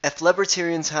If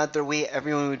libertarians had their way,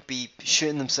 everyone would be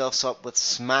shooting themselves up with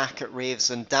smack at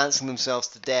raves and dancing themselves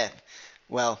to death.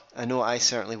 Well, I know I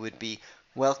certainly would be.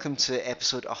 Welcome to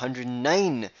episode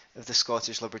 109 of the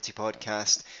Scottish Liberty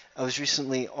Podcast. I was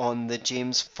recently on the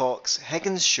James Fox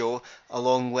Higgins show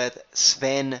along with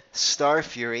Sven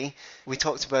Starfury. We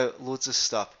talked about loads of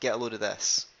stuff. Get a load of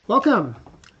this. Welcome.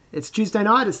 It's Tuesday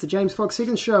night. It's the James Fox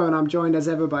Higgins show, and I'm joined as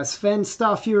ever by Sven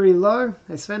Starfury Low.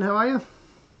 Hey Sven, how are you?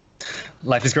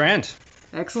 Life is grand.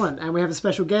 Excellent. And we have a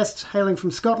special guest hailing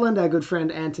from Scotland, our good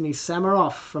friend Anthony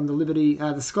Samaroff from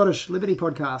the Scottish Liberty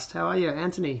Podcast. How are you,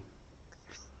 Anthony?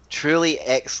 Truly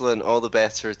excellent. All the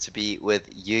better to be with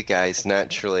you guys,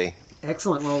 naturally.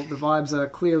 Excellent. Well, the vibes are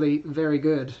clearly very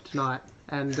good tonight.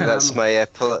 And That's my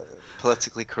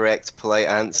politically correct, polite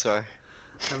answer.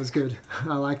 That was good.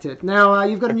 I liked it. Now,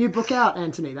 you've got a new book out,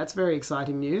 Anthony. That's very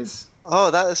exciting news.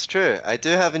 Oh, that is true. I do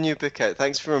have a new book out.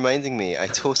 Thanks for reminding me. I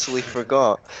totally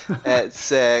forgot.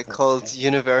 It's called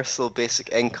Universal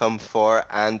Basic Income For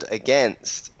and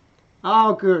Against.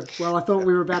 Oh, good. Well, I thought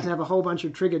we were about to have a whole bunch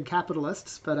of triggered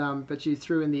capitalists, but you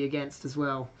threw in the against as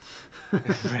well.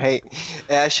 Right.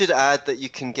 I should add that you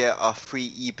can get a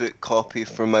free ebook copy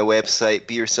from my website,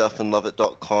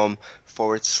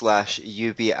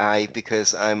 beyourselfandloveit.com/UBI,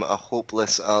 because I'm a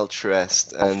hopeless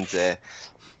altruist and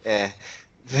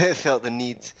felt the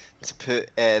need to put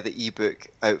the ebook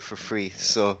out for free.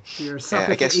 So You're a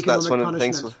sucker I guess for that's one economic of the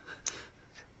things. punishment.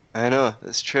 I know,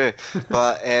 that's true.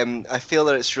 But I feel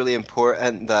that it's really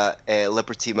important that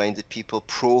liberty-minded people,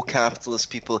 pro-capitalist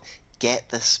people, get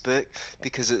this book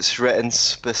because it's written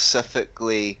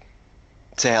specifically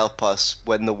to help us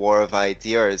win the war of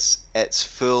ideas.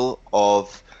 It's a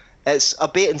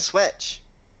bait and switch.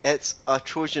 It's a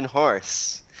Trojan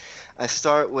horse. I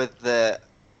start with the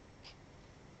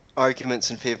arguments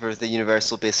in favour of the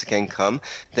universal basic income,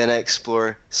 then I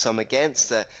explore some against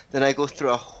it, then I go through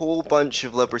a whole bunch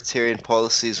of libertarian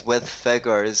policies with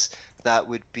figures that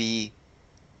would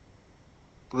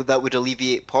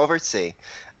alleviate poverty.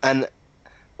 And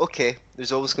okay,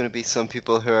 there's always going to be some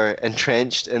people who are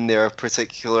entrenched in their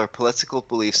particular political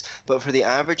beliefs, but for the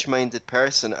average-minded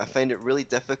person, I find it really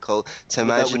difficult to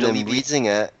imagine them reading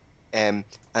it and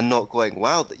not going,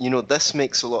 wow, this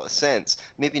makes a lot of sense.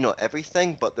 Maybe not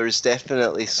everything, but there's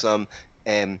definitely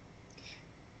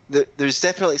there's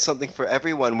definitely something for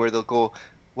everyone where they'll go,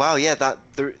 wow, yeah,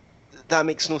 that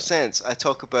makes no sense. I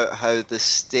talk about how the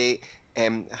state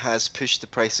has pushed the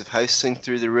price of housing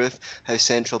through the roof, how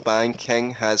central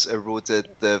banking has eroded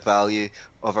the value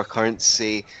of our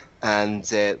currency, and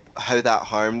how that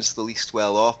harms the least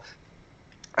well off.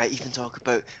 I even talk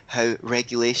about how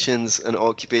regulations and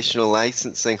occupational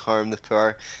licensing harm the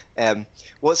poor.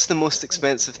 What's the most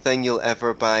expensive thing you'll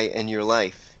ever buy in your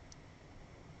life?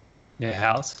 Your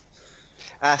house.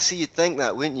 See, you'd think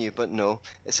that, wouldn't you? But no,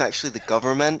 it's actually the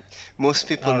government. Most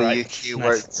people in the UK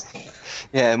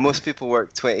most people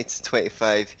work 20 to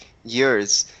 25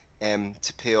 years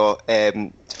to pay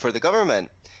for the government.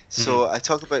 So I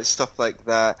talk about stuff like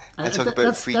that. I talk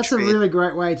about free trade. That's a really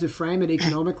great way to frame it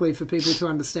economically for people to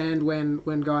understand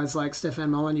when guys like Stefan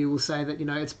Molyneux will say that,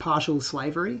 it's partial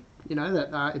slavery,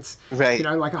 that it's, right.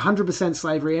 Like 100%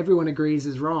 slavery, everyone agrees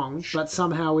is wrong, but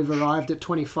somehow we've arrived at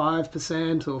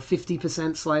 25% or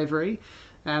 50% slavery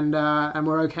and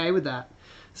we're okay with that.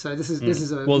 So this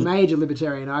is a major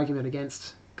libertarian argument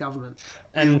against government.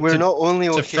 And we're not only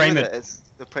okay with it, it's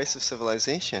the price of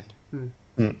civilization.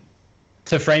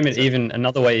 To frame it even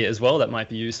another way as well that might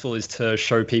be useful is to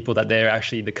show people that they're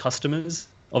actually the customers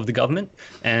of the government.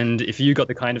 And if you got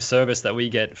the kind of service that we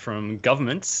get from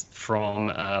governments, from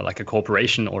like a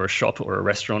corporation or a shop or a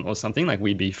restaurant or something, like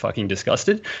we'd be fucking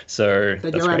disgusted. So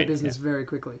they'd go out of business very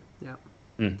quickly. Yeah.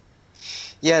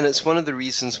 Yeah, and it's one of the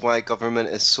reasons why government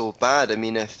is so bad. I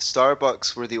mean, if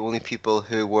Starbucks were the only people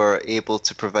who were able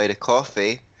to provide a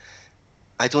coffee,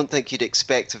 I don't think you'd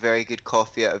expect a very good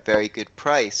coffee at a very good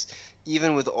price.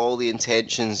 Even with all the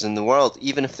intentions in the world,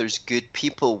 even if there's good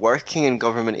people working in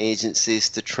government agencies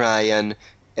to try and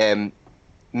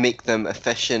make them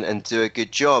efficient and do a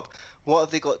good job, what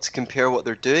have they got to compare what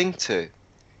they're doing to?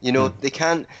 They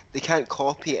can't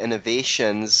copy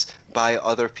innovations by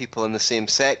other people in the same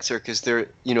sector because they're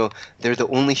the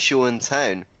only show in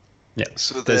town. Yeah.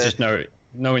 So there's just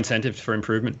no incentive for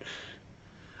improvement.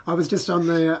 I was just on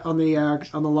the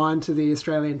line to the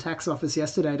Australian Tax Office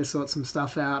yesterday to sort some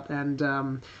stuff out, and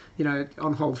on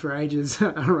hold for ages.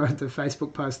 I wrote the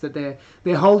Facebook post that their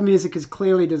hold music is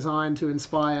clearly designed to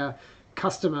inspire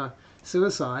customer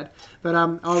suicide. But I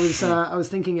was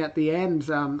thinking at the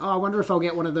end, I wonder if I'll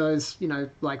get one of those,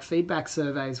 like feedback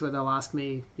surveys where they'll ask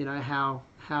me, how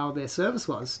how their service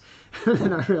was.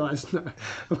 And I realised, no,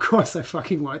 of course they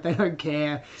fucking won't. They don't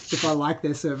care if I like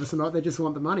their service or not. They just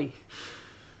want the money.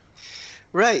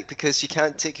 Right, because you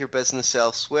can't take your business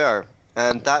elsewhere.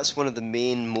 And that's one of the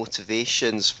main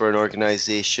motivations for an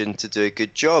organization to do a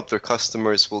good job. Their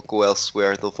customers will go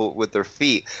elsewhere. They'll vote with their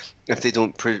feet if they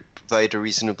don't provide a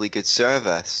reasonably good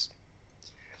service.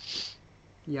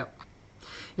 Yep.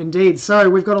 Indeed. So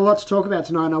we've got a lot to talk about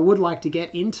tonight, and I would like to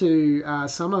get into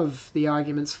some of the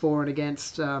arguments for and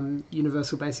against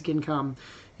universal basic income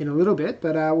in a little bit.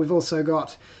 But we've also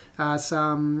got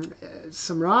some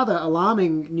rather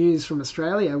alarming news from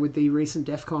Australia with the recent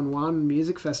DEFCON 1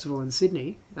 music festival in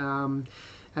Sydney. And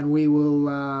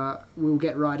we'll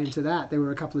get right into that. There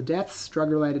were a couple of deaths,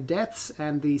 drug-related deaths,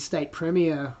 and the state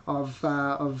premier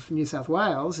of New South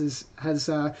Wales has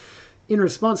in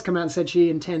response come out and said she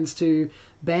intends to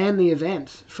ban the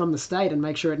event from the state and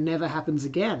make sure it never happens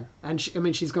again. And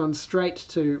she's gone straight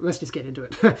to, let's just get into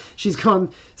it. She's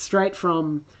gone straight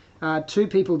from 2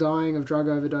 people dying of drug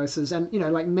overdoses and,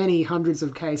 like many hundreds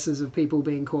of cases of people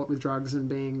being caught with drugs and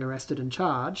being arrested and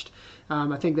charged.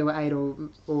 I think there were 8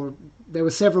 or there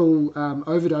were several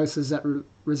overdoses that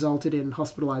resulted in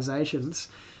hospitalizations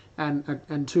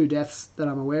and 2 deaths that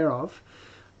I'm aware of.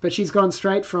 But she's gone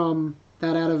straight from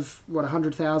that out of,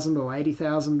 100,000 or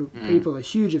 80,000 people, a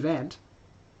huge event,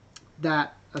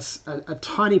 that a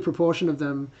tiny proportion of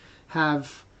them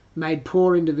have made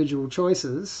poor individual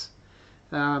choices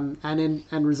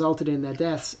and resulted in their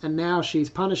deaths. And now she's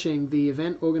punishing the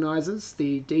event organisers,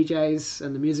 the DJs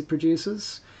and the music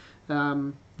producers,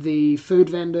 the food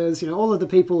vendors, all of the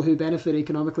people who benefit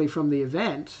economically from the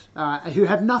event, who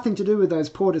have nothing to do with those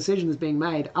poor decisions being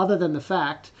made other than the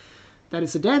fact that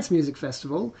it's a dance music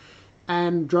festival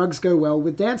and drugs go well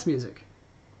with dance music.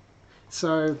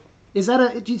 So is that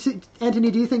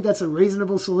Anthony, do you think that's a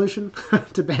reasonable solution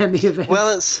to ban the event?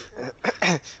 Well,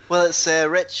 it's a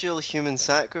ritual human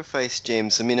sacrifice,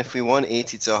 James. I mean, if we want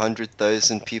 80 to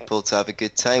 100,000 people to have a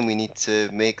good time, we need to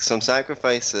make some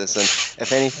sacrifices. And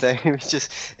if anything, we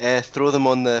just throw them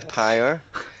on the pyre.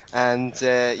 And,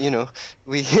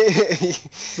 we...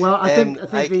 Well, I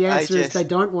think the answer is they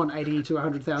don't want 80 to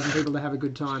 100,000 people to have a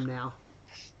good time now.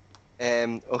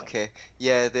 Okay.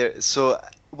 Yeah, so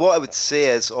what I would say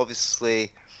is,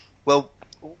 obviously, well,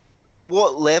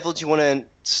 what level do you want to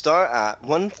start at?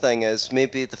 One thing is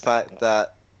maybe the fact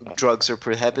that drugs are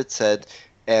prohibited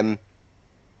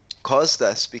caused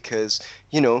this because,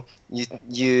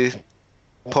 you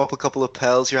pop a couple of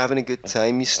pills, you're having a good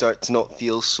time, you start to not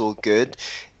feel so good.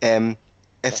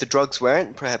 If the drugs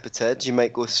weren't prohibited, you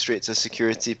might go straight to a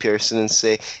security person and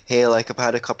say, hey, I've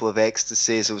had a couple of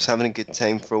ecstasies, I was having a good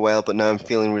time for a while, but now I'm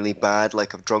feeling really bad,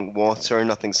 I've drunk water,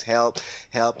 nothing's helped,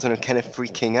 and I'm kind of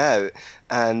freaking out.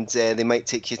 And they might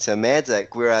take you to a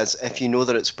medic, whereas if you know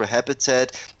that it's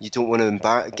prohibited, you don't want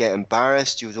to get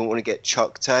embarrassed, you don't want to get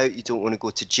chucked out, you don't want to go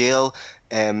to jail,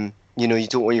 you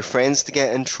don't want your friends to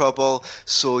get in trouble,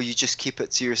 so you just keep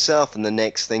it to yourself, and the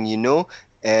next thing you know,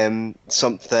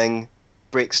 something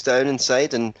breaks down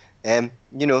inside and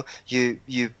you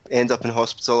end up in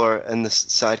hospital, or in the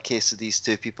sad case of these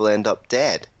 2 people end up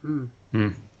dead.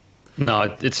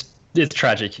 No, it's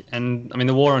tragic. And I mean,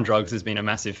 the war on drugs has been a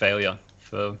massive failure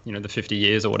for the 50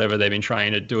 years or whatever they've been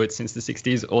trying to do it since the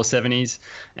 60s or 70s.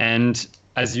 And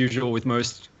as usual with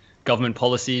most government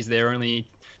policies, they're only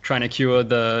trying to cure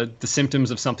the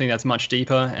symptoms of something that's much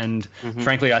deeper. And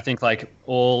frankly, I think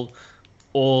all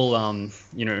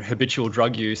habitual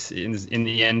drug use is in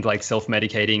the end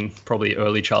self-medicating, probably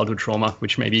early childhood trauma,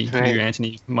 which maybe you,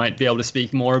 Anthony, might be able to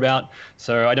speak more about.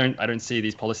 So I don't see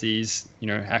these policies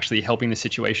actually helping the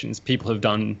situations. People have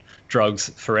done drugs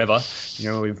forever.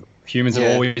 Humans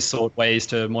have always sought ways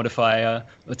to modify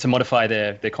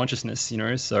their consciousness,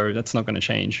 so that's not going to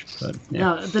change. But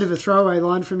Now, a bit of a throwaway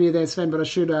line from you there, Sven, but I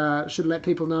should let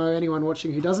people know, anyone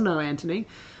watching who doesn't know Anthony,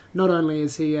 not only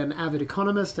is he an avid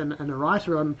economist and a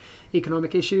writer on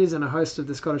economic issues and a host of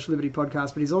the Scottish Liberty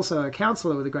podcast, but he's also a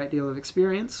counsellor with a great deal of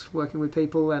experience working with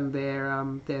people and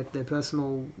their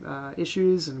personal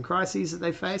issues and crises that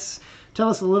they face. Tell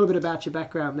us a little bit about your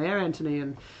background there, Anthony,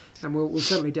 and we'll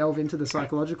certainly delve into the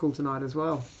psychological tonight as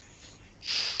well.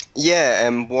 Yeah,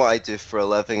 what I do for a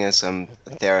living is I'm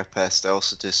a therapist. I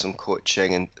also do some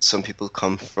coaching, and some people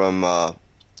come from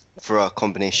for a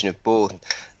combination of both.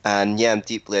 And yeah, I'm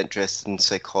deeply interested in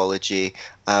psychology.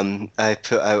 I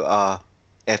put out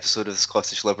a episode of the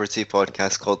Scottish Liberty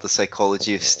podcast called The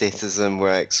Psychology of Statism,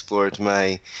 where I explored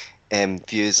my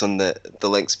views on the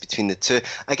links between the two.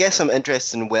 I guess I'm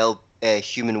interested in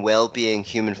human well-being,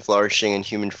 human flourishing, and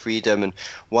human freedom. And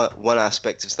one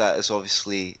aspect of that is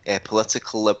obviously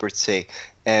political liberty.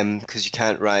 because you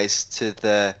can't rise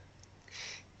to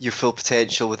your full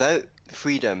potential without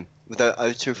freedom, without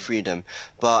outer freedom.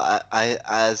 But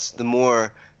as the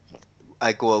more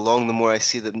I go along, the more I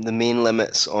see that the main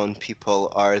limits on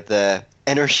people are the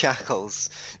inner shackles,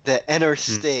 the inner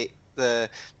state,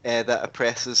 that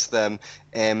oppresses them.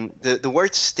 The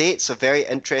word state's a very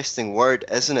interesting word,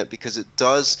 isn't it? Because it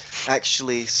does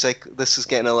actually, this is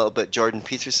getting a little bit Jordan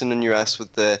Peterson in your ass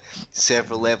with the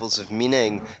several levels of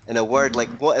meaning in a word. Like,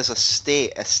 what is a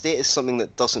state? A state is something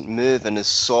that doesn't move and is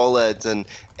solid, and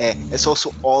it's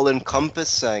also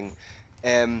all-encompassing.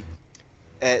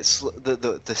 It's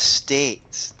the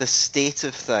state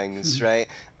of things, right?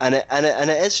 And it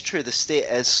is true. The state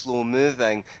is slow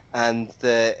moving, and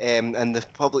the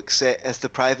the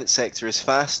private sector is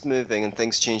fast moving, and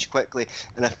things change quickly.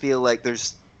 And I feel like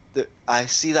I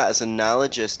see that as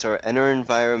analogous to our inner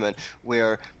environment,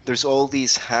 where there's all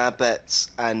these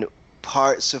habits and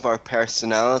parts of our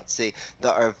personality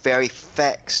that are very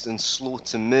fixed and slow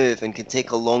to move and can take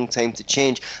a long time to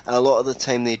change, and a lot of the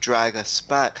time they drag us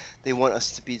back. They want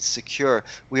us to be secure.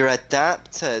 We're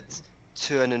adapted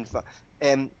to an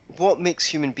environment. What makes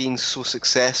human beings so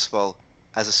successful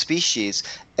as a species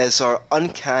is our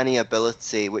uncanny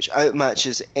ability, which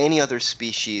outmatches any other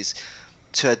species,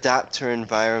 to adapt to our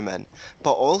environment,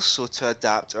 but also to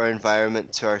adapt our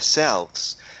environment to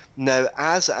ourselves. Now,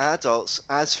 as adults,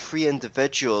 as free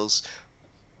individuals,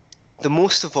 the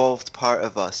most evolved part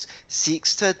of us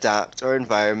seeks to adapt our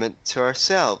environment to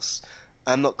ourselves.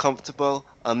 I'm not comfortable,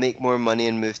 I'll make more money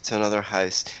and move to another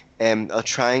house. I'll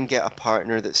try and get a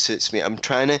partner that suits me. I'm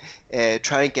trying to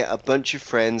get a bunch of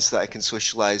friends that I can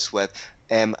socialize with.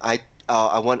 I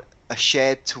want a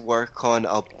shed to work on.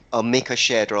 I'll make a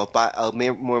shed, or I'll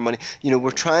make more money.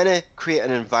 We're trying to create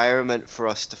an environment for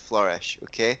us to flourish,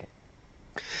 okay?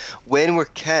 When we're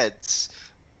kids,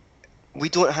 we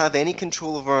don't have any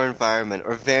control over our environment,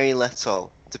 or very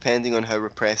little, depending on how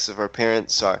repressive our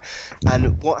parents are.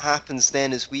 And what happens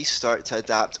then is we start to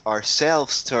adapt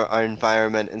ourselves to our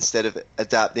environment instead of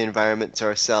adapt the environment to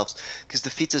ourselves, because the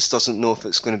fetus doesn't know if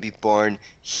it's going to be born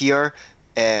here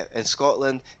in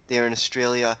Scotland, there in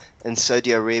Australia, in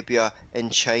Saudi Arabia, in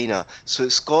China. So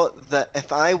it's got that.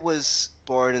 If I was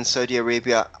born in Saudi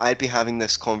Arabia, I'd be having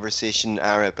this conversation in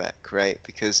Arabic, right?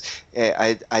 Because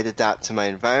I'd adapt to my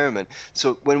environment.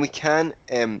 So when we can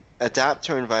adapt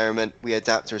to our environment, we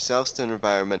adapt ourselves to an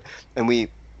environment, and we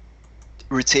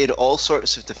retain all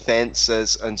sorts of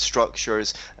defenses and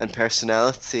structures and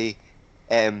personality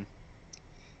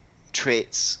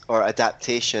traits or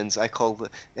adaptations. I call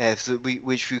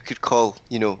which we could call,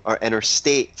 our inner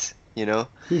state. Yeah.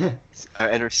 Our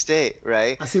inner state,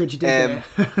 right? I see what you did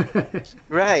there.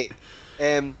 Right.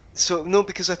 So no,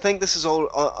 because I think this is all.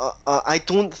 I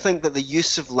don't think that the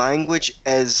use of language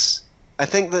is. I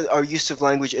think that our use of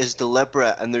language is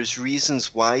deliberate, and there's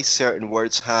reasons why certain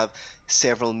words have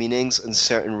several meanings and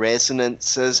certain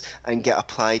resonances and get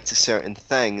applied to certain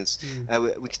things.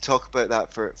 We could talk about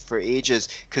that for ages,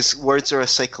 because words are a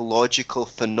psychological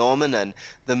phenomenon.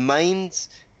 The mind,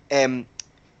 on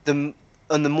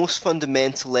the most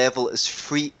fundamental level, is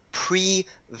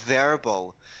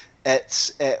pre-verbal.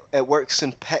 It works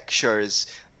in pictures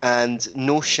and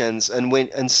notions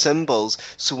and symbols.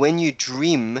 So when you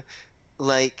dream,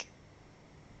 like,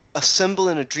 a symbol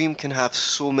in a dream can have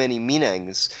so many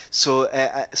meanings. So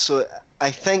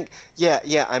I think,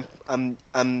 I'm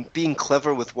being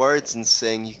clever with words and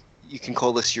saying you can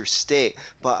call this your state,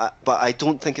 but I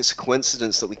don't think it's a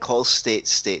coincidence that we call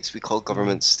states. We call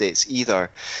governments states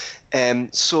either.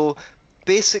 So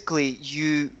basically,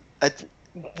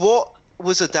 what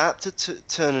was adapted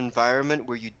to an environment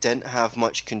where you didn't have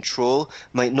much control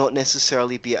might not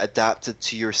necessarily be adapted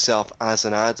to yourself as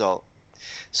an adult.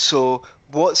 So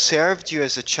what served you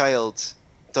as a child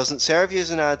doesn't serve you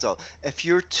as an adult. If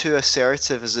you're too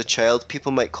assertive as a child,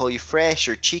 people might call you fresh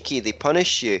or cheeky. They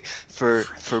punish you for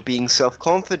being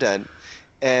self-confident.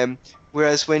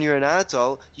 Whereas when you're an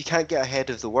adult, you can't get ahead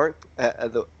of the work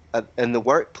in the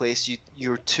workplace.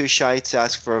 You're too shy to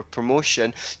ask for a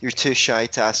promotion. You're too shy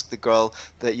to ask the girl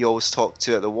that you always talk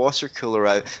to at the water cooler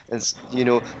out, and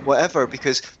whatever,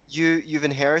 because you've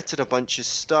inherited a bunch of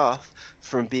stuff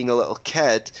from being a little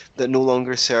kid that no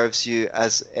longer serves you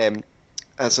as an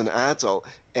adult.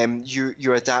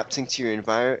 You're adapting to your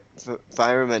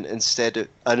environment instead of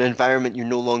an environment you're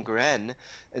no longer in,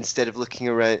 instead of looking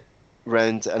around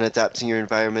and adapting your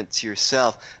environment to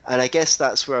yourself. And I guess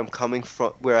that's where I'm coming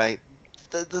from, where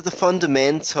the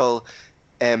fundamental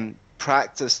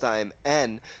practice that I'm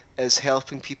in is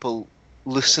helping people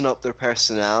loosen up their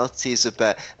personalities a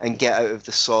bit and get out of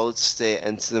the solid state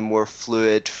into the more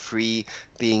fluid, free,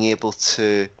 being able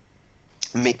to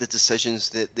make the decisions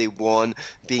that they want,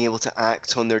 being able to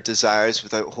act on their desires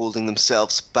without holding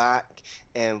themselves back,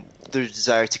 and their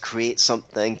desire to create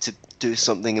something, to do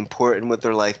something important with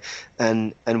their life,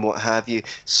 and what have you.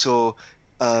 So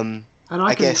And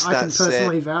I can that's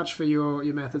personally vouch for your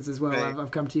methods as well. Right.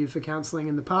 I've come to you for counselling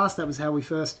in the past. That was how we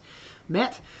first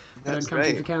met. I don't That's come to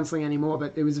you right. for counselling anymore,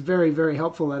 but it was very, very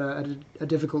helpful at a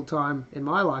difficult time in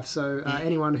my life. So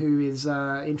anyone who is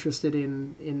interested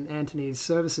in Anthony's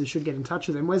services should get in touch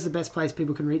with him. Where's the best place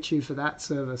people can reach you for that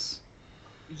service?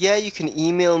 Yeah, you can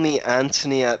email me,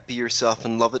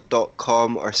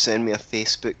 Anthony@beyourselfandloveit.com, or send me a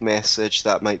Facebook message.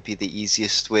 That might be the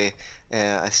easiest way.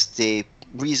 I stay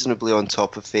reasonably on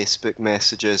top of Facebook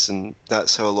messages, and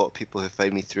that's how a lot of people who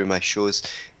find me through my shows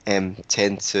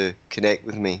tend to connect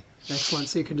with me. Excellent.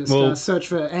 So you can just Well- search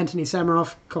for Anthony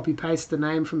Samaroff, copy paste the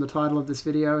name from the title of this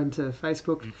video into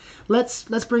Facebook. Let's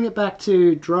bring it back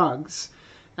to drugs,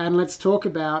 and let's talk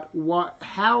about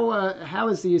how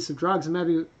is the use of drugs, and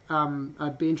maybe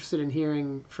I'd be interested in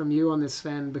hearing from you on this,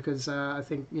 Sven, because I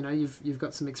think you've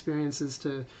got some experiences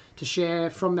to share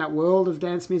from that world of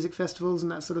dance music festivals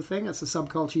and that sort of thing. It's a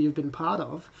subculture you've been part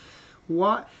of.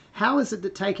 How is it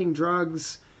that taking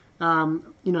drugs,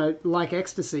 like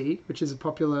ecstasy, which is a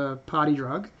popular party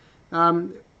drug,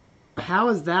 how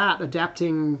is that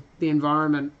adapting the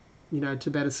environment, to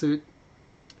better suit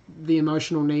the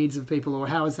emotional needs of people, or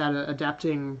how is that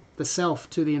adapting the self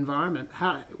to the environment?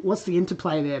 What's the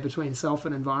interplay there between self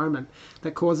and environment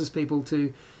that causes people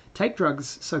to take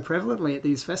drugs so prevalently at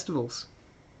these festivals?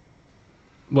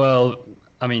 Well,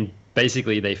 I mean,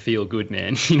 basically they feel good,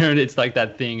 man. It's like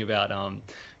that thing about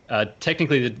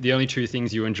technically the only two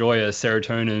things you enjoy are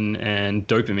serotonin and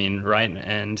dopamine, right?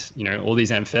 And all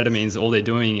these amphetamines, all they're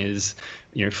doing is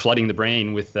flooding the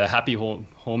brain with the happy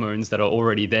hormones that are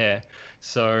already there.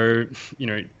 So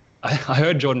I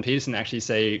heard Jordan Peterson actually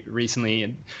say recently,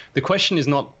 and the question is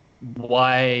not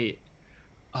why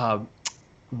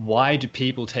do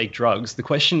people take drugs? The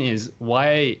question is,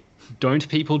 why don't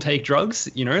people take drugs?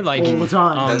 Like all the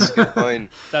time. That's a good point.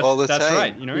 All the that's time.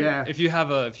 right. Yeah. If you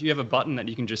have a button that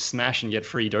you can just smash and get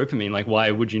free dopamine, like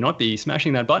why would you not be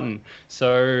smashing that button?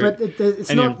 So, But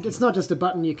it's not just a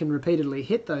button you can repeatedly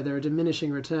hit, though. There are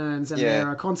diminishing returns, and Yeah. there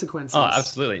are consequences. Oh,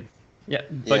 absolutely. Yeah,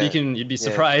 but Yeah. you'd be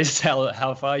surprised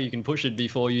how far you can push it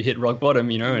before you hit rock bottom,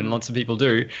 and lots of people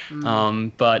do.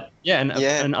 But yeah,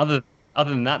 and other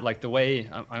than that, like the way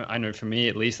I know, for me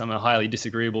at least, I'm a highly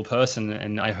disagreeable person,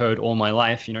 and I heard all my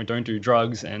life, don't do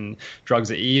drugs, and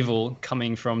drugs are evil,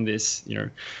 coming from this,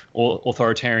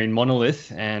 authoritarian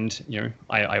monolith, and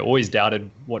I always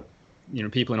doubted what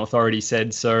people in authority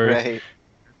said. So Right.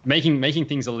 making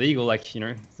things illegal, like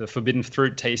the forbidden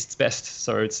fruit tastes best,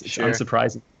 so it's Sure.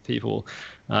 unsurprising people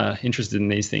interested in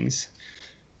these things.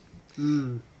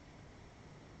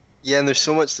 Yeah, and there's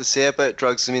so much to say about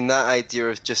drugs. I mean, that idea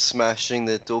of just smashing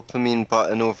the dopamine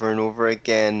button over and over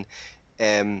again.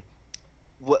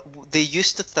 What they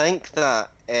used to think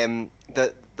that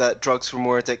that drugs were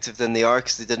more addictive than they are,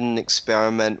 because they did an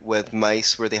experiment with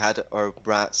mice where they had, or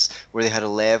rats, where they had a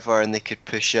lever and they could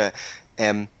push it.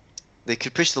 They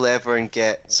could push the lever and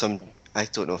get some, I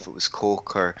don't know if it was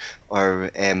coke or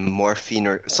morphine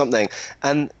or something,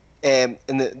 and in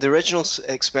the original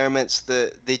experiments,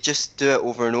 they just do it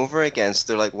over and over again. So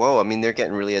they're like, whoa, I mean, they're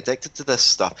getting really addicted to this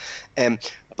stuff.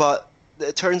 But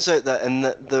it turns out that in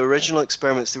the original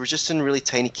experiments, they were just in really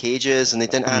tiny cages, and they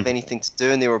didn't have anything to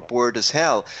do, and they were bored as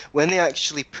hell. When they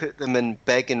actually put them in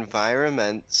big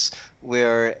environments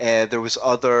where there was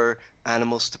other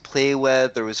animals to play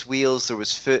with, there was wheels, there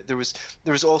was food, there was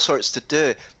all sorts to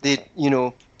do. They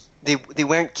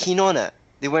weren't keen on it.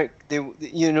 They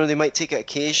they might take it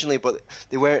occasionally, but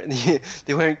they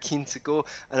weren't keen to go.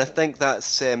 And I think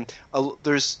that's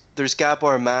there's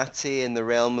Gabor Mate in The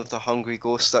Realm of the Hungry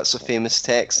Ghost. That's a famous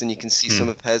text, and you can see some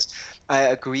of his. I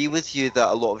agree with you that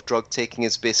a lot of drug taking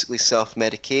is basically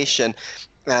self-medication,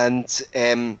 and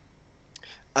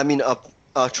I mean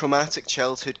a traumatic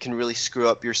childhood can really screw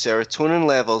up your serotonin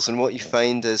levels, and what you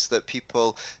find is that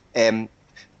people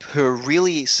who are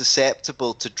really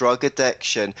susceptible to drug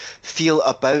addiction feel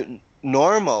about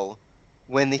normal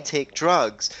when they take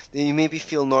drugs. They maybe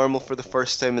feel normal for the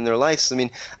first time in their lives. I mean,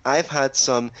 I've had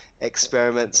some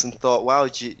experiments and thought, wow,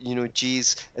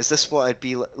 geez, is this what I'd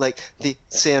be like? They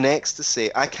say on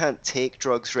ecstasy, I can't take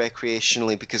drugs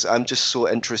recreationally because I'm just so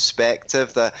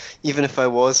introspective that even if I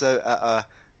was out at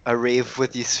a rave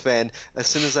with you, Sven, as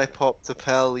soon as I popped a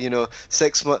pill,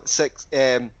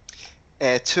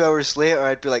 2 hours later,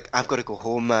 I'd be like, I've got to go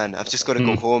home, man. I've just got to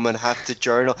go home and have to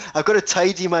journal. I've got to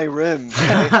tidy my room.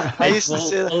 I used to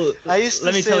say that.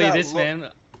 Let me tell you this,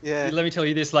 man. Yeah. Let me tell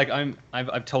you this, like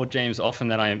I've told James often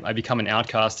that I become an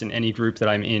outcast in any group that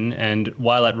I'm in, and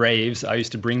while at raves I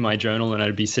used to bring my journal and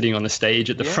I'd be sitting on the stage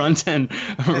at the front and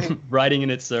writing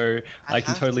in it, so I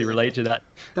can totally relate to that.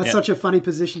 That's such a funny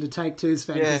position to take too,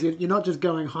 Sven, because you're not just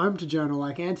going home to journal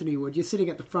like Anthony would. You're sitting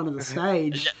at the front of the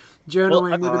stage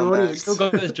journaling with an audience. I've still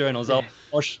got those journals. I'll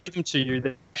show them to you.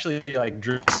 They're actually like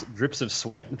drips of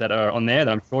sweat that are on there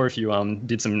that I'm sure if you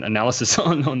did some analysis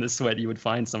on the sweat, you would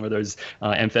find some of those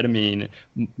amphetamine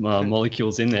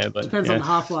molecules in there. But depends on the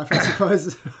half-life, I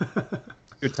suppose.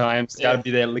 Good times. Yeah, I'd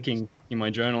be there licking in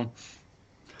my journal.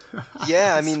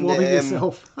 Yeah, I mean,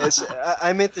 yourself.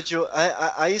 I made the joke.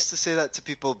 I used to say that to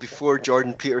people before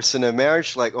Jordan Peterson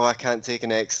emerged, like, "Oh, I can't take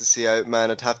an ecstasy out,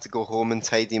 man. I'd have to go home and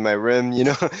tidy my room,"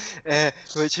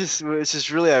 which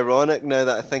is really ironic now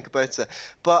that I think about it.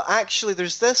 But actually,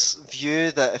 there's this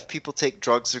view that if people take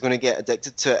drugs, they're going to get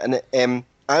addicted to it, and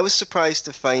I was surprised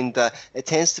to find that it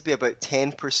tends to be about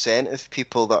 10% of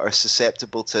people that are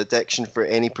susceptible to addiction for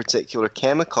any particular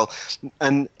chemical.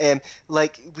 And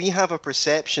like we have a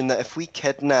perception that if we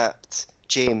kidnapped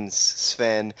James,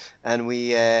 Sven, and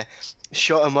we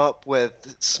shot him up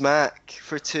with smack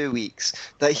for 2 weeks,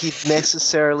 that he'd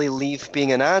necessarily leave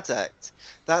being an addict.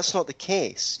 That's not the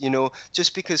case,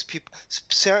 just because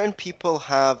certain people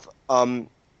have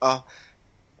a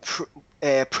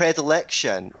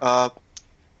predilection,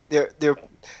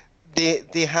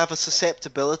 they have a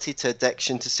susceptibility to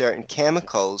addiction to certain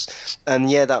chemicals, and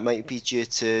that might be due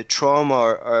to trauma,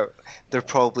 or there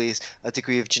probably is a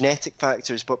degree of genetic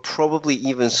factors, but probably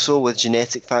even so with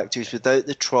genetic factors, without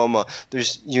the trauma,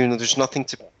 there's nothing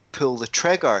to pull the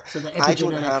trigger. So the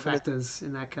epigenetic factors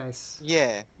in that case.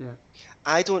 Yeah.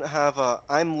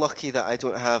 I'm lucky that I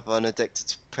don't have an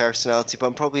addicted personality, but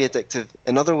I'm probably addictive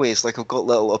in other ways. Like I've got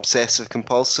little obsessive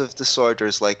compulsive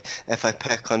disorders, like if I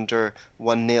pick under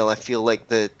one nail, I feel like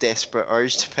the desperate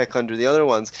urge to pick under the other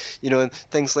ones, and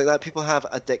things like that. People have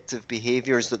addictive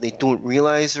behaviors that they don't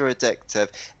realize are addictive.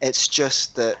 It's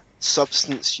just that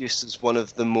substance use is one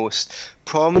of the most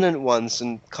prominent ones.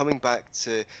 And coming back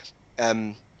to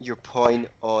your point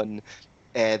on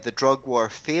the drug war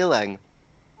failing,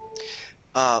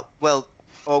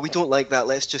 we don't like that,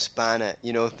 let's just ban it.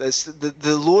 It's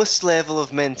the lowest level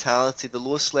of mentality, the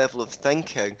lowest level of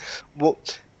thinking.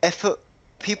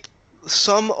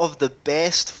 Some of the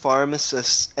best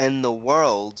pharmacists in the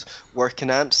world work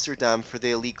in Amsterdam for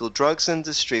the illegal drugs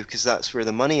industry, because that's where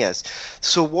the money is.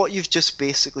 So what you've just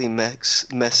basically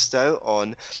missed out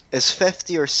on is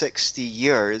 50 or 60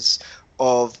 years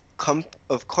of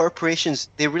corporations.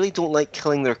 They really don't like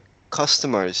killing their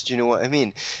customers, do you know what I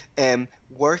mean?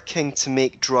 Working to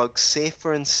make drugs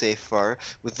safer and safer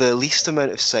with the least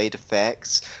amount of side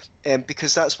effects,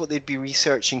 because that's what they'd be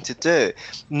researching to do.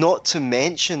 Not to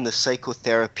mention the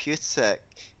psychotherapeutic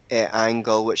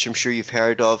angle, which I'm sure you've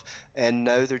heard of, and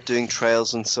now they're doing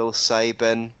trials on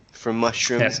psilocybin from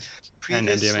mushrooms.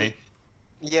 Previously, and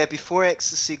MDMA. Before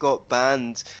ecstasy got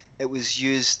banned, it was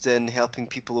used in helping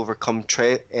people overcome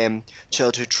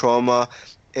childhood trauma.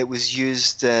 It was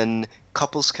used in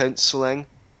couples counselling,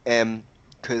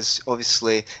 because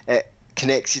obviously it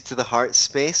connects you to the heart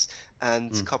space,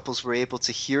 and couples were able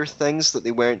to hear things that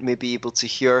they weren't maybe able to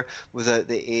hear without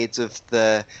the aid of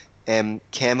the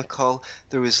chemical.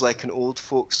 There was like an old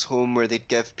folks home where they'd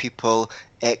give people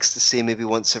ecstasy maybe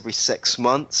once every 6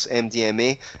 months,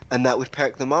 MDMA, and that would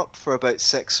perk them up for about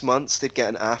 6 months. They'd get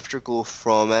an afterglow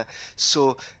from it.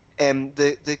 So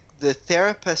the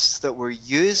therapists that were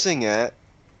using it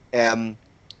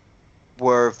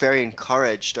were very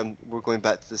encouraged, and we're going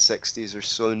back to the 60s or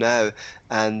so now,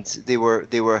 and they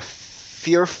were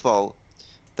fearful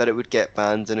that it would get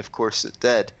banned, and of course it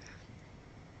did.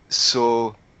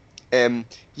 So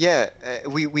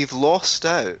we've lost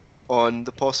out on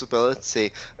the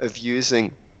possibility of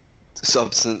using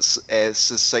substance as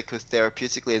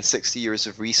psychotherapeutically, and 60 years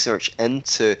of research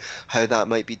into how that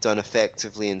might be done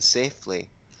effectively and safely.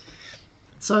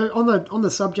 So on the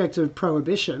subject of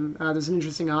prohibition, there's an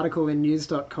interesting article in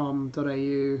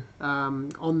news.com.au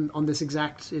on this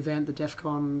exact event, the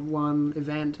DEFCON 1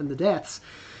 event and the deaths.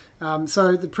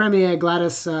 So the Premier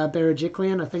Gladys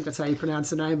Berejiklian, I think that's how you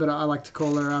pronounce the name, but I like to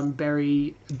call her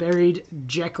Buried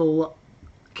Jekyll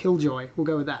Killjoy. We'll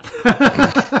go with that.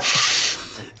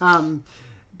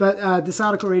 But this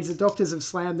article reads that doctors have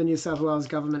slammed the New South Wales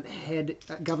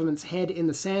government's head in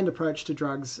the sand approach to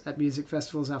drugs at music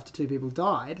festivals after 2 people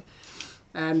died.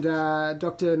 And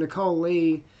Dr. Nicole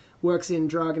Lee works in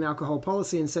drug and alcohol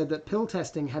policy and said that pill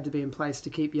testing had to be in place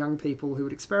to keep young people who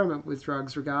would experiment with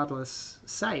drugs regardless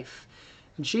safe.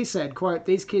 And she said, quote,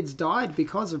 "These kids died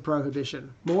because of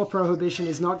prohibition. More prohibition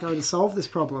is not going to solve this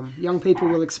problem. Young people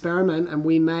will experiment, and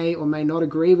we may or may not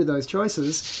agree with those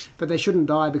choices, but they shouldn't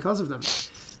die because of them."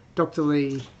 Dr.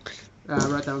 Lee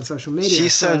wrote that on social media.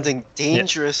 She's sounding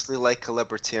dangerously like a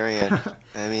libertarian.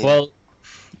 I mean, well,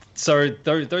 so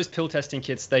those pill testing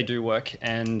kits, they do work,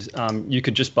 and you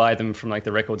could just buy them from like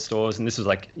the record stores. And this was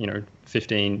like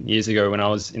 15 years ago when I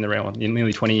was in the rave,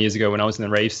 nearly 20 years ago when I was in the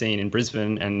rave scene in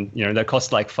Brisbane, and they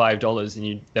cost like $5,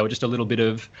 and they were just a little bit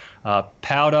of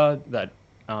powder that.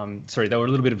 They were a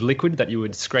little bit of liquid that you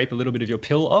would scrape a little bit of your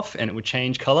pill off, and it would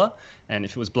change color. And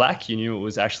if it was black, you knew it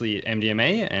was actually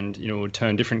MDMA, and it would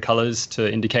turn different colors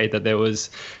to indicate that there was,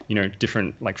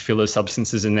 different like filler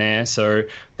substances in there. So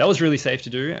that was really safe to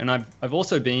do. And I've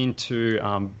also been to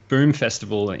Boom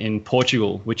Festival in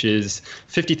Portugal, which is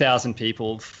 50,000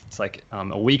 people. It's like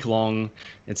a week long.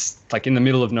 It's like in the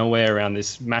middle of nowhere around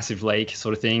this massive lake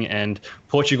sort of thing. And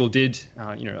Portugal did,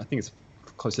 I think it's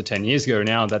close to 10 years ago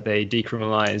now that they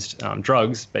decriminalized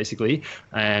drugs, basically,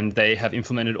 and they have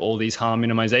implemented all these harm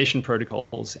minimization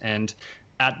protocols. And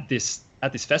at this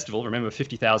festival, remember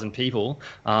 50,000 people,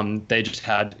 they just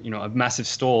had a massive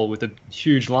stall with a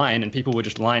huge line, and people were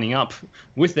just lining up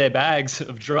with their bags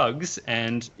of drugs,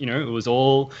 and it was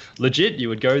all legit. You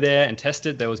would go there and test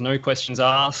it. There was no questions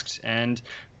asked. And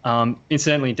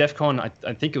incidentally, DEF CON,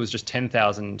 I think it was just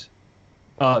 10,000.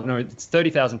 No, it's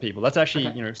 30,000 people. That's actually,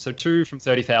 okay. So 2 from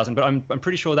 30,000. But I'm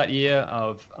pretty sure that year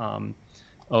of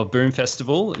Boom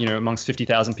Festival, amongst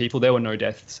 50,000 people, there were no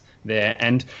deaths there.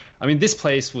 And I mean, this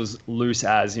place was loose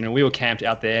as, we were camped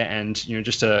out there, and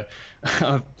just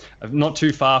not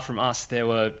too far from us, there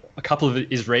were a couple of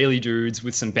Israeli dudes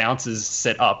with some bouncers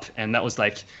set up, and that was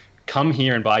like, come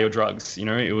here and buy your drugs.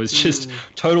 It was just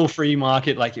total free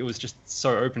market. Like, it was just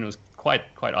so open. It was quite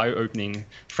eye-opening,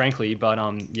 frankly. But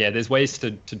there's ways to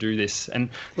do this. And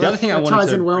the other thing I wanted to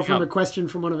ties in well from a question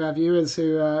from one of our viewers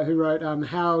who wrote,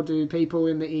 how do people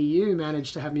in the EU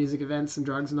manage to have music events and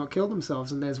drugs and not kill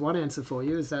themselves? And there's one answer for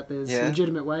you, is that there's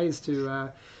legitimate ways to.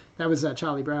 That was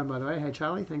Charlie Brown, by the way. Hey,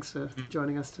 Charlie, thanks for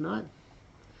joining us tonight.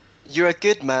 You're a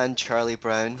good man, Charlie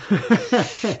Brown.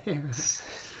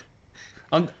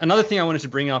 Another thing I wanted to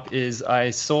bring up is I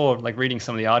saw, like, reading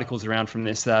some of the articles around from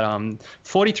this, that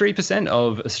 43%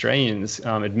 of Australians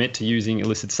admit to using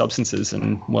illicit substances,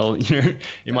 and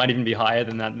it might even be higher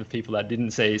than that, the people that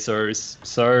didn't say so.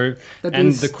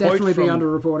 And the quote definitely be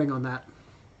underreporting on that.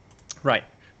 Right.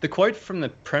 The quote from the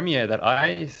Premier that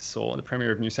I saw, the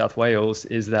Premier of New South Wales,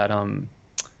 is that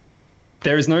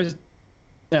there is no.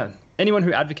 Anyone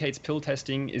who advocates pill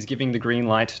testing is giving the green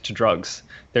light to drugs.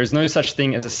 There is no such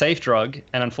thing as a safe drug,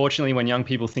 and unfortunately, when young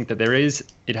people think that there is,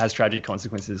 it has tragic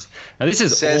consequences. Now, this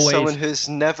is Says always someone who's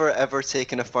never ever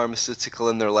taken a pharmaceutical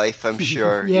in their life. I'm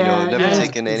sure. Yeah, never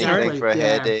taken anything for a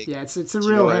headache. Yeah, it's a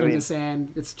real head in the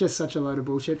sand. It's just such a load of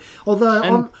bullshit.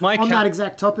 Although on that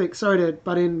exact topic, sorry to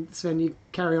butt in, Sven. You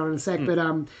carry on in a sec, but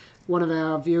one of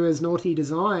our viewers, Naughty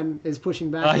Design, is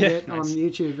pushing back a bit on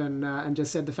YouTube and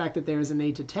just said the fact that there is a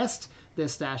need to test their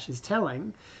stash is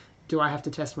telling. Do I have to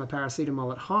test my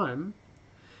paracetamol at home?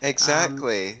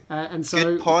 Exactly. And so,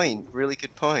 good point. Really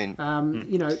good point.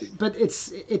 But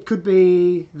it could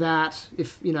be that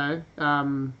if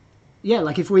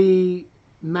if we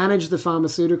manage the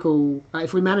pharmaceutical,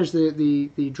 if we manage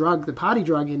the party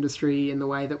drug industry in the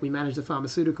way that we manage the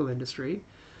pharmaceutical industry,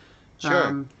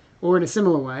 sure. Or in a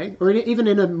similar way, or even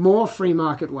in a more free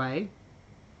market way,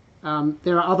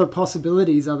 there are other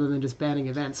possibilities other than just banning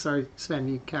events. So, Sven,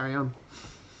 you carry on.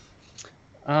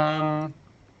 I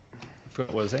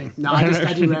forgot what I was saying. No,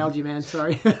 I derailed you, man.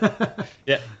 Sorry.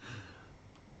 Yeah.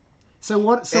 So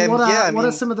what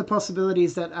are some of the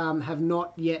possibilities that have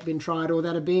not yet been tried, or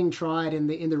that are being tried in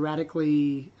the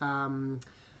radically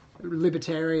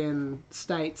libertarian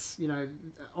states,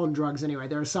 on drugs anyway?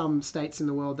 There are some states in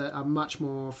the world that are much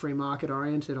more free market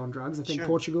oriented on drugs. I think sure.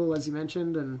 Portugal, as you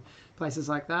mentioned, and places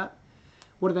like that.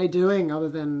 What are they doing other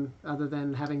than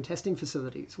having testing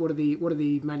facilities? What are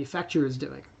the manufacturers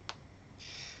doing?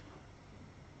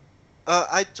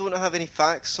 I don't have any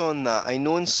facts on that. I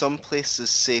know in some places,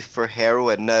 say for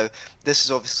heroin, now this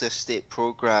is obviously a state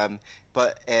program,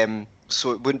 but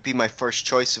so it wouldn't be my first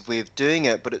choice of way of doing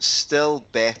it, but it's still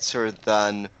better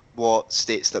than what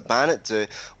states that ban it do,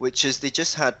 which is they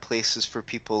just had places for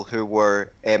people who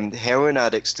were heroin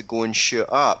addicts to go and shoot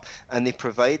up, and they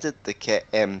provided the kit,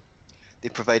 they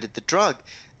provided the drug.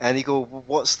 And they go, well,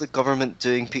 what's the government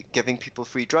doing, giving people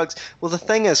free drugs? Well, the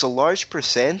thing is, a large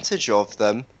percentage of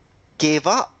them gave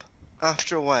up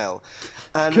after a while.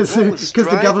 Because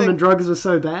the government drugs were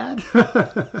so bad?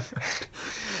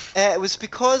 It was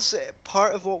because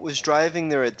part of what was driving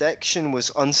their addiction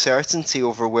was uncertainty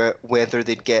over whether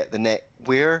they'd get the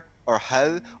where or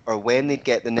how or when they'd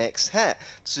get the next hit.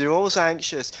 So they're always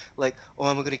anxious, like, oh,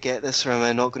 am I going to get this or am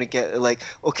I not going to get it? Like,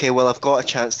 okay, well, I've got a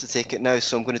chance to take it now,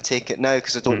 so I'm going to take it now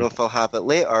because I don't know if I'll have it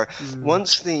later.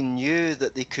 Once they knew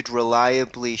that they could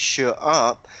reliably shoot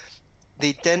up,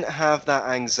 they didn't have that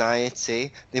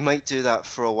anxiety. They might do that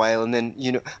for a while, and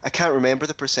then, I can't remember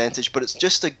the percentage, but it's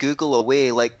just a Google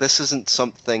away. Like, this isn't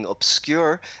something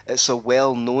obscure. It's a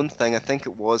well-known thing. I think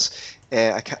it was.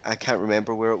 I can't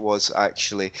remember where it was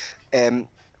actually.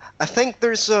 I think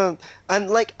there's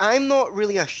I'm not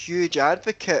really a huge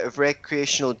advocate of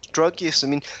recreational drug use. I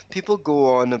mean, people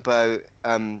go on about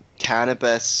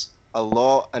cannabis a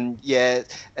lot, and yeah,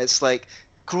 it's like,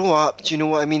 grow up. Do you know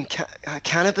what I mean?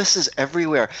 Cannabis is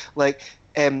everywhere. Like,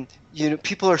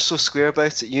 people are so square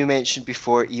about it. You mentioned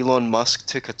before Elon Musk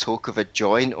took a toke of a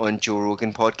joint on Joe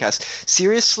Rogan podcast.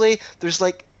 Seriously, there's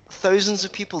like thousands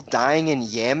of people dying in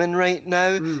Yemen right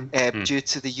now due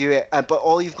to the US. But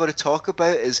all you've got to talk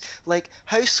about is, like,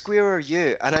 how square are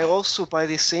you? And I also, by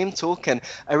the same token,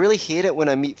 I really hate it when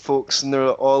I meet folks and they're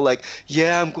all like,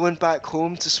 yeah, I'm going back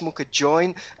home to smoke a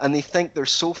joint, and they think they're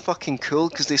so fucking cool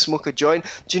because they smoke a joint.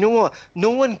 Do you know what?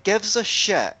 No one gives a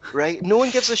shit, right? No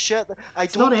one gives a shit.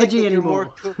 It's not edgy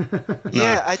anymore. Cool.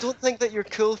 Yeah, I don't think that you're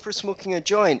cool for smoking a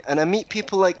joint. And I meet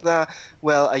people like that.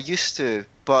 Well, I used to.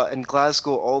 But in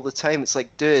Glasgow all the time, it's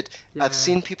like, dude, I've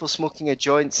seen people smoking a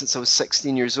joint since I was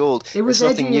 16 years old. It was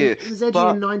nothing new. It was edgy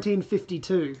in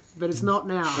 1952, but it's not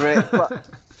now. Right,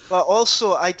 but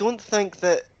also, I don't think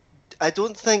that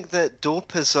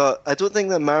dope is I don't think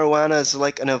that marijuana is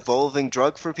like an evolving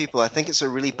drug for people. I think it's a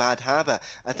really bad habit.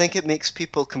 I think it makes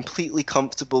people completely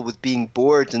comfortable with being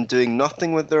bored and doing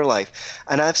nothing with their life.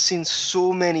 And I've seen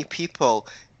so many people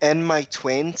in my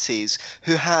 20s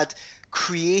who had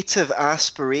creative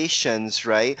aspirations,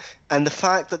 right? And the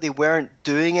fact that they weren't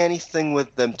doing anything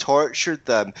with them tortured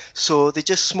them. So they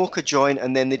just smoke a joint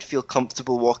and then they'd feel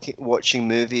comfortable watching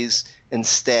movies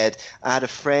instead. I had a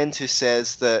friend who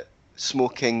says that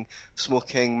smoking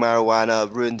marijuana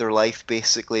ruined their life,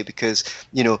 basically, because,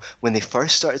 when they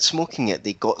first started smoking it,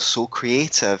 they got so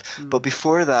creative. But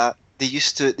before that, they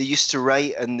used to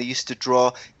write and they used to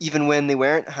draw even when they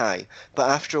weren't high.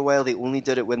 But after a while, they only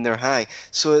did it when they're high.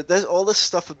 So there's all this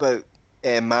stuff about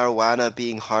marijuana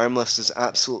being harmless is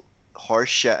absolute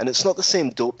horseshit. And it's not the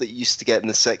same dope that you used to get in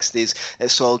the 60s.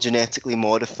 It's all genetically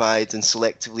modified and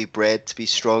selectively bred to be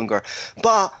stronger.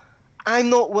 But I'm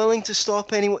not willing to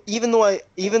stop anyone, even though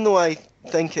I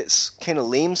think it's kind of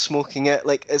lame smoking it.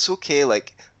 Like, it's okay,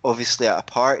 like, obviously at a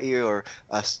party or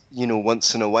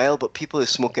once in a while, but people who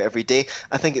smoke it every day,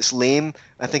 I think it's lame.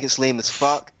 I think it's lame as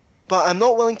fuck. But I'm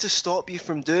not willing to stop you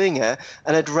from doing it,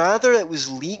 and I'd rather it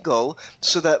was legal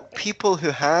so that people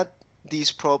who had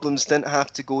these problems didn't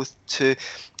have to go to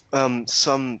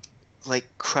some like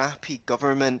crappy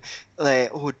government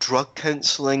drug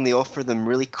counselling. They offer them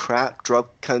really crap drug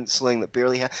counselling that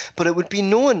barely but it would be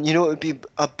known, it would be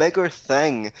a bigger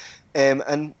thing.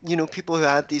 And people who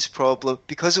had these problems,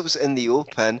 because it was in the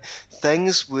open,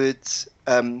 things would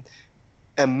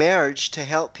emerge to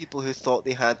help people who thought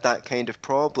they had that kind of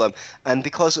problem. And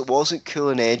because it wasn't cool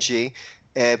and edgy,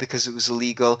 because it was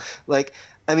illegal,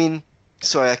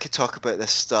 sorry, I could talk about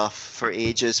this stuff for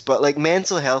ages, but like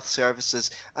mental health services,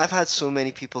 I've had so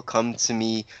many people come to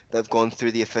me that have gone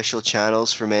through the official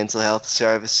channels for mental health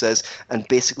services and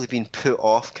basically been put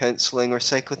off counselling or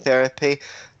psychotherapy.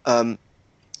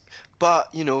 But,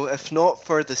 if not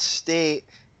for the state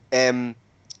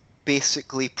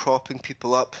basically propping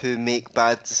people up who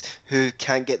who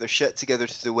can't get their shit together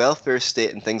through the welfare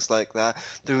state and things like that,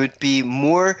 there would be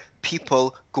more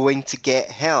people going to get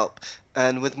help.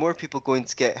 And with more people going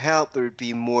to get help, there would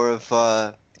be more of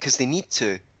because they need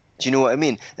to. Do you know what I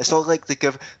mean? It's not like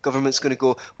the government's going to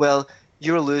go, well,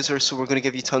 you're a loser, so we're going to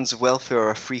give you tons of welfare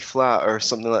or a free flat or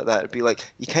something like that. It'd be like,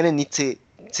 you kind of need to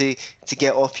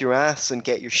get off your ass and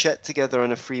get your shit together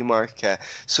on a free market.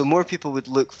 So more people would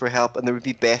look for help and there would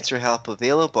be better help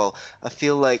available. I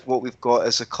feel like what we've got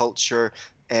is a culture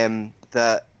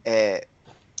that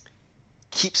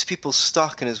keeps people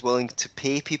stuck and is willing to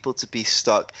pay people to be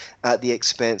stuck at the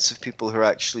expense of people who are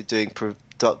actually doing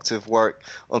productive work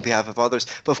on behalf of others.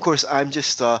 But of course, I'm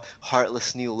just a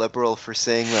heartless neoliberal for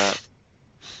saying that.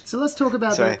 So let's talk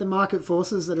about the market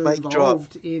forces that are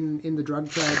involved in the drug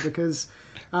trade, because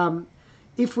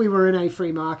if we were in a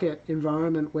free market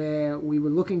environment where we were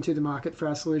looking to the market for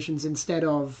our solutions instead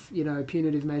of,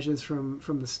 punitive measures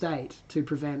from the state to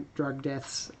prevent drug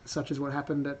deaths, such as what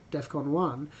happened at DEFCON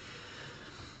 1,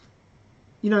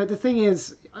 the thing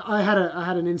is, I had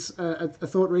a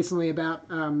thought recently about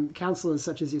counsellors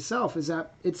such as yourself. Is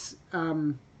that it's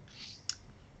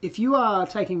if you are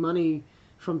taking money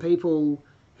from people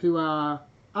who are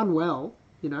unwell,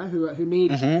 who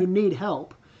need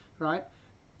help, right?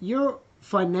 Your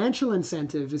financial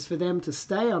incentive is for them to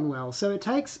stay unwell. So it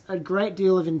takes a great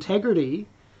deal of integrity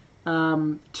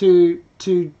to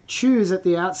choose at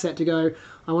the outset to go,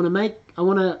 I want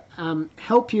to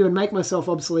help you and make myself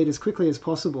obsolete as quickly as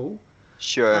possible.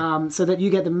 Sure. So that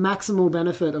you get the maximal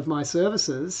benefit of my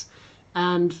services,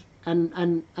 and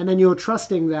then you're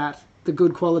trusting that the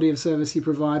good quality of service you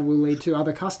provide will lead to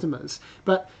other customers.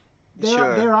 But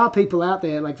there are people out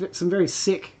there, like some very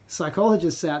sick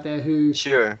psychologists out there who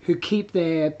keep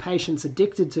their patients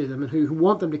addicted to them and who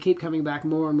want them to keep coming back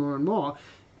more and more and more.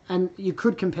 And you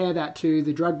could compare that to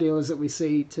the drug dealers that we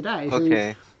see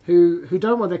today, who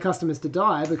don't want their customers to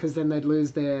die because then they'd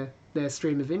lose their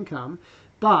stream of income.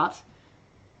 But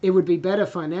it would be better.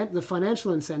 The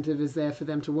financial incentive is there for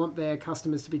them to want their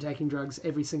customers to be taking drugs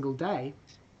every single day.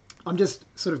 I'm just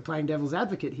sort of playing devil's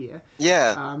advocate here.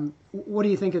 Yeah. What do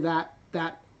you think of that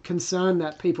concern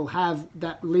that people have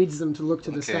that leads them to look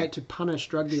to the state to punish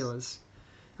drug dealers?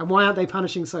 And why aren't they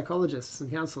punishing psychologists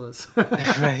and counsellors?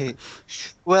 Right.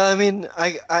 Well, I mean,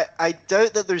 I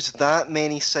doubt that there's that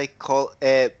many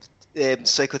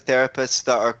psychotherapists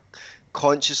that are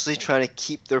consciously trying to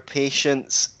keep their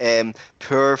patients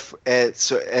poor,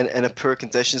 in a poor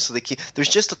condition, so they keep. There's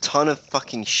just a ton of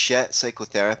fucking shit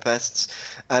psychotherapists.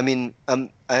 I mean,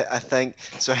 I think.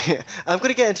 Sorry, I'm going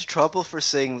to get into trouble for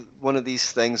saying one of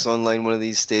these things online one of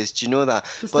these days. Do you know that?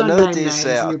 Just but nowadays,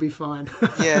 you'll be fine.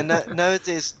 Yeah,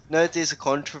 nowadays a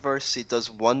controversy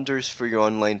does wonders for your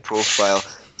online profile.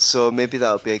 So maybe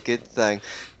that'll be a good thing.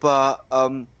 But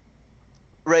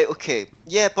right, okay.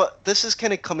 Yeah, but this is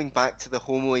kind of coming back to the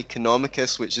Homo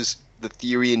economicus, which is the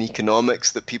theory in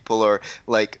economics that people are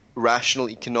like rational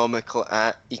economic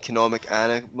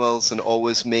animals and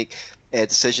always make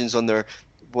decisions on their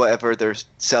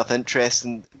self-interest,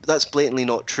 and that's blatantly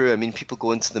not true. I mean, people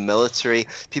go into the military,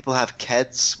 people have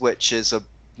kids, which is a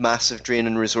massive drain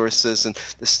on resources, and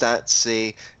the stats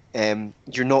say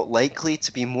you're not likely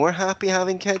to be more happy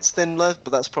having kids than live,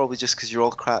 but that's probably just because you're all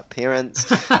crap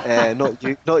parents.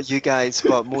 Not you guys,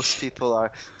 but most people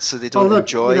are, so they don't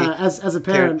enjoy. As a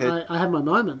parent, I have my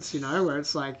moments, where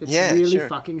it's like it's really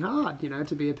fucking hard,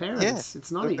 to be a parent. Yeah,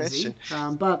 it's not easy.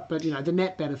 But the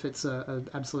net benefits are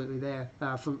absolutely there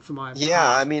for my.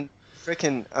 Yeah, I mean.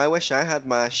 Freaking, I wish I had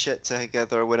my shit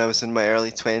together when I was in my early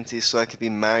 20s so I could be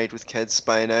married with kids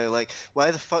by now. Like,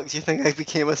 why the fuck do you think I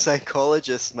became a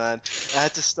psychologist, man? I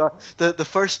had to start... The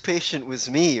first patient was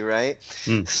me, right?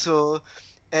 So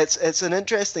it's an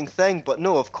interesting thing, but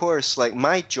no, of course, like,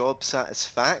 my job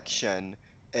satisfaction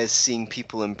is seeing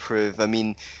people improve. I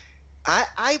mean,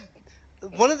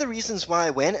 one of the reasons why I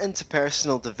went into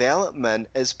personal development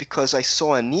is because I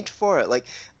saw a need for it. Like,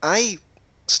 I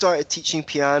started teaching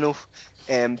piano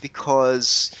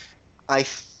because I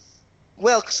thought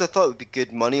it would be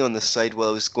good money on the side while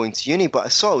I was going to uni, but I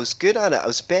saw I was good at it. I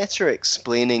was better at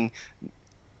explaining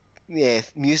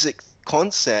music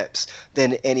concepts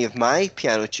than any of my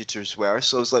piano tutors were.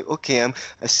 So I was like, okay,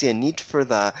 I see a need for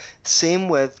that. Same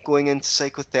with going into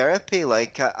psychotherapy.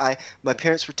 Like my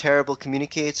parents were terrible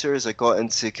communicators. I got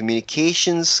into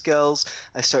communication skills.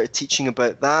 I started teaching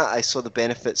about that. I saw the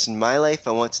benefits in my life.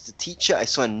 I wanted to teach it. I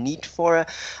saw a need for it.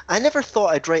 I never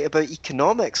thought I'd write about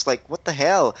economics. Like, what the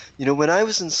hell? When I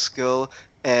was in school,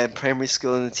 primary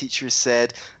school, and the teacher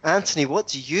said, Anthony, what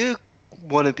do you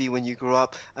want to be when you grow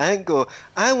up? I didn't go,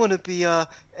 I want to be a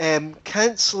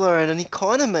counsellor and an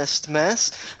economist,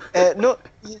 miss. No,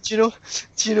 do you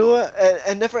know what?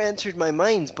 It never entered my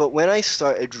mind. But when I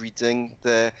started reading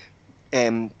the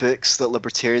books that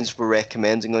libertarians were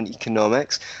recommending on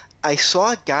economics, I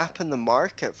saw a gap in the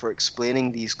market for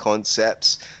explaining these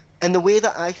concepts in the way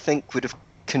that I think would have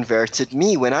converted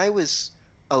me when I was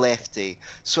a lefty.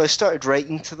 So I started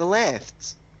writing to the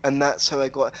left. And that's how I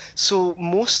got. So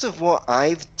most of what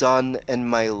I've done in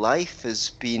my life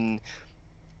has been,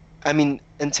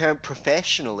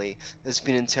 professionally, has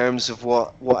been in terms of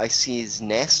what I see as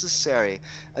necessary.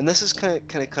 And this is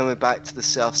kind of coming back to the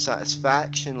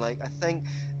self-satisfaction. Like, I think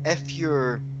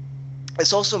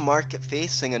it's also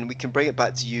market-facing, and we can bring it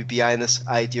back to UBI and this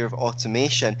idea of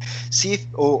automation. See if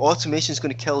automation is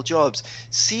going to kill jobs.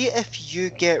 See if you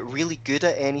get really good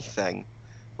at anything,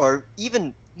 or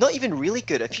even not even really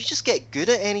good. If you just get good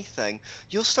at anything,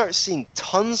 you'll start seeing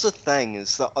tons of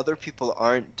things that other people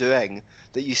aren't doing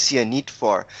that you see a need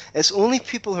for. It's only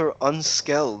people who are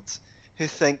unskilled who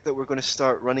think that we're going to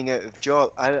start running out of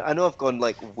jobs. I know I've gone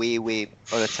like way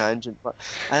on a tangent, but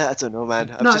I don't know, man.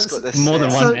 I've just got this more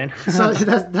than one, man. So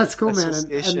that's cool, man.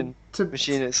 Association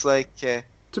machine. It's like to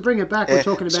bring it back, we're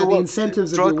talking about the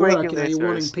incentives of your work. You're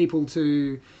wanting people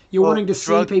to. You're wanting to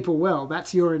see people well.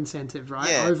 That's your incentive, right?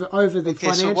 Yeah. Over the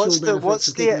financial benefits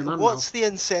of keeping them unwell. What's the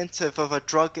incentive of a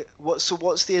drug?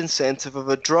 What's the incentive of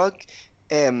a drug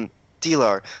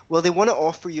dealer? Well, they want to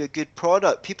offer you a good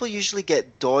product. People usually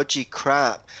get dodgy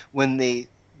crap when they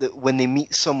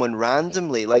meet someone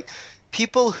randomly. Like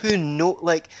people who know,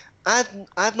 like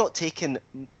I've not taken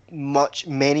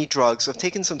many drugs. I've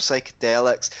taken some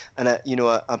psychedelics, and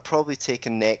I've probably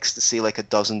taken ecstasy like a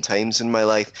dozen times in my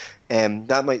life.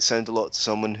 That might sound a lot to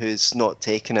someone who's not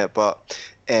taken it, but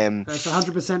that's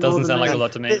 100% doesn't sound like a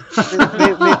lot to me.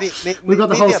 Maybe we've got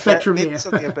the whole spectrum here. Maybe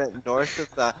something a bit north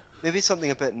of that. Maybe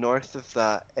something a bit north of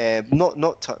that.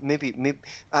 Maybe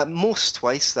at most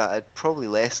twice that. Probably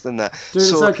less than that. Dude,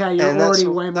 so, it's okay. You're already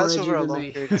way more edgy than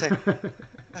me.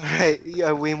 Right,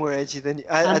 yeah, way more edgy than you.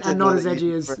 And not as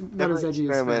edgy as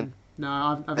Sven. No,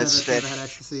 I've never had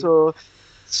ecstasy.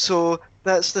 So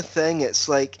that's the thing. It's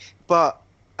like, but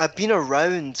I've been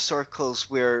around circles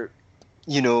where,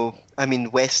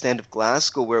 West End of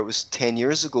Glasgow, where it was 10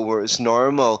 years ago, where it was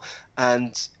normal,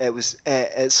 and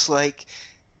it's like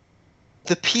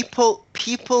the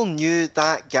people knew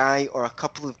that guy or a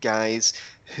couple of guys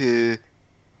who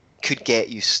could get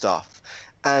you stuff.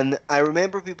 And I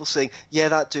remember people saying, yeah,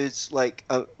 that dude's like,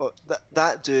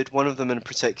 that dude, one of them in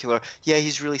particular, yeah,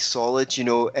 he's really solid,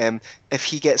 if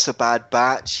he gets a bad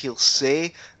batch, he'll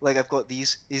say, like, I've got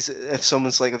these, if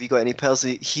someone's like, have you got any pills,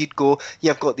 he'd go,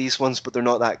 yeah, I've got these ones, but they're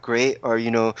not that great, or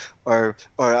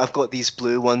I've got these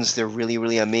blue ones, they're really,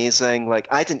 really amazing. Like,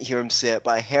 I didn't hear him say it,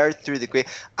 but I heard through the grate.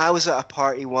 I was at a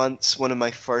party once, one of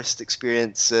my first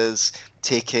experiences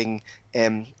taking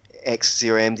ecstasy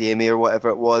or MDMA or whatever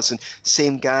it was, and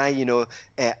same guy,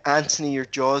 Anthony, your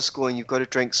jaw's going, you've got to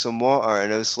drink some water.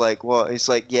 And I was like, what? He's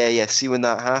like, yeah, see, when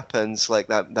that happens, like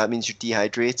that means you're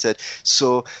dehydrated.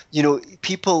 So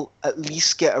people at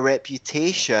least get a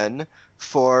reputation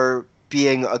for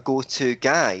being a go-to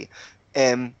guy.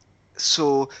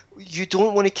 So you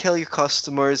don't want to kill your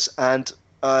customers, and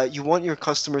you want your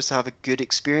customers to have a good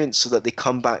experience so that they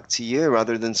come back to you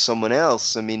rather than someone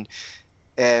else. I mean,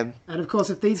 and of course,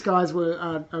 if these guys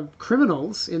were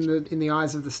criminals in the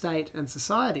eyes of the state and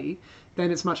society,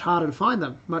 then it's much harder to find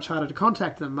them, much harder to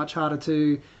contact them, much harder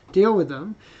to deal with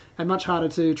them, and much harder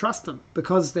to trust them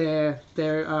because they're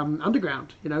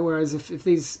underground. Whereas if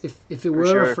it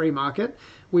were a free market,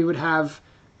 we would have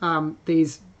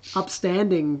these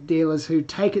upstanding dealers who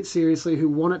take it seriously, who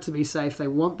want it to be safe. They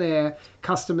want their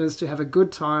customers to have a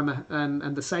good time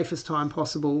and the safest time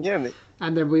possible. Yeah.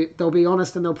 And they'll be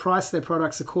honest, and they'll price their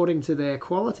products according to their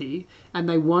quality, and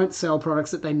they won't sell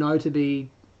products that they know to be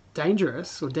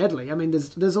dangerous or deadly. I mean,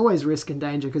 there's always risk and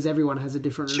danger because everyone has a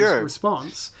different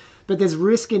response. But there's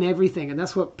risk in everything, and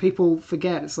that's what people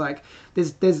forget. It's like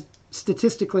there's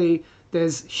statistically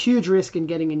there's huge risk in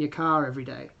getting in your car every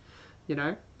day.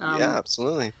 Yeah,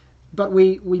 absolutely. But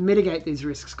we mitigate these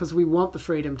risks because we want the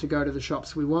freedom to go to the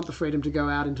shops. We want the freedom to go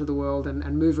out into the world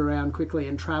and move around quickly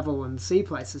and travel and see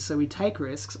places. So we take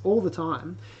risks all the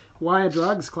time. Why are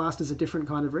drugs classed as a different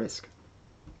kind of risk?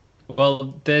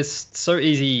 Well, they're so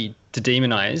easy to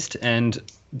demonize. And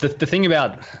the thing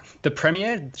about the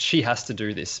Premier, she has to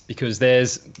do this because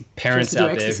there's parents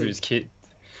out there whose kid...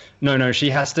 No, she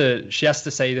has to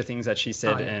say the things that she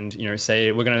said and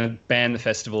say we're going to ban the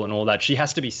festival and all that. She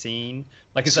has to be seen.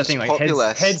 Like it's that thing, like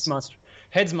heads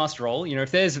must roll.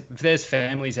 If there's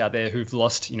families out there who've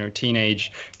lost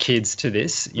teenage kids to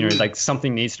this, like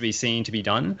something needs to be seen to be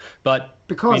done. But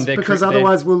because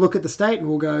otherwise we'll look at the state and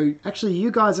we'll go, actually,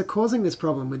 you guys are causing this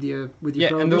problem with your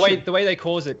prohibition. And the way they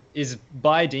cause it is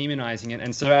by demonizing it.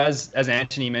 And so as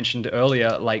Anthony mentioned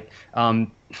earlier, like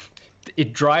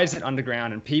it drives it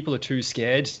underground, and people are too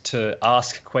scared to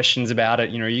ask questions about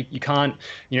it. You can't,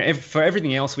 for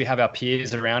everything else, we have our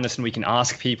peers around us, and we can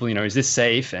ask people, is this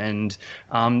safe? And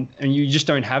you just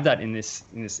don't have that in this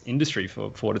industry for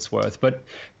what it's worth. But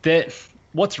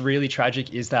what's really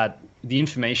tragic is that the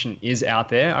information is out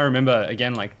there. I remember,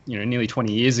 again, nearly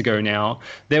 20 years ago now,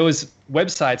 there was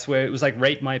websites where it was like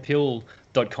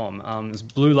ratemypill.com. It was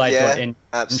blue light. Yeah,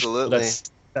 absolutely.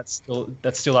 That's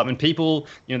still up, and people,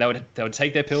 they would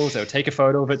take their pills, they would take a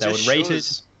photo of it, they would rate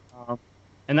it,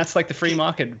 and that's like the free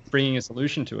market bringing a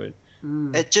solution to it.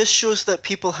 It just shows that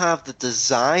people have the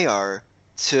desire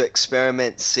to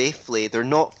experiment safely. They're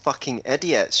not fucking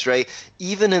idiots, right?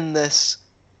 Even in this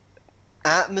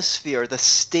atmosphere, the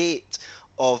state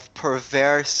of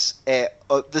perverse,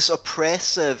 this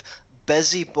oppressive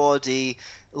busybody,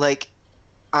 like,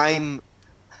 I'm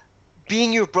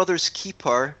being your brother's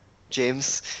keeper,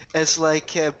 James, is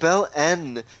like built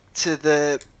in to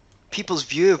the people's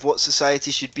view of what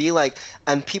society should be like,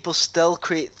 and people still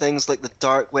create things like the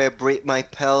dark web, rate my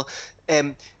pill.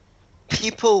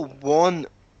 People want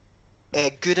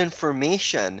good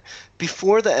information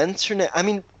before the internet. I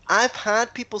mean, I've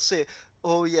had people say,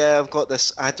 "Oh yeah, I've got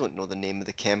this. I don't know the name of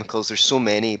the chemicals. There's so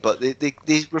many, but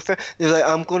they refer. They're like,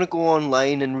 I'm going to go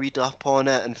online and read up on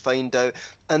it and find out.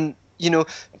 And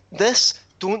this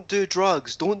don't do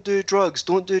drugs, don't do drugs,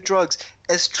 don't do drugs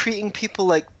is treating people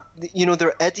like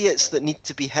they're idiots that need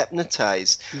to be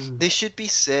hypnotized. They should be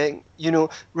saying,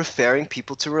 referring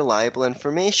people to reliable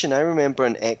information. I remember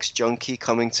an ex-junkie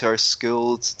coming to our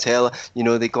school to tell,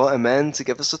 they got him in to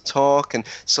give us a talk, and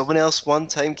someone else one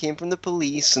time came from the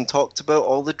police and talked about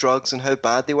all the drugs and how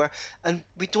bad they were. And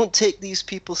we don't take these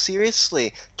people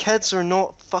seriously. Kids are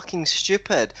not fucking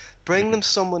stupid. Bring them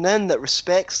someone in that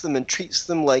respects them and treats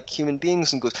them like human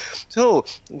beings and goes, so,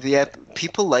 yeah,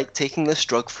 people like taking this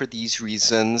drug for these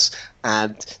reasons,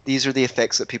 and these are the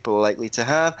effects that people are likely to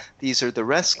have. These are the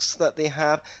risks that they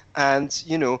have. And,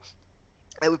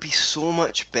 it would be so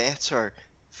much better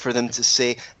for them to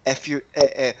say, if you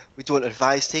we don't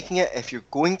advise taking it. If you're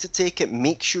going to take it,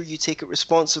 make sure you take it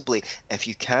responsibly. If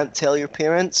you can't tell your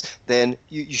parents, then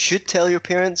you should tell your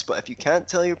parents. But if you can't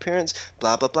tell your parents,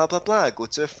 blah blah blah blah blah. Go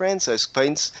to a friend's house,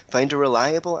 find a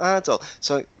reliable adult.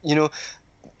 So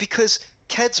because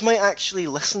kids might actually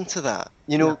listen to that,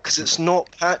 because it's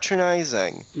not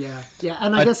patronizing. Yeah,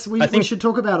 and I guess we should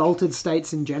talk about altered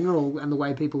states in general and the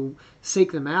way people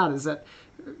seek them out. Is that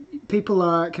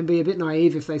people can be a bit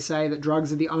naive if they say that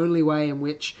drugs are the only way in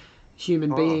which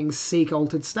human beings seek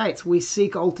altered states. We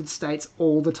seek altered states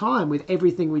all the time with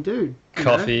everything we do.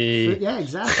 Coffee. Yeah,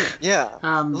 exactly. Yeah.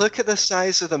 Look at the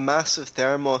size of the massive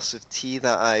thermos of tea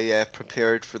that I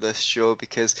prepared for this show,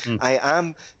 because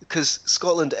because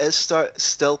Scotland is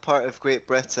still part of Great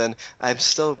Britain. I'm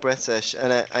still British,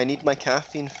 and I need my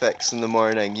caffeine fix in the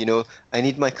morning. I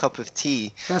need my cup of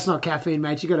tea. That's not caffeine,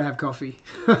 mate. You got to have coffee.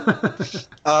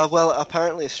 Well,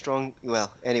 apparently it's strong.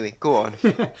 Well, anyway, go on.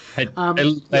 Look,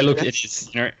 it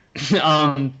is.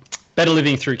 Better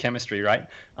living through chemistry, right?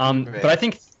 Right. But I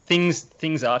think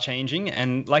things are changing,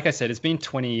 and like I said, it's been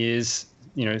 20 years.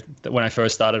 When I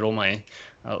first started all my,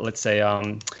 let's say,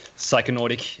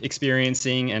 psychonautic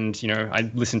experiencing, and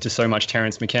I listened to so much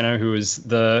Terence McKenna, who was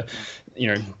the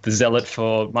zealot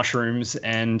for mushrooms,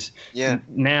 and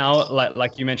now,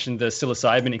 like you mentioned, the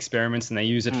psilocybin experiments, and they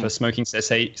use it for smoking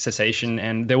cessation,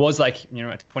 and there was a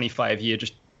 25-year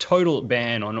just total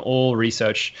ban on all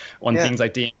research on things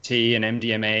like DMT and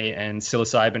MDMA and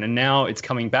psilocybin, and now it's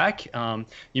coming back.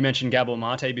 You mentioned Gabor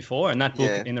Mate before, and that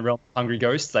book, In the Realm of Hungry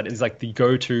Ghosts, that is like the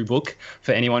go-to book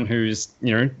for anyone who's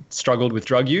struggled with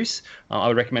drug use. I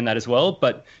would recommend that as well.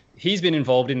 But he's been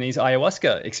involved in these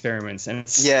ayahuasca experiments, and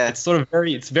it's sort of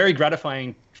very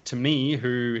gratifying to me,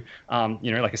 who,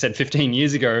 like I said, 15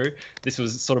 years ago, this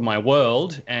was sort of my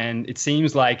world. And it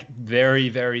seems like very,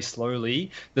 very slowly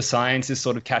the science is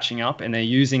sort of catching up, and they're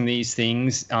using these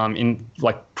things in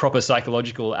like proper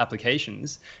psychological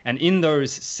applications. And in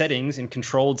those settings, in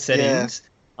controlled settings,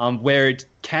 where it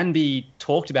can be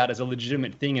talked about as a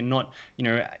legitimate thing and not,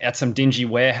 at some dingy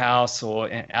warehouse or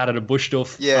out at a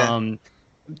Bushduff.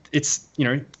 It's,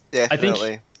 Definitely. I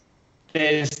think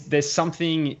there's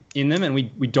something in them, and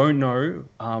we don't know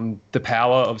the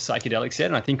power of psychedelics yet,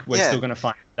 and I think we're still going to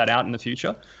find that out in the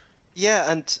future. Yeah,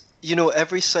 and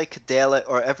every psychedelic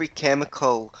or every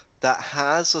chemical that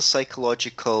has a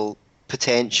psychological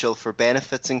potential for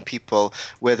benefiting people,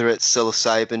 whether it's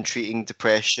psilocybin treating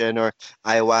depression or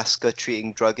ayahuasca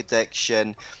treating drug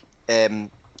addiction,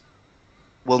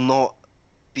 will not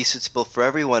be suitable for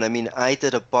everyone. I mean, I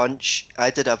did have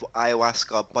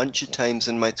ayahuasca a bunch of times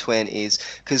in my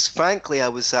 20s, because frankly I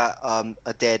was at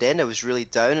a dead end. I was really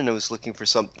down and I was looking for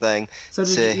something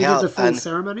to help. Did the full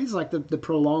ceremonies, like the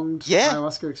prolonged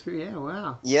ayahuasca experience? Yeah,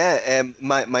 wow. Yeah,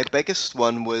 my biggest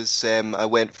one was I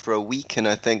went for a week, and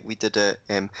I think we did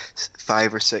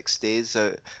 5 or 6 days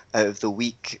out of the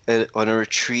week on a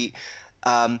retreat.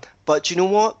 But you know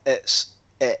what?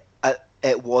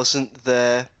 It wasn't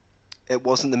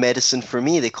the medicine for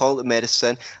me. They call it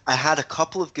medicine. I had a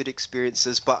couple of good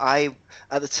experiences, but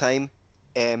at the time,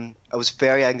 I was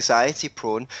very anxiety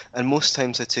prone, and most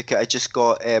times I took it, I just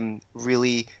got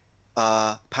really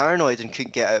paranoid and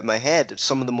couldn't get out of my head.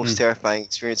 Some of the most terrifying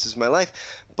experiences of my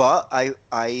life. But I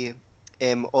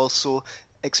also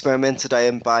experimented. I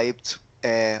imbibed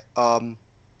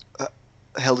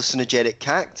hallucinogenic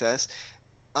cactus.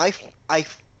 I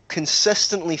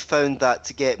consistently found that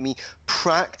to get me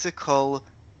practical.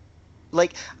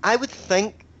 Like, I would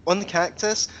think on the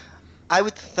cactus, I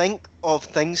would think of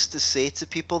things to say to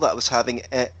people that I was having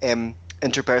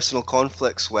interpersonal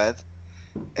conflicts with,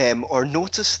 or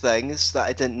notice things that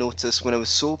I didn't notice when I was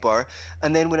sober.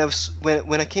 And then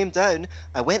when I came down,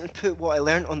 I went and put what I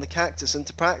learned on the cactus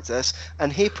into practice,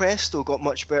 and hey presto, got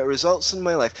much better results in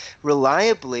my life.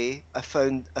 Reliably, I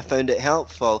found it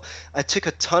helpful. I took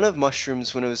a ton of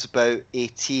mushrooms when I was about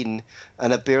 18,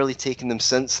 and I've barely taken them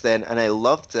since then, and I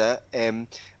loved it.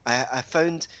 I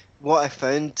found what I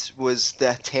found was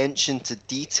the attention to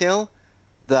detail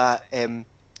that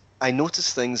I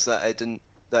noticed things that I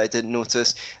didn't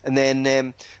notice. And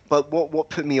then but what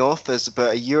put me off is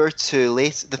about a year or two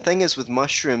later. The thing is with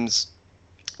mushrooms,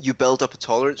 you build up a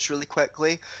tolerance really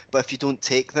quickly, but if you don't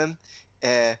take them,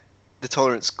 the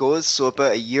tolerance goes. So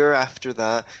about a year after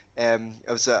that, I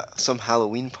was at some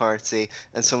Halloween party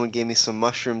and someone gave me some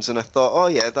mushrooms, and I thought, oh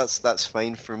yeah, that's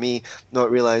fine for me,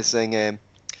 not realizing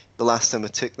the last time I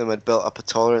took them, I'd built up a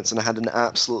tolerance, and I had an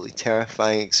absolutely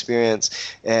terrifying experience.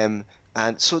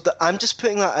 And so I'm just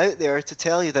putting that out there to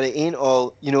tell you that it ain't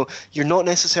all, you're not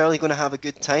necessarily going to have a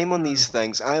good time on these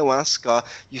things. Ayahuasca,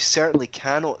 you certainly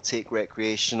cannot take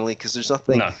recreationally, because there's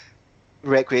nothing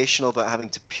recreational about having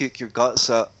to puke your guts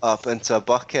up into a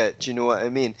bucket. Do you know what I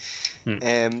mean?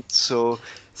 So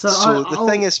the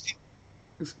thing is...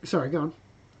 Sorry, go on.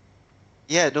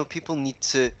 Yeah, no, people need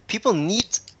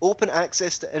open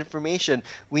access to information.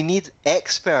 We need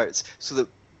experts so that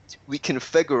we can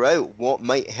figure out what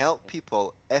might help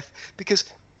people,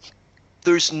 because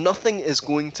there's nothing is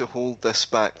going to hold this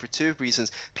back for two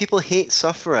reasons. People hate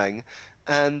suffering,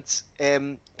 and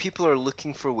people are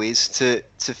looking for ways to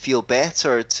feel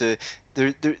better.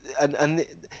 And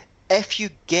if you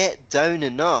get down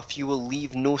enough, you will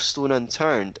leave no stone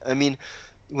unturned. I mean,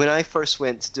 when I first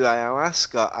went to do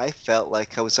ayahuasca, I felt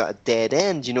like I was at a dead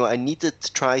end. I needed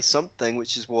to try something,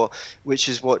 which is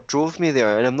what drove me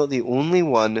there. And I'm not the only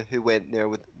one who went there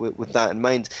with that in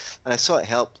mind. And I saw it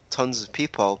help tons of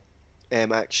people.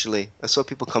 Actually, I saw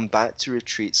people come back to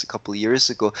retreats a couple of years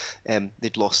ago.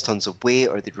 They'd lost tons of weight,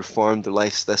 or they'd reformed their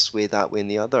lives this way, that way,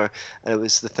 and the other. And it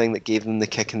was the thing that gave them the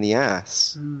kick in the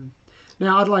ass.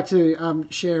 Now, I'd like to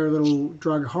share a little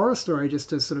drug horror story, just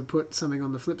to sort of put something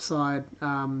on the flip side,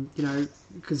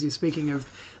 because you're speaking of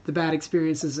the bad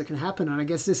experiences that can happen. And I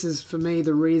guess this is, for me,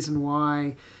 the reason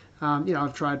why,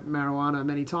 I've tried marijuana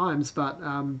many times, but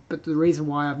the reason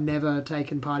why I've never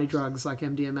taken party drugs like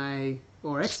MDMA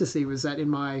or ecstasy was that in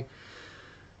my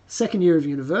second year of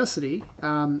university,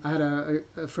 I had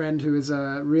a friend who was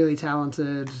a really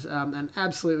talented and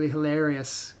absolutely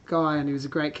hilarious guy, and he was a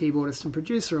great keyboardist and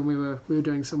producer, and we were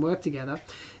doing some work together.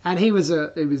 And he was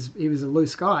a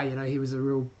loose guy, he was a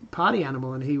real party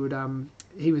animal, and he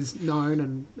was known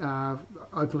and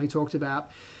openly talked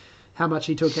about how much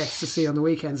he took ecstasy on the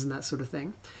weekends and that sort of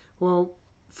thing. Well,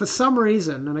 for some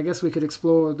reason, and I guess we could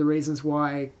explore the reasons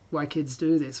why kids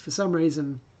do this. For some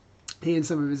reason, he and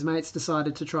some of his mates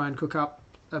decided to try and cook up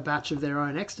a batch of their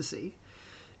own ecstasy,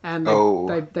 and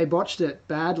they botched it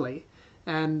badly,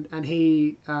 and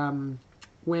he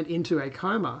went into a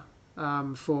coma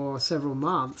for several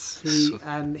months.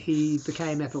 He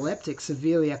became epileptic,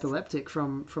 severely epileptic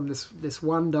from this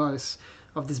one dose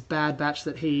of this bad batch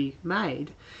that he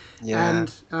made. Yeah.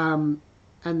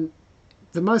 And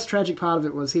the most tragic part of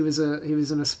it was he was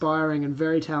an aspiring and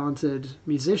very talented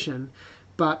musician.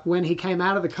 But when he came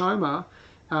out of the coma,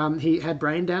 he had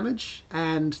brain damage,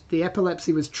 and the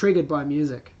epilepsy was triggered by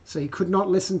music. So he could not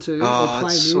listen to or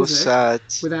play music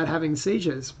without having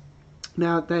seizures.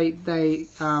 Now, they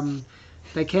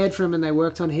cared for him, and they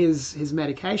worked on his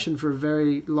medication for a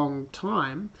very long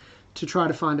time to try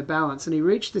to find a balance. And he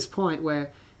reached this point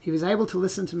where he was able to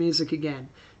listen to music again,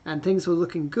 and things were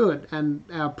looking good. And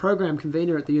our program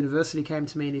convener at the university came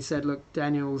to me and he said, look,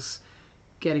 Daniel's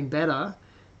getting better,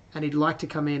 and he'd like to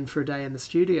come in for a day in the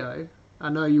studio. I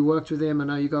know you worked with him. I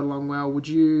know you got along well. Would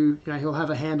you, he'll have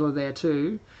a handler there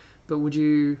too, but would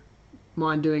you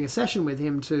mind doing a session with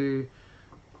him to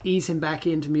ease him back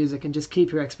into music and just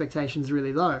keep your expectations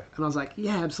really low? And I was like,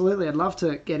 yeah, absolutely. I'd love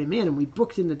to get him in. And we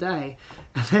booked in the day.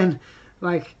 And then,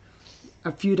 like,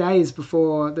 a few days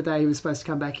before the day he was supposed to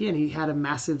come back in, he had a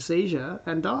massive seizure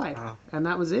and died. Oh. And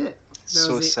that was it.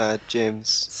 Sad, James.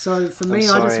 So for me,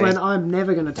 I just went, I'm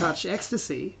never going to touch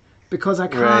ecstasy, because I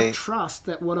can't trust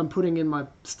that what I'm putting in my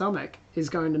stomach is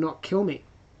going to not kill me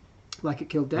like it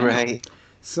killed Daniel. Right.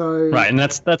 So Right, and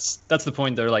that's the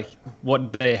point though. Like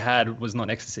what they had was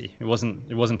not ecstasy. It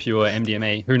wasn't pure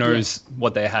MDMA. Who yeah, knows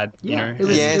what they had? You yeah, know, it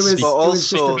was Yes, but it was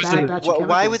just a also, bad batch of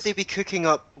why would chemicals. they be cooking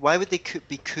up? Why would they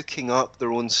be cooking up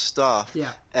their own stuff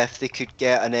Yeah, if they could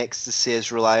get an ecstasy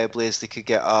as reliably as they could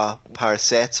get a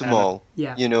paracetamol?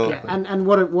 yeah, You know, yeah. And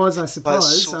what it was, I that's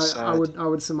suppose, so I sad.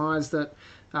 would surmise that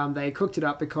they cooked it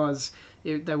up because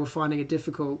they were finding it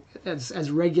difficult as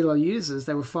regular users.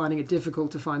 They were finding it difficult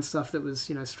to find stuff that was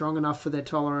strong enough for their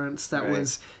tolerance, that Right.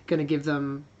 was going to give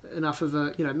them enough of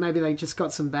a maybe they just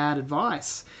got some bad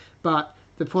advice. But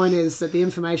the point is that the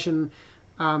information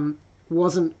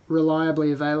wasn't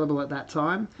reliably available at that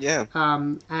time, Yeah.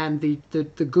 and the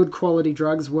good quality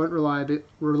drugs weren't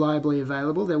reliably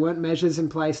available. There weren't measures in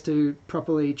place to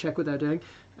properly check what they're doing.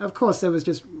 Of course, there was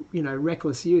just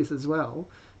reckless youth as well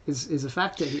is a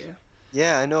factor here.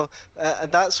 Yeah, I know.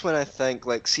 And that's when I think,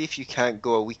 like, see if you can't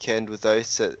go a weekend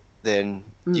without it, then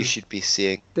you should be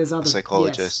seeing There's a other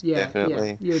psychologist, yes,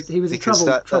 definitely. he was a Because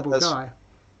troubled that's guy.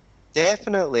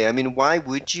 definitely, I mean, why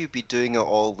would you be doing it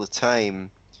all the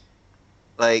time?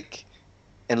 Like,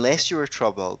 unless you were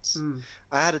troubled. Mm,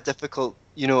 I had a difficult,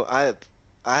 I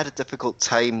had a difficult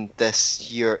time this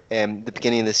year, the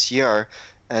beginning of this year,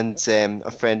 and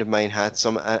a friend of mine had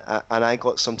some, and I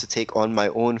got some to take on my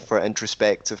own for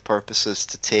introspective purposes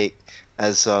to take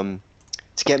as to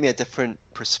get me a different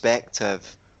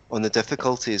perspective on the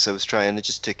difficulties I was trying. I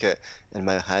just took it in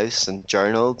my house and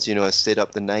journaled. I stayed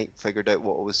up the night, figured out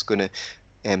what I was going to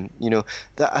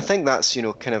that I think that's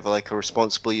kind of like a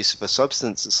responsible use of a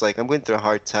substance. It's like I'm going through a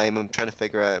hard time, I'm trying to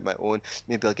figure out my own,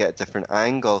 maybe I'll get a different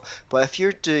angle. But if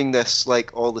you're doing this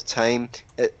like all the time,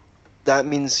 that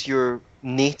means your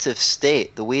native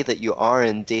state, the way that you are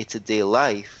in day-to-day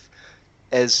life,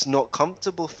 is not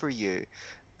comfortable for you.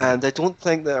 And I don't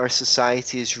think that our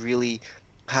society is really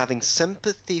having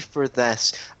sympathy for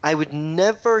this. I would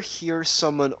never hear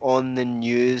someone on the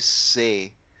news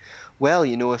say, well,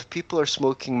 if people are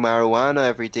smoking marijuana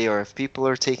every day or if people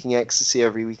are taking ecstasy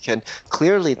every weekend,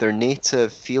 clearly their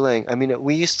native feeling. I mean,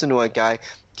 we used to know a guy,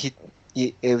 he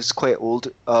was quite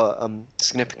old,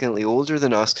 significantly older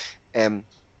than us,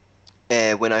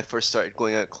 when I first started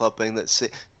going out clubbing,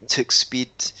 that took speed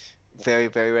very,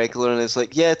 very regular. And it's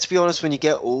like, yeah, to be honest, when you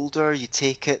get older, you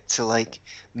take it to like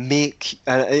make,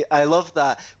 and I love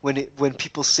that when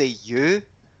people say you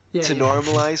yeah, to yeah,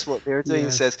 normalize what they're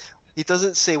doing. yeah. He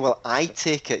doesn't say, well, I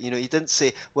take it. He didn't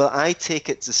say, well, I take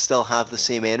it to still have the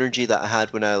same energy that I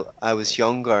had when I was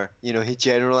younger. He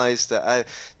generalized it.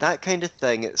 That kind of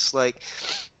thing. It's like,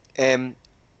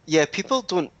 yeah, people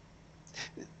don't.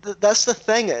 That's the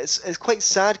thing. It's quite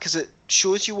sad because it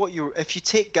shows you if you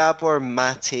take Gabor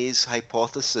Mate's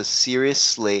hypothesis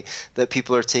seriously, that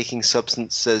people are taking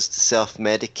substances to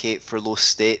self-medicate for low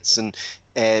states and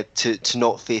to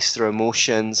not face their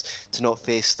emotions, to not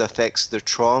face the effects of their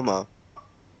trauma,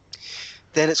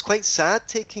 then it's quite sad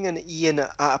taking an Ian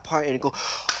at a party and go,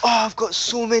 oh, I've got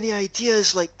so many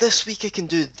ideas, like this week I can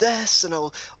do this, and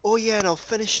I'll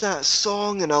finish that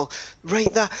song and I'll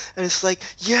write that, and it's like,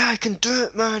 yeah, I can do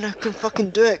it, man, I can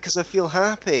fucking do it because I feel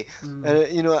happy. And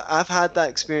I've had that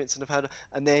experience, and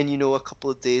then a couple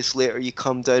of days later you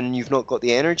come down and you've not got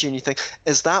the energy, and you think,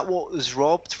 is that what was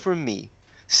robbed from me?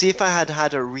 See, if I had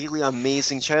had a really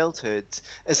amazing childhood,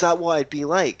 is that what I'd be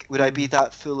like? Would I be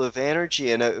that full of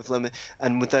energy and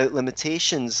and without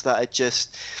limitations that I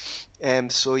just?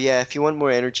 So yeah, if you want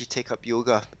more energy, take up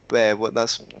yoga.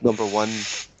 That's number one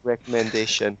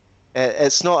recommendation.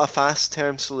 It's not a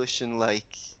fast-term solution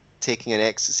like taking an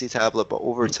ecstasy tablet, but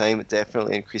over time, it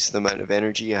definitely increases the amount of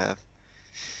energy you have.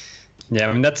 Yeah,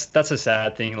 I mean that's a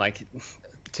sad thing. Like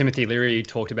Timothy Leary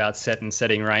talked about set and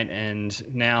setting, right?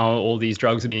 And now all these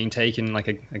drugs are being taken, like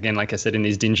I said, in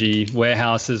these dingy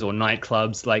warehouses or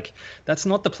nightclubs. Like that's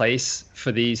not the place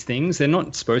for these things. They're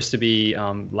not supposed to be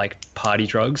like party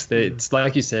drugs. It's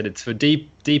like you said, it's for deep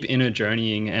inner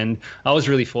journeying. And I was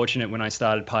really fortunate when I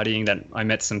started partying that I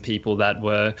met some people that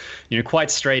were,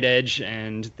 quite straight edge,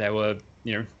 and they were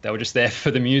just there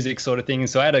for the music sort of thing. And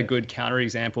so I had a good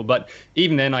counterexample. But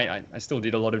even then, I still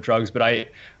did a lot of drugs. But I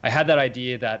had that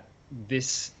idea that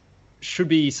this should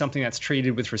be something that's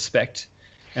treated with respect.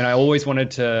 And I always wanted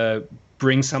to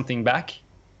bring something back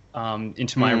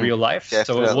into my real life.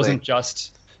 Definitely. So it wasn't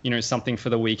just, something for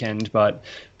the weekend. But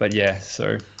yeah,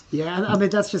 so... Yeah, I mean,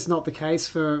 that's just not the case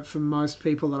for most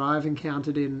people that I've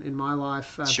encountered in my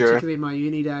life, Sure. particularly in my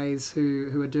uni days,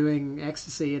 who are doing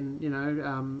ecstasy and,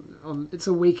 it's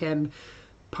a weekend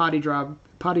party drug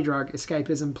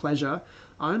escapism pleasure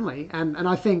only. And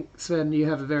I think, Sven, you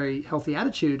have a very healthy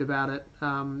attitude about it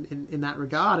in that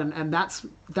regard. And that's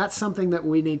something that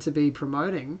we need to be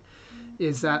promoting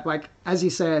is that, like, as you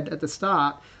said at the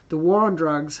start, the war on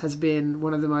drugs has been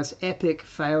one of the most epic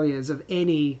failures of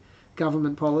any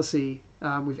government policy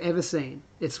we've ever seen.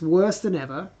 It's worse than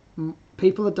ever.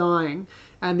 People are dying,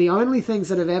 and the only things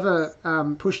that have ever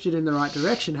pushed it in the right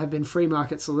direction have been free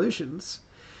market solutions.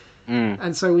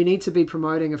 And so we need to be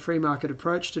promoting a free market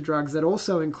approach to drugs that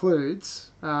also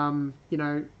includes,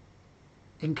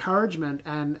 encouragement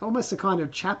and almost a kind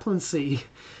of chaplaincy,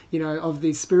 of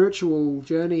the spiritual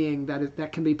journeying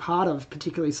that can be part of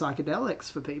particularly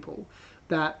psychedelics for people.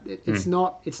 That it's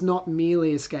not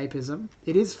merely escapism.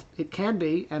 It can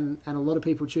be, and a lot of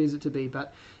people choose it to be,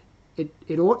 but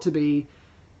it ought to be.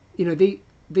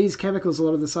 These chemicals, a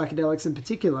lot of the psychedelics in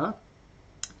particular,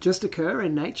 just occur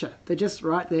in nature. They're just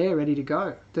right there, ready to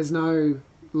go. There's no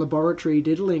laboratory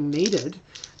diddling needed.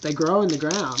 They grow in the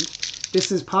ground.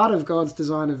 This is part of God's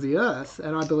design of the earth,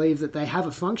 and I believe that they have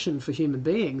a function for human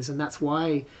beings, and that's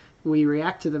why we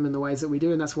react to them in the ways that we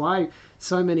do, and that's why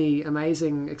so many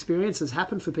amazing experiences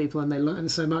happen for people, and they learn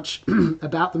so much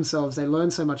about themselves. They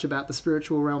learn so much about the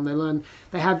spiritual realm.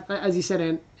 They have, as you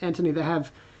said, Anthony, they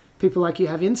have people like you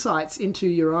have insights into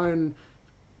your own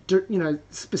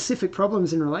specific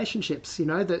problems in relationships,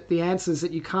 that the answers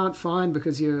that you can't find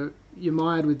because you're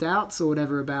mired with doubts or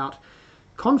whatever about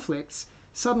conflicts.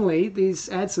 Suddenly these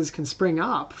answers can spring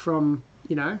up from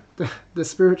the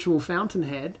spiritual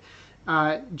fountainhead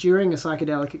during a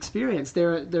psychedelic experience.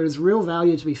 There is real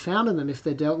value to be found in them if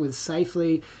they're dealt with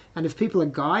safely, and if people are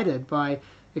guided by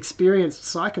experienced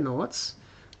psychonauts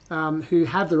who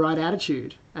have the right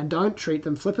attitude and don't treat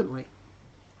them flippantly.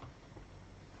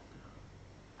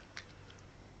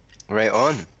 Right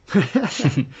on.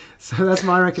 So that's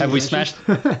my recommendation.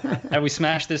 Have we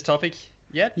smashed this topic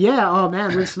yet? Yeah. Oh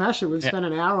man, we've smashed it. We've spent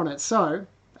an hour on it. So,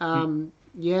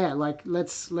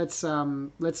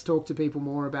 let's talk to people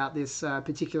more about this,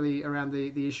 particularly around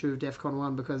the issue of DEFCON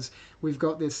 1, because we've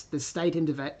got this state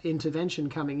intervention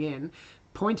coming in,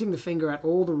 pointing the finger at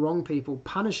all the wrong people,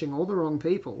 punishing all the wrong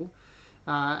people,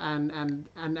 and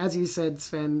as you said,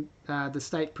 Sven, the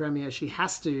state premier, she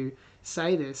has to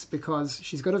say this because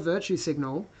she's got a virtue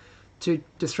signal to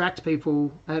distract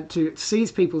people, to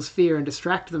seize people's fear and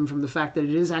distract them from the fact that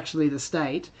it is actually the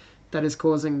state that is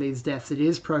causing these deaths. It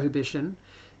is prohibition.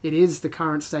 It is the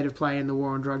current state of play in the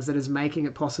war on drugs that is making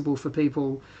it possible for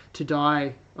people to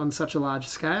die on such a large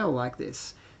scale like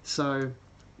this. So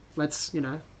let's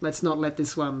not let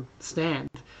this one stand.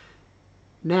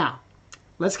 Now,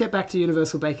 let's get back to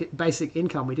universal basic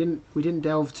income. We didn't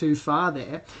delve too far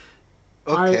there.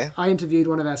 Okay. I interviewed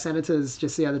one of our senators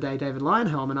just the other day, David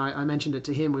Leyonhjelm, and I mentioned it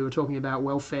to him. We were talking about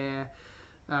welfarism,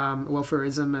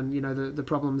 and the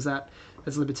problems that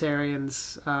as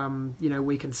libertarians,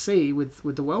 we can see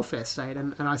with the welfare state.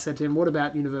 And I said to him, what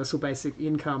about universal basic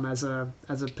income as a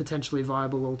potentially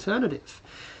viable alternative?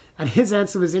 And his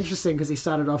answer was interesting because he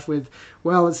started off with,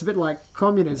 well, it's a bit like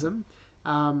communism.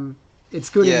 It's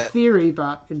good in theory,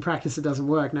 but in practice it doesn't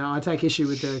work. Now, I take issue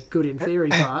with the good in theory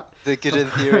part. The good in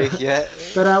theory, yeah.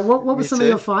 But what were some of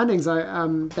your findings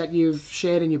that you've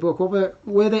shared in your book?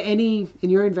 Were there any, in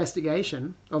your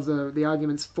investigation of the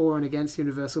arguments for and against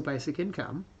universal basic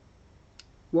income,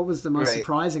 what was the most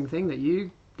surprising thing that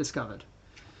you discovered?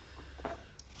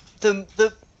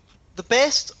 The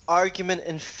best argument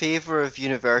in favour of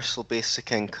universal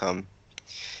basic income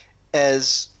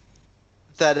is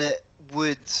that it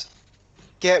would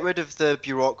get rid of the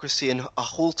bureaucracy and a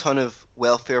whole ton of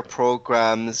welfare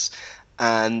programs,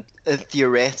 and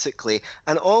theoretically,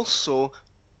 and also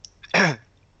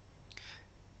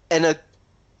in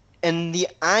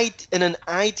an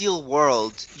ideal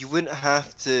world, you wouldn't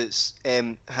have to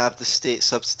have the state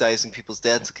subsidizing people's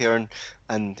dental care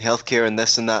and healthcare and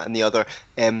this and that and the other,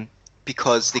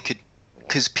 because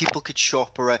people could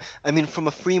shop around. I mean, from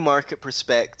a free market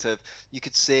perspective, you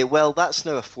could say, well, that's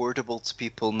now affordable to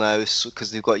people now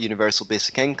because they've got universal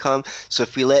basic income. So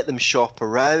if we let them shop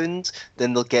around,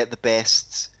 then they'll get the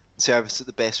best service at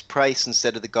the best price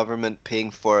instead of the government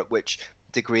paying for it, which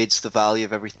degrades the value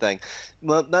of everything.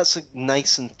 Well, that's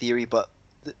nice in theory, but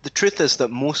the truth is that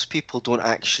most people don't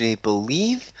actually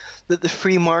believe that the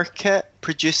free market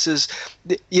produces...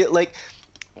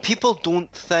 People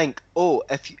don't think,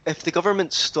 if the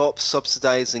government stops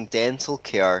subsidising dental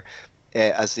care,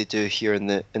 as they do here in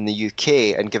the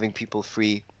UK, and giving people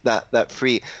that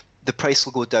free, the price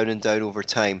will go down and down over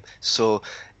time. So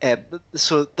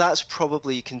that's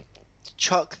probably, you can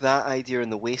chuck that idea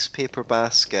in the waste paper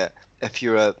basket if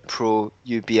you're a pro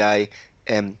UBI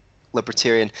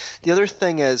libertarian. The other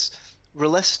thing is,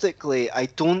 realistically, I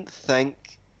don't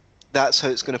think that's how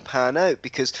it's going to pan out,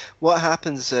 because what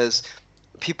happens is,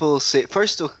 people say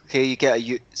first, okay, you get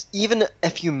even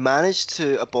if you manage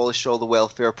to abolish all the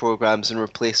welfare programs and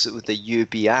replace it with a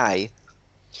UBI,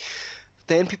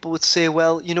 then people would say,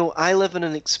 well, I live in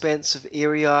an expensive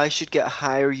area, I should get a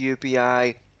higher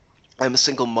UBI. I'm a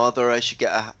single mother, I should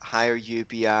get a higher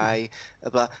UBI,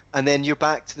 blah, and then you're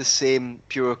back to the same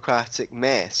bureaucratic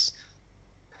mess.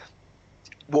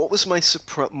 What was my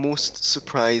most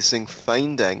surprising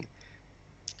finding?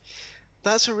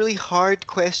 That's a really hard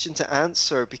question to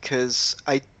answer, because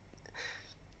I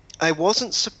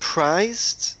wasn't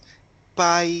surprised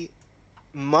by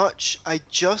much. I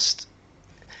just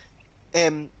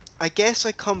I guess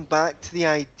I come back to the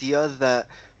idea that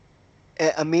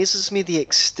it amazes me the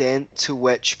extent to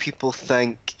which people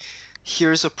think,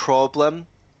 here's a problem.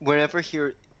 Whenever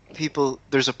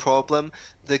there's a problem,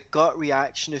 the gut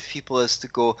reaction of people is to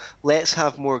go, let's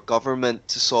have more government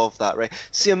to solve that, right?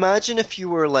 See, imagine if you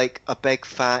were like a big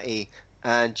fatty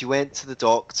and you went to the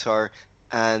doctor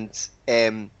and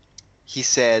he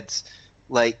said,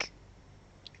 like,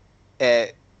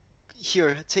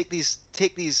 here, take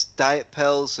these diet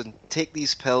pills and take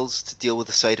these pills to deal with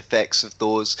the side effects of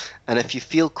those, and if you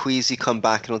feel queasy, come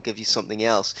back and I'll give you something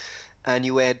else. And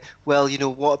you went, well,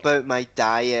 what about my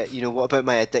diet? What about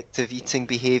my addictive eating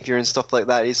behavior and stuff like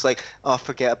that? It's like, oh,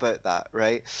 forget about that,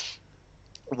 right?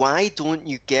 Why don't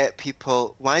you get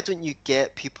people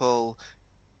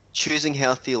choosing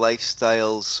healthy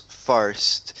lifestyles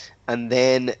first, and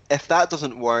then if that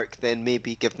doesn't work, then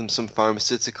maybe give them some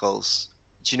pharmaceuticals?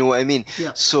 Do you know what I mean?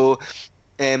 Yeah. So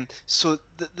the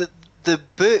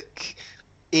book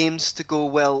aims to go,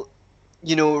 well,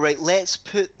 right, let's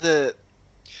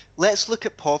look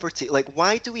at poverty. Like,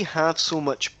 why do we have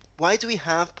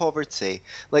poverty?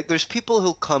 Like, there's people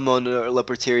who'll come on, or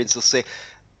libertarians, they'll say,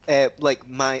 like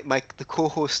the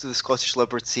co-host of the Scottish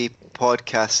Liberty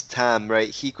podcast, Tam, right?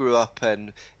 He grew up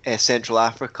in Central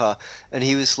Africa, and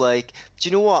he was like, do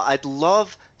you know what? I'd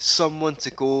love someone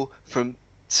to go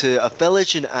to a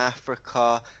village in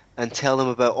Africa and tell them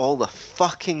about all the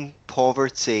fucking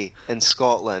poverty in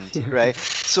Scotland, right?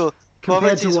 So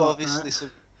poverty is obviously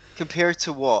right? Compared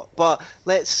to what? But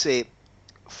let's say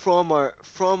from a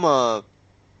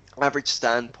average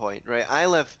standpoint, right?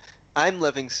 I'm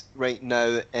living right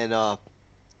now in a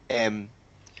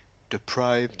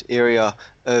deprived area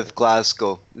of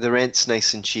Glasgow. The rent's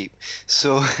nice and cheap.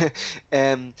 So,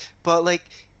 but like,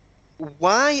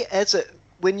 why is it,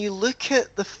 when you look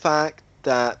at the fact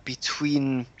that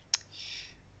between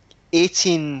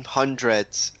 1800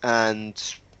 and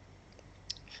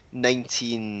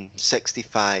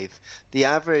 1965, the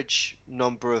average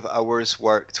number of hours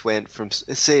worked went from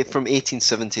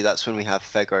 1870, that's when we have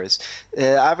figures,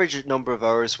 the average number of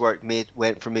hours worked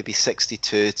went from maybe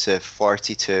 62 to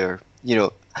 42, or,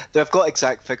 I've got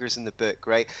exact figures in the book,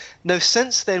 right? Now,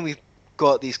 since then, we've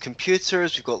got these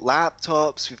computers, we've got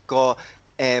laptops, we've got,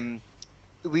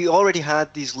 we already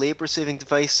had these labor-saving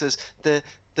devices.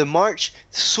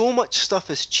 So much stuff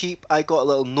is cheap. I got a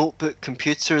little notebook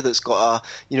computer that's got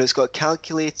it's got a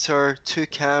calculator, 2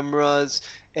 cameras.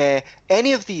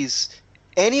 Any of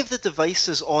the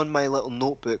devices on my little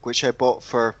notebook, which I bought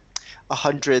for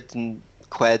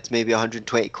 £100, maybe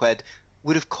 120 quid,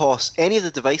 would have cost, any of the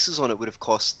devices on it would have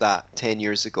cost that 10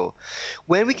 years ago.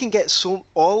 When we can get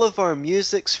all of our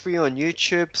music's free on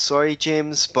YouTube, sorry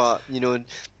James, but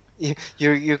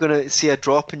you're gonna see a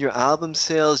drop in your album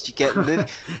sales. You get when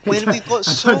we've got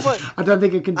so much. I don't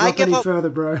think it can drop any further,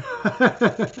 bro.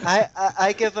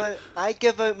 I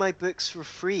give out my books for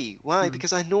free. Why?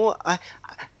 Because I know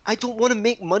I don't want to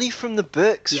make money from the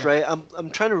books, yeah. Right?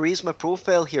 I'm trying to raise my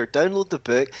profile here. Download the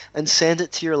book and send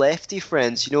it to your lefty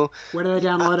friends. Where do they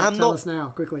download it? Tell us now,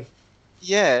 quickly.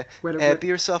 Yeah,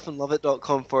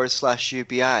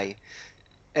 beyourselfandloveit.com/UBI.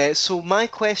 So my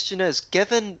question is,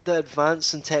 given the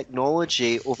advance in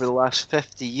technology over the last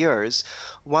 50 years,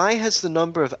 why has the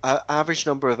average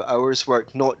number of hours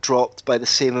worked not dropped by the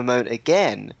same amount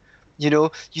again?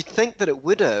 You'd think that it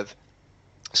would have.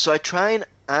 So I try and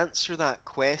answer that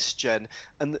question,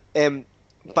 and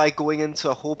by going into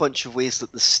a whole bunch of ways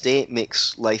that the state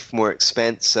makes life more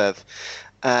expensive.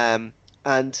 And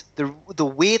the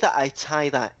way that I tie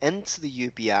that into the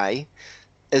UBI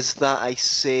is that I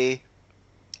say,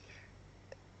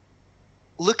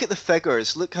 look at the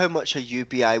figures. Look how much a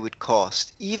UBI would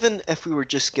cost. Even if we were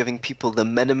just giving people the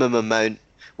minimum amount,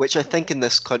 which I think in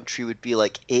this country would be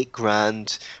like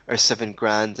 $8,000 or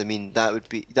 $7,000. I mean, that would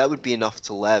be enough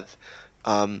to live.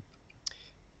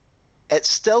 It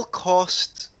still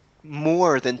costs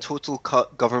more than total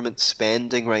government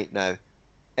spending right now,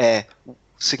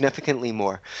 significantly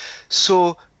more.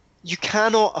 So you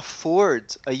cannot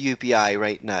afford a UBI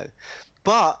right now.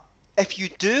 But if you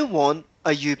do want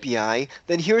a UBI,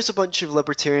 then here's a bunch of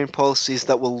libertarian policies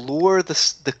that will lower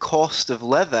the cost of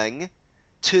living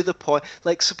to the point,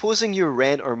 like supposing your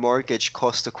rent or mortgage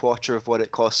cost a quarter of what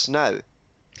it costs now,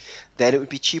 then it would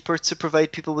be cheaper to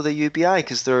provide people with a UBI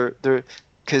because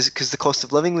because the cost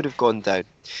of living would have gone down.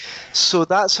 So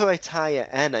that's how I tie it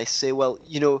in. I say, well,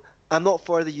 I'm not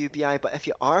for the UBI, but if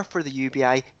you are for the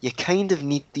UBI, you kind of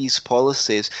need these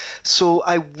policies. So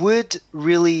I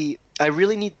really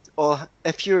need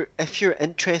if you're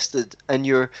interested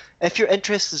and if your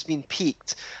interest has been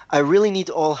piqued, I really need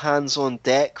all hands on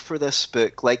deck for this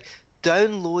book. Like,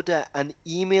 download it and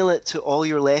email it to all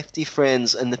your lefty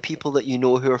friends and the people that you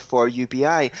know who are for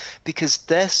UBI, because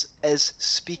this is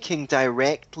speaking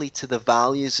directly to the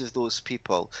values of those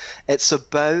people. It's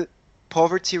about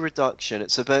poverty reduction.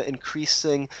 It's about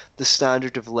increasing the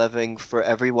standard of living for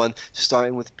everyone,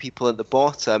 starting with people at the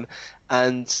bottom.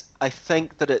 And I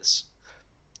think that it's,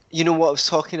 what I was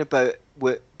talking about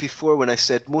before when I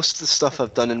said most of the stuff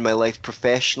I've done in my life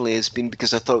professionally has been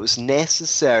because I thought it was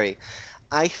necessary.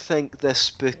 I think this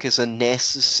book is a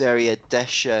necessary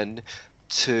addition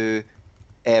to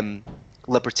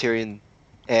libertarianism,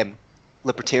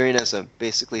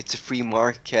 basically, to free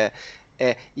market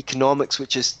economics,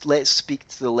 which is, let's speak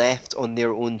to the left on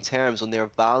their own terms, on their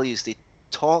values. They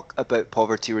talk about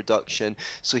poverty reduction.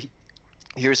 So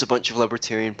here's a bunch of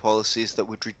libertarian policies that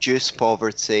would reduce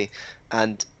poverty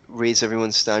and raise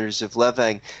everyone's standards of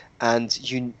living. And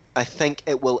I think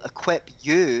it will equip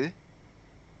you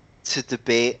to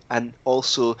debate, and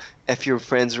also, if your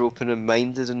friends are open and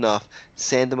minded enough,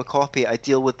 send them a copy. I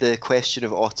deal with the question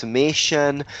of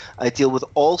automation. I deal with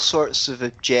all sorts of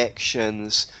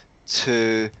objections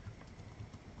to.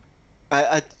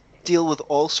 I deal with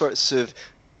all sorts of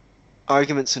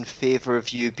arguments in favor of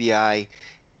UBI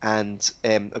and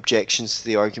objections to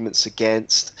the arguments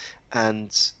against.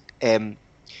 And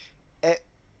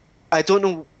I don't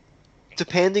know.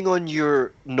 Depending on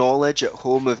your knowledge at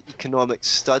home of economic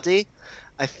study,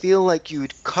 I feel like you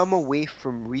would come away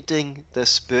from reading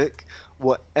this book,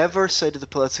 whatever side of the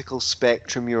political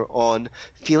spectrum you're on,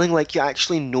 feeling like you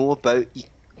actually know about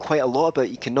quite a lot about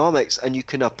economics, and you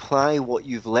can apply what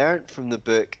you've learned from the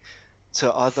book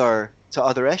to other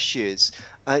issues.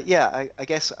 I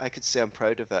guess I could say I'm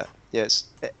proud of it. Yes,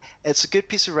 it's a good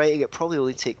piece of writing. It probably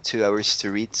only take 2 hours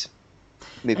to read,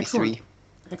 maybe Excellent. 3.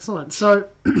 Excellent. So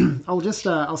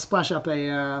I'll splash up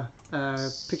a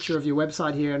picture of your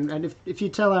website here, and if you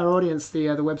tell our audience the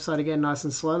website again nice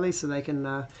and slowly, so they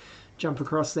can jump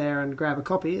across there and grab a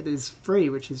copy. It is free,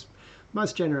 which is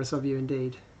most generous of you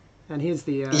indeed. And here's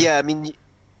the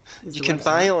you can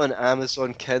buy it on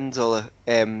Amazon Kindle,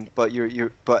 but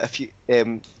if you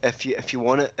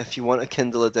want a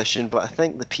Kindle edition, but I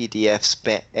think the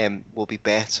PDFs will be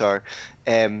better.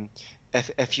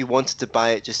 If you wanted to buy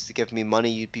it just to give me money,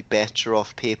 you'd be better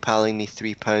off PayPaling me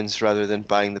 £3 rather than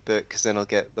buying the book, because then I'll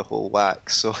get the whole whack.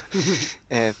 So,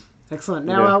 excellent.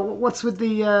 Now, what's with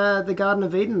the Garden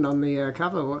of Eden on the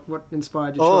cover? What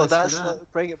inspired your choice? Oh,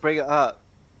 bring it up.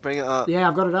 Yeah,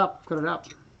 I've got it up.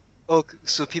 Oh,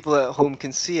 so people at home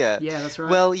can see it. Yeah, that's right.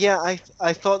 Well, yeah,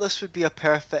 I thought this would be a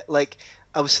perfect, like,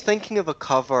 I was thinking of a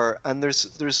cover, and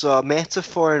there's a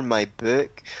metaphor in my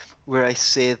book where I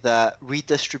say that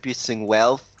redistributing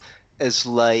wealth is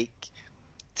like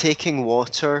taking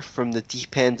water from the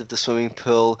deep end of the swimming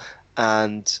pool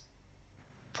and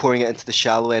pouring it into the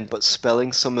shallow end, but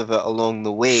spilling some of it along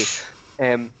the way.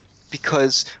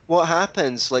 Because what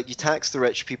happens, like, you tax the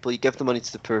rich people, you give the money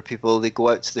to the poor people, they go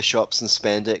out to the shops and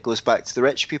spend it, goes back to the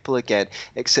rich people again,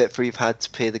 except for you've had to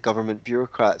pay the government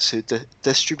bureaucrats who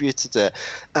distributed it.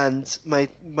 And my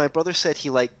brother said he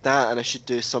liked that, and I should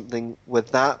do something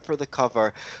with that for the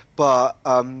cover. But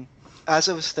as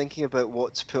I was thinking about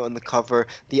what to put on the cover,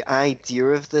 the idea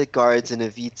of the Garden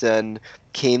of Eden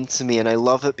came to me, and I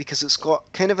love it because it's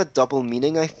got kind of a double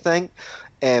meaning, I think.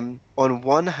 On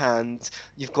one hand,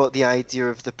 you've got the idea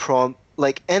of the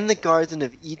like in the Garden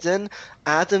of Eden,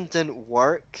 Adam didn't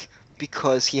work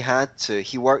because he had to.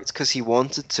 He worked because he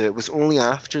wanted to. It was only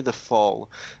after the fall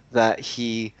that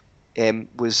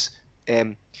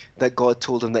that God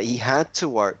told him that he had to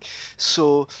work.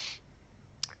 So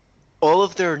all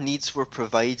of their needs were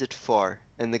provided for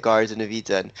in the Garden of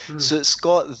Eden. So it's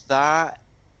got that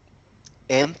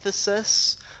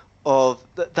emphasis of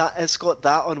that. It's got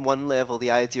that on one level, the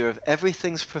idea of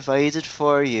everything's provided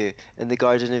for you in the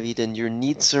Garden of Eden. Your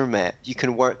needs are met. You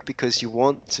can work because you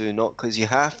want to, not because you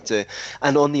have to.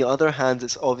 And on the other hand,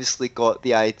 it's obviously got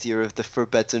the idea of the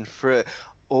forbidden fruit.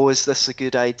 oh, is this a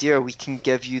good idea? We can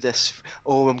give you this.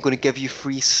 Oh, I'm going to give you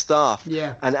free stuff.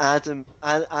 Yeah. And Adam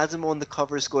on the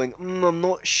cover is going, I'm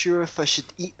not sure if I should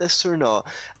eat this or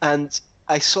not. And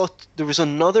I saw there was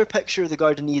another picture of the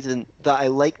Garden Eden that I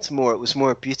liked more. It was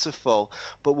more beautiful.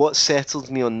 But what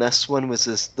settled me on this one was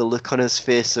the look on his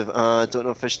face of, I don't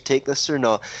know if I should take this or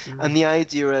not. And the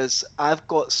idea is, I've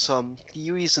got some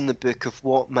theories in the book of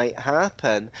what might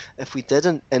happen if we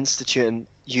didn't institute an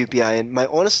UBI. And my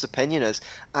honest opinion is,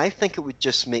 I think it would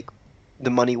just make the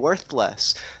money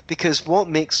worthless. Because what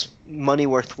makes money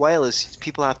worthwhile is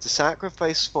people have to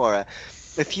sacrifice for it.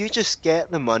 If you just get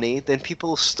the money, then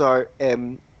people start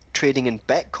trading in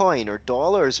Bitcoin or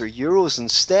dollars or euros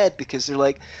instead, because they're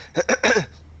like,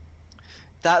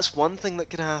 that's one thing that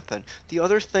could happen. The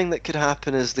other thing that could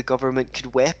happen is the government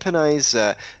could weaponize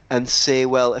it and say,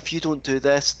 well, if you don't do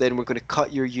this, then we're going to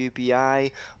cut your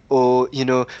UBI, or, you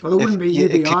know... Well, there wouldn't be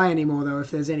UBI anymore, though, if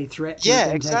there's any threat to it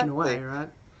being taken away, right?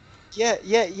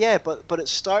 Yeah, but it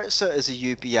starts out as a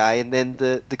UBI, and then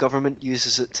the government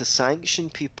uses it to sanction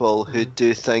people who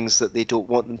do things that they don't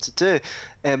want them to do.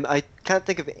 I can't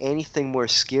think of anything more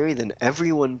scary than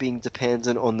everyone being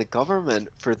dependent on the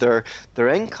government for their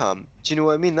income. Do you know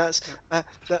what I mean? I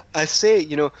say,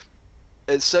 you know,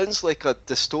 it sounds like a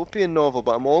dystopian novel,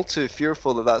 but I'm all too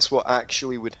fearful that that's what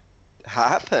actually would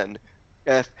happen.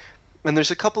 And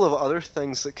there's a couple of other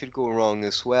things that could go wrong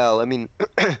as well. I mean...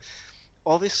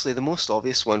 Obviously, the most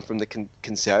obvious one from the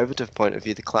conservative point of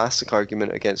view, the classic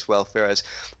argument against welfare is,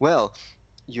 well,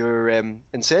 you're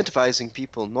incentivizing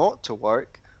people not to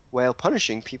work while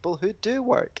punishing people who do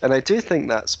work. And I do think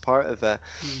that's part of it.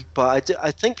 But I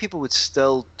think people would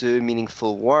still do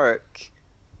meaningful work,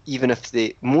 even if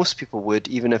most people would,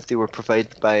 even if they were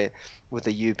provided with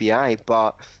a UBI.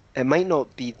 But it might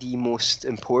not be the most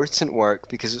important work,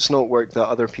 because it's not work that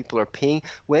other people are paying.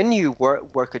 When you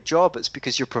work a job, it's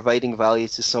because you're providing value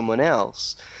to someone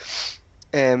else.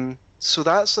 So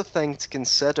that's a thing to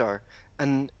consider.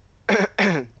 And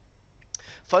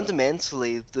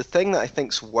fundamentally, the thing that I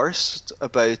think's worst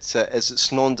about it is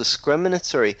it's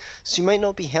non-discriminatory. So you might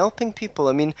not be helping people.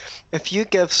 I mean, if you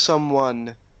give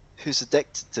someone who's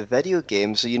addicted to video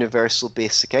games a universal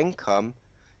basic income,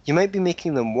 you might be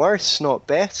making them worse, not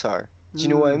better. Do you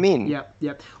know what I mean?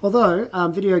 Yep. Although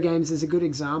video games is a good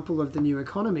example of the new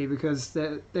economy, because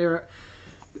they're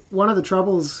one of the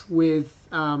troubles with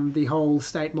the whole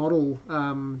state model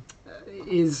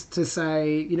is to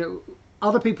say, you know,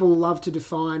 other people love to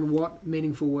define what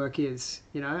meaningful work is,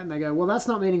 you know, and they go, well, that's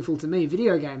not meaningful to me.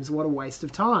 Video games, what a waste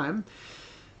of time.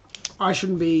 I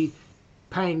shouldn't be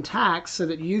paying tax so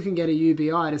that you can get a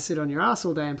UBI to sit on your ass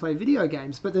all day and play video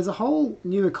games. But there's a whole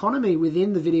new economy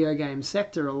within the video game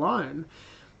sector alone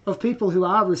of people who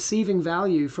are receiving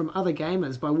value from other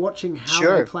gamers by watching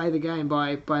how they play the game,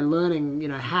 by learning, you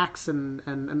know, hacks and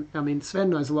I mean, Sven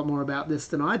knows a lot more about this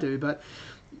than I do, but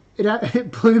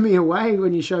it blew me away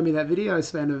when you showed me that video,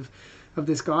 Sven, of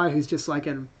this guy who's just like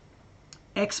an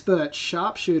expert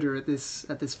sharpshooter at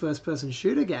this first person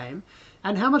shooter game.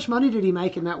 And how much money did he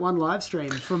make in that one live stream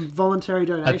from voluntary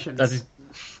donations? I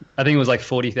think it was like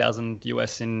 40,000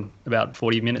 US in about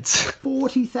 40 minutes.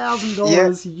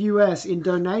 $40,000 US in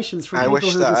donations from people who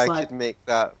just like... I wish that I could make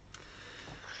that.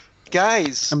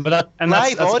 Guys,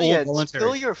 that's audience,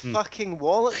 fill your fucking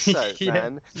wallets out,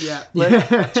 man. Yeah.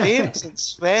 James and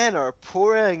Sven are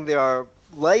pouring their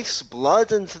life's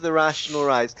blood into the Rational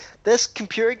Rise. This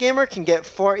computer gamer can get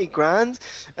 40 grand,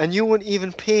 and you won't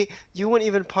even part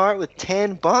with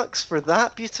 $10 for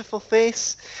that beautiful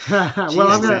face.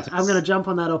 Well, I'm gonna jump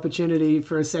on that opportunity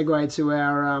for a segue to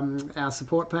our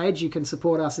support page. You can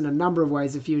support us in a number of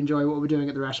ways if you enjoy what we're doing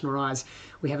at the Rational Rise.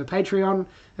 We have a Patreon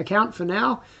account for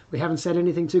now. We haven't said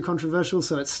anything too controversial,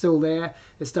 so it's still there.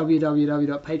 It's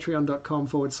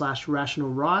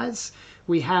www.patreon.com/rationalrise.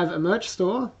 We have a merch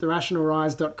store,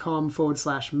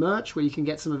 therationalrise.com/merch, where you can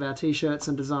get some of our t-shirts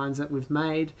and designs that we've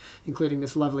made, including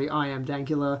this lovely I Am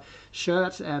Dankula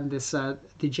shirt and this The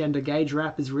Gender Gauge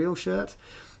Rap is Real shirt.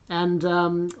 And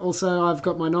also I've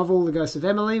got my novel, The Ghost of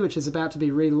Emily, which is about to be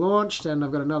relaunched, and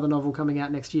I've got another novel coming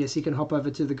out next year, so you can hop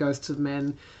over to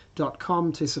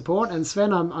theghostsofmen.com to support. And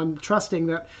Sven, I'm trusting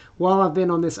that while I've been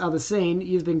on this other scene,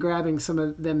 you've been grabbing some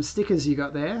of them stickers you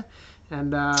got there.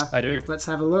 And I do. Let's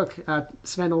have a look.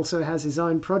 Sven also has his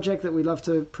own project that we love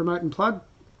to promote and plug.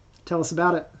 Tell us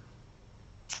about it.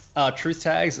 Truth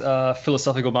Tags are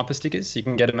philosophical bumper stickers. You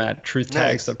can get them at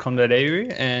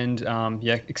truthtags.com.au, and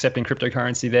accepting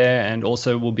cryptocurrency there. And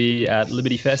also we'll be at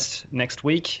Liberty Fest next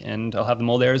week, and I'll have them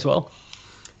all there as well.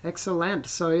 Excellent.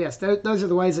 So yes, those are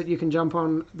the ways that you can jump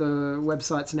on the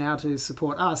websites now to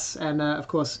support us. And of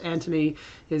course, Anthony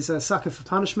is a sucker for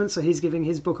punishment, so he's giving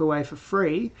his book away for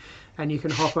free. And you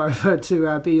can hop over to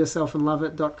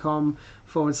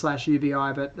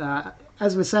beyourselfandloveit.com/UBI. But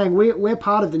as we're saying, we're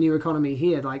part of the new economy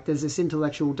here. Like there's this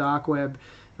intellectual dark web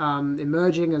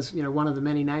emerging as one of the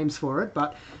many names for it,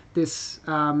 but this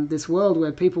world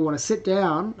where people want to sit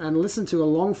down and listen to a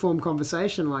long form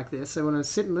conversation like this. They want to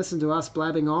sit and listen to us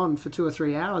blabbing on for 2 or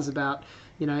 3 hours about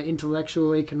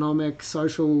intellectual, economic,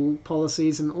 social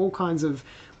policies and all kinds of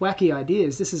wacky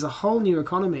ideas. This is a whole new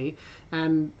economy,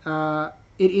 and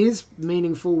it is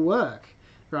meaningful work,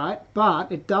 right?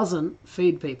 But it doesn't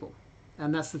feed people,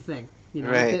 and that's the thing.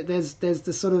 Right. There's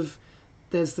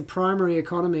the primary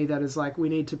economy that is like we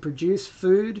need to produce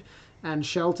food and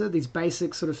shelter. These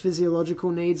basic sort of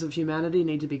physiological needs of humanity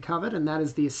need to be covered, and that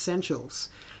is the essentials.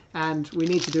 And we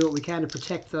need to do what we can to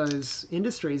protect those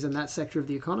industries and that sector of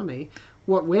the economy.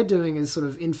 What we're doing is sort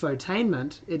of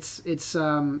infotainment. It's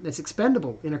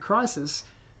expendable in a crisis.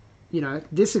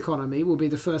 This economy will be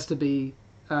the first to be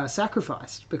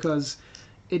sacrificed because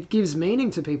it gives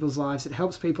meaning to people's lives. It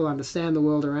helps people understand the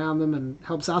world around them and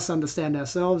helps us understand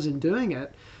ourselves in doing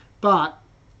it. But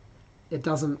it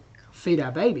doesn't feed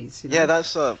our babies. Yeah,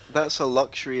 that's a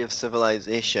luxury of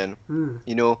civilization.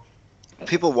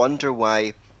 People wonder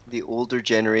why the older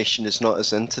generation is not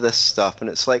as into this stuff, and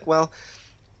it's like, well,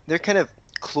 they're kind of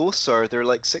closer. They're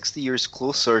like 60 years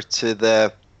closer to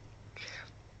the.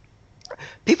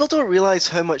 People don't realize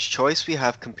how much choice we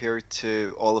have compared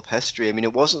to all of history. I mean,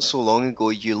 it wasn't so long ago.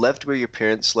 You lived where your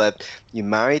parents lived. You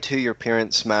married who your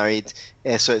parents married.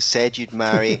 So it said you'd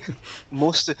marry.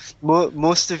 most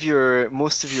of your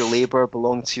labor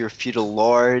belonged to your feudal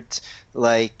lord.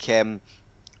 Like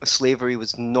slavery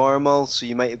was normal, so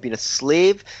you might have been a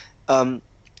slave. So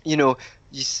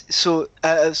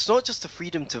it's not just the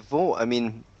freedom to vote. I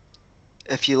mean,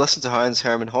 if you listen to Hans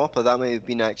Hermann Hoppe, that might have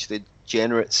been actually a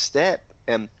generate step,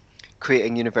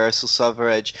 creating universal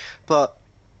suffrage. But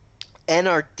in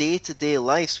our day-to-day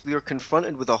lives, we are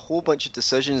confronted with a whole bunch of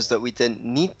decisions that we didn't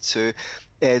need to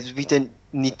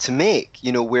make.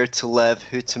 Where to live,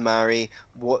 who to marry,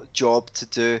 what job to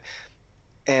do,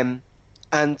 and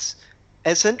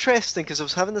it's interesting because I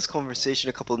was having this conversation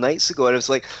a couple of nights ago, and I was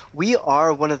like, we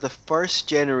are one of the first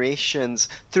generations.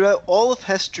 Throughout all of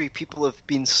history, people have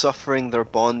been suffering their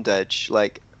bondage,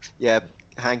 like,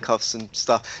 handcuffs and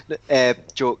stuff,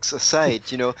 jokes aside,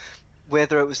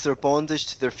 whether it was their bondage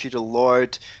to their feudal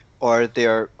lord or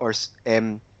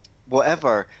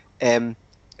whatever, the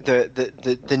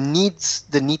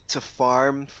need to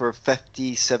farm for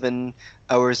 57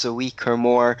 hours a week or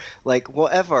more, like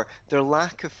whatever, their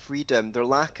lack of freedom, their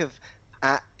lack of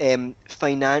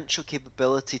financial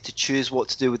capability to choose what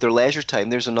to do with their leisure time.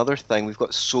 There's another thing. We've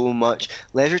got so much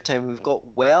leisure time. We've got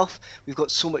wealth. We've got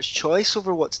so much choice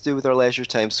over what to do with our leisure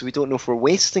time, so we don't know if we're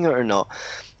wasting it or not.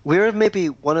 We're maybe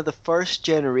one of the first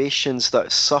generations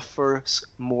that suffers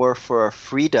more for our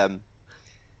freedom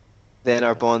than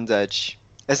our bondage.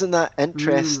 Isn't that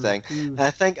interesting? I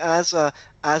think as a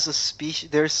species,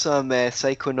 there's some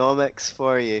psychonomics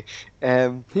for you.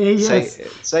 Yes.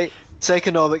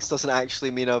 Psychonomics doesn't actually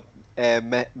mean a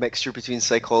mixture between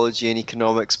psychology and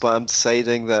economics, but I'm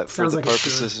deciding that for the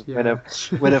purposes,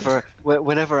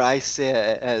 whenever I say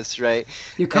it is, right?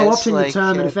 You're co-opting the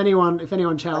term, and if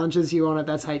anyone challenges you on it,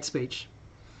 that's hate speech.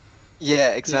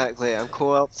 Yeah, exactly. I'm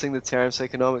co-opting the term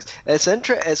psychonomics. It's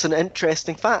an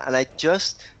interesting fact, and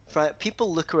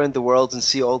people look around the world and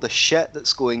see all the shit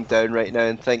that's going down right now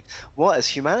and think, what, is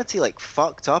humanity like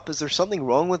fucked up? Is there something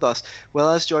wrong with us? Well,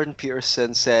 as Jordan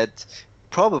Peterson said,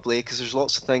 probably, because there's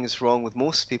lots of things wrong with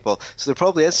most people, so there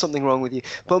probably is something wrong with you.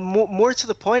 But more to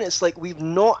the point, it's like we've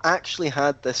not actually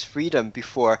had this freedom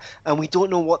before, and we don't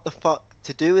know what the fuck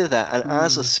to do with it, and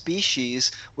as a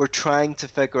species we're trying to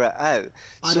figure it out.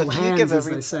 Idle hands, as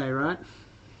they say, right?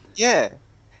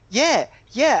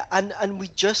 Yeah, and we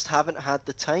just haven't had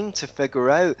the time to figure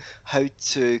out how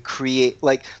to create,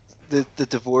 like, the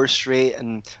divorce rate,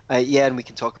 and and we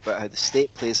can talk about how the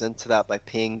state plays into that by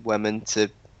paying women to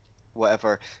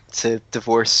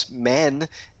divorce men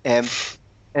in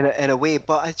a way.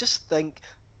 But I just think,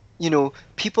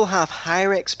 people have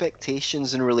higher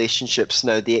expectations in relationships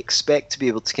now. They expect to be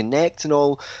able to connect in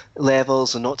all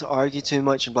levels and not to argue too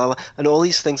much and blah blah, and all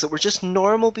these things that were just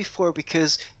normal before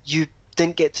because you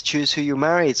didn't get to choose who you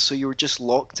married, so you were just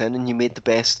locked in and you made the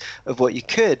best of what you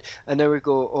could. And now we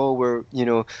go, oh, we're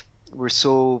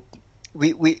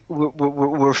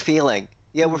failing.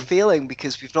 Yeah, we're failing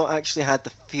because we've not actually had the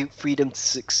freedom to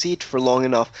succeed for long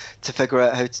enough to figure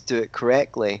out how to do it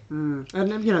correctly. And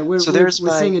you know, we're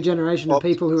seeing a generation of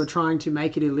people who are trying to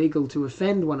make it illegal to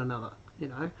offend one another. You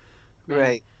know, I mean,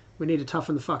 right. We need to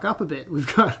toughen the fuck up a bit.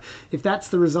 We've got, if that's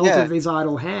the result of these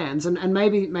idle hands, and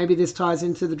maybe this ties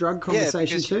into the drug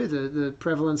conversation too. The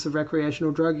prevalence of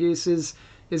recreational drug use is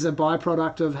a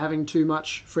byproduct of having too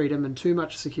much freedom and too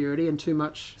much security and too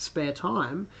much spare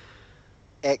time.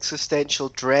 Existential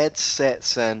dread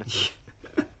sets in.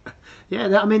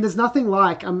 Yeah, I mean, there's nothing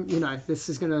like, you know, this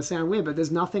is going to sound weird, but there's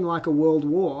nothing like a world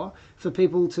war for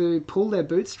people to pull their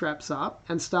bootstraps up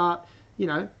and start, you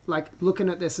know, like looking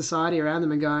at their society around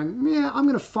them and going, yeah, I'm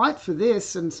going to fight for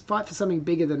this and fight for something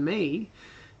bigger than me.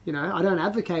 You know, I don't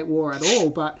advocate war at all,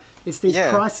 but it's these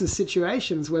crisis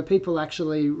situations where people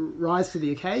actually rise to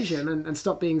the occasion and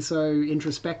stop being so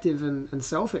introspective and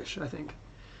selfish, I think.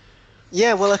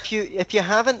 Yeah, well, if you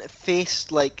haven't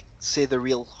faced, like, say, the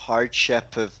real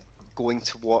hardship of going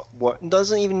to what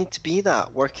doesn't even need to be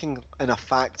that, working in a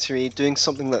factory, doing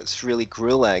something that's really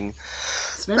grueling.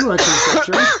 Sven works in a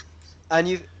factory. And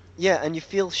you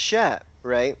feel shit,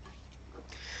 right?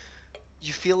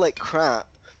 You feel like crap.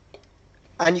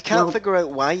 And you can't figure out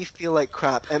why you feel like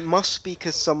crap. It must be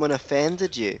because someone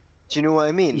offended you. Do you know what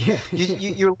I mean? Yeah.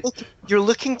 You're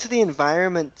looking to the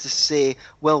environment to say,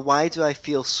 well, why do I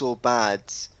feel so bad?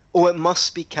 Oh, it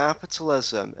must be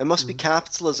capitalism. It must be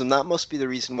capitalism. That must be the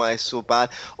reason why it's so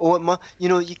bad. Oh,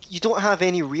 you don't have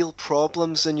any real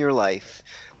problems in your life,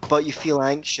 but you feel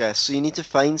anxious. So you need to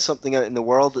find something out in the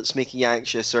world that's making you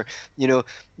anxious, or you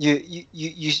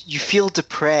feel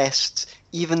depressed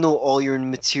even though all your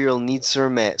material needs are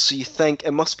met. So you think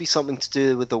it must be something to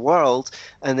do with the world,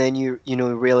 and then you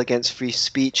rail against free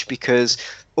speech because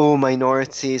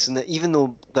minorities, and that even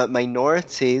though that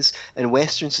minorities in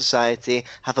Western society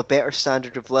have a better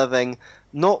standard of living,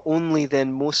 not only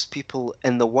than most people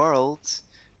in the world,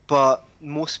 but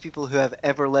most people who have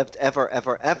ever lived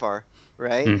ever,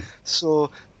 right?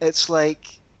 So it's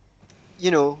like,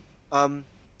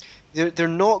 they're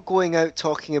not going out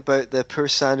talking about the poor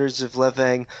standards of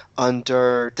living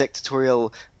under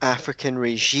dictatorial African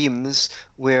regimes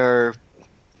where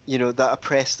that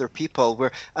oppress their people.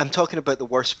 Where I'm talking about the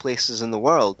worst places in the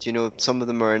world. Some of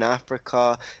them are in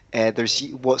Africa. There's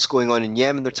what's going on in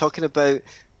Yemen. They're talking about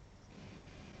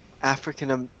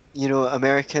African,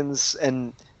 Americans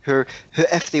and who,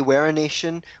 if they were a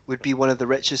nation, would be one of the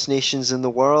richest nations in the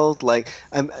world. Like,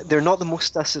 they're not the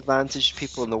most disadvantaged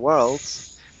people in the world.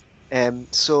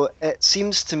 So it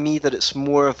seems to me that it's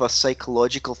more of a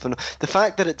psychological phenomenon. The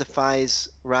fact that it defies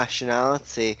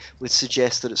rationality would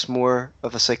suggest that it's more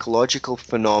of a psychological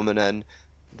phenomenon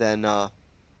than a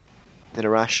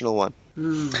rational one.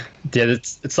 Yeah,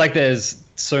 it's like there's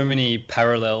so many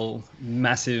parallel,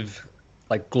 massive,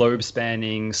 like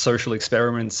globe-spanning social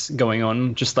experiments going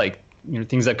on. Just like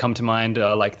things that come to mind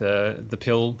are like the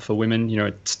pill for women.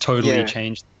 It's totally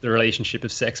changed the relationship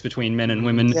of sex between men and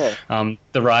women.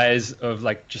 The rise of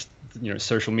like just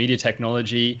social media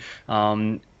technology,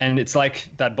 and it's like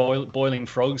that boiling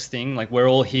frogs thing. Like, we're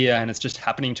all here and it's just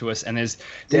happening to us. And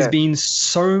there's been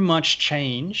so much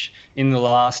change in the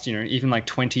last even like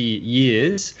 20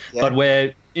 years, but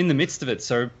we're in the midst of it.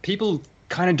 So people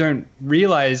kind of don't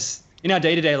realize in our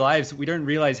day-to-day lives, we don't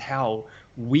realize how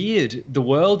weird the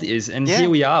world is, and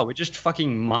here we are, we're just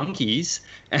fucking monkeys,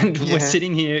 and we're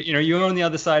sitting here, you're on the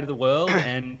other side of the world,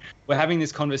 and we're having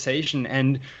this conversation,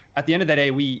 and at the end of the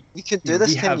day, we could do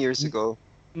this 10 years ago.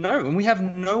 No, and we have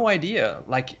no idea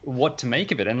like what to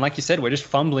make of it, and like you said, we're just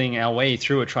fumbling our way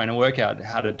through it, trying to work out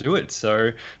how to do it.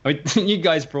 So you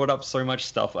guys brought up so much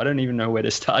stuff, I don't even know where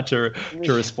to start to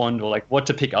respond or like what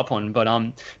to pick up on.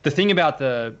 But the thing about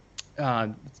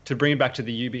to bring it back to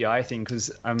the UBI thing, because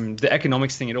the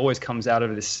economics thing, it always comes out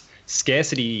of this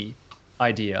scarcity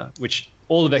idea, which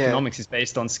all of economics is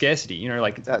based on scarcity.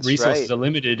 Like, that's resources right. are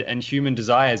limited and human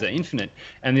desires are infinite.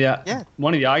 And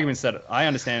one of the arguments that I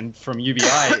understand from UBI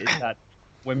is that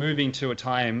we're moving to a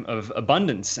time of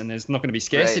abundance and there's not going to be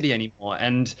scarcity anymore.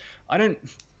 And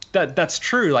that's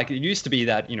true. Like, it used to be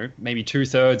that, maybe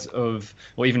 2/3 of,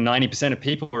 or even 90% of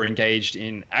people were engaged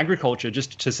in agriculture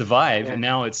just to survive. And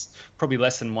now it's probably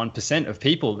less than 1% of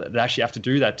people that actually have to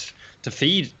do that to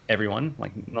feed everyone.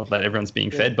 Like, not that everyone's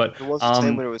being fed, but there was a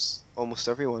time when it was almost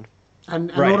everyone.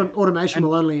 And automation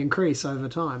will only increase over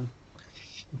time.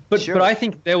 But I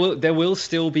think there will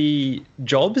still be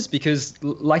jobs, because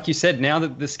like you said, now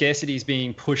that the scarcity is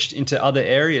being pushed into other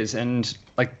areas, and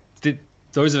like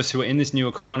those of us who are in this new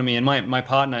economy, and my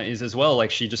partner is as well,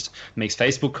 like she just makes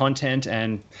Facebook content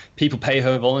and people pay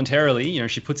her voluntarily. You know,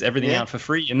 she puts everything out for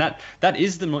free, and that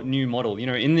is the new model. You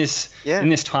know, in this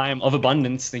time of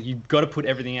abundance, like, you've got to put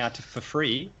everything out for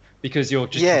free, because you're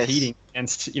just competing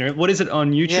against, you know, what is it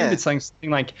on YouTube? Yeah. It's like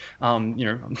something like, you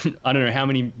know, I don't know how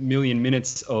many million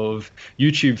minutes of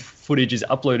YouTube footage is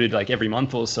uploaded like every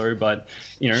month or so, but,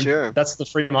 you know, that's the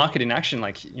free market in action.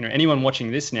 Like, you know, anyone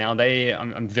watching this now,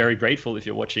 I'm very grateful if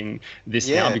you're watching this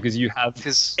now, because you have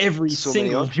every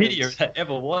single video that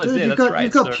ever was. Dude, you've got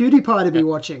PewDiePie to be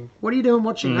watching. What are you doing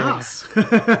watching us?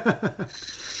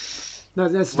 No,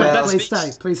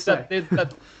 please stay.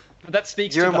 That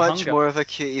speaks You're to the much hunger. more of a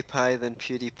cutie pie than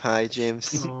PewDiePie,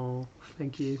 James. Oh,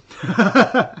 thank you.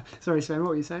 Sorry, Sven, what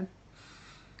were you saying?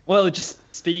 Well, it just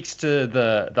speaks to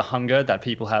the hunger that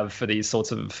people have for these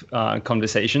sorts of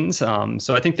conversations.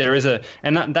 So I think there is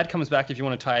and that comes back, if you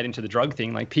want to tie it into the drug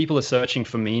thing, like people are searching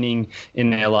for meaning in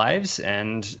their lives,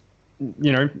 and,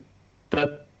 you know,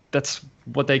 that's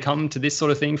what they come to this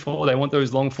sort of thing for. They want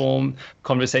those long form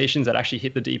conversations that actually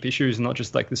hit the deep issues, not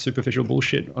just like the superficial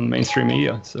bullshit on mainstream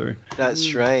media. So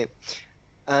that's right.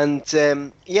 And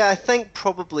I think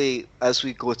probably as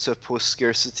we go to a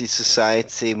post-scarcity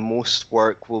society, most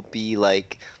work will be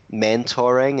like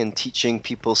mentoring and teaching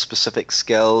people specific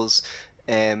skills.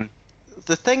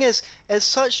 The thing is, it's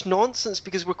such nonsense,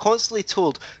 because we're constantly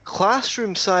told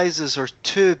classroom sizes are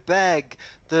too big,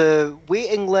 the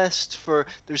waiting list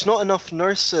there's not enough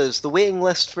nurses, the waiting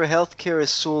list for healthcare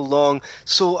is so long.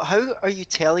 So how are you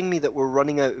telling me that we're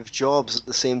running out of jobs at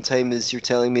the same time as you're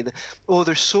telling me that,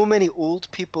 there's so many old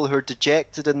people who are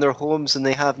dejected in their homes and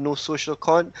they have no social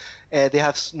contact?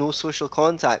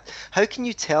 How can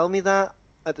you tell me that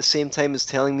at the same time as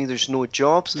telling me there's no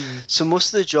jobs? So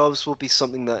most of the jobs will be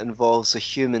something that involves a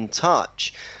human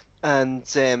touch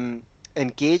and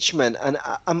engagement. And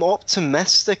I'm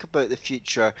optimistic about the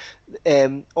future.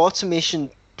 Automation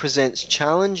presents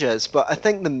challenges, but I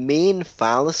think the main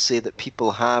fallacy that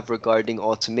people have regarding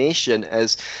automation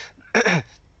is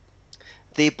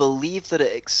they believe that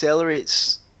it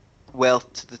accelerates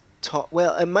wealth to the top.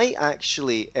 Well, it might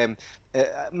actually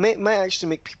might actually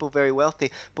make people very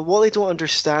wealthy, but what they don't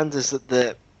understand is that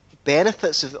the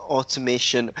benefits of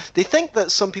automation, they think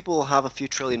that some people will have a few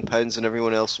 £1 trillion and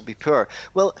everyone else will be poor.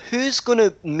 Well, who's going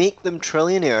to make them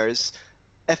trillionaires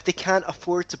if they can't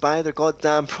afford to buy their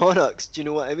goddamn products? Do you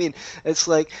know what I mean? It's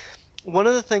like, one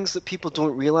of the things that people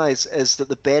don't realize is that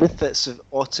the benefits of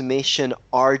automation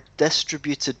are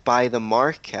distributed by the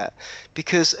market.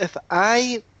 Because if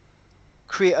I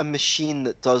create a machine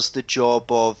that does the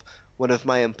job of one of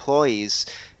my employees,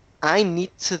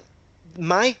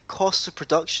 my costs of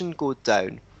production go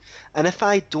down. And if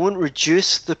I don't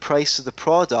reduce the price of the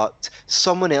product,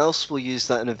 someone else will use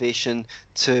that innovation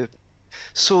to...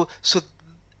 So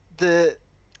the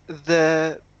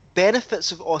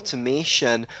benefits of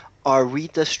automation are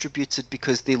redistributed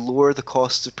because they lower the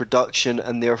cost of production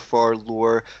and therefore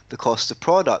lower the cost of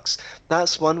products.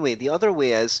 That's one way. The other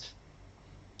way is,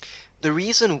 the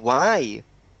reason why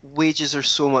wages are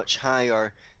so much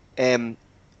higher than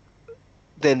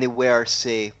they were,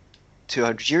 say,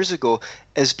 200 years ago,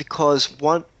 is because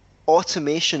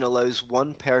automation allows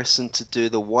one person to do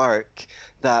the work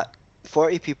that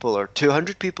 40 people or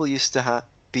 200 people used to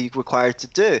be required to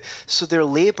do. So their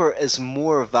labor is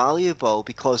more valuable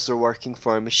because they're working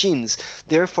for machines.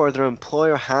 Therefore, their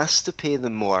employer has to pay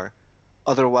them more.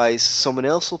 Otherwise, someone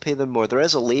else will pay them more. There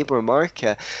is a labor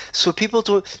market. So people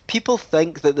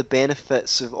think that the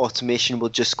benefits of automation will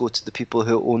just go to the people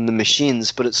who own the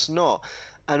machines, but it's not.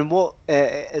 And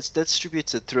it's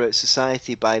distributed throughout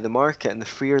society by the market, and the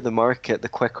freer the market, the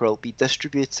quicker it'll be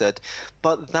distributed.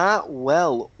 But that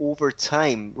will, over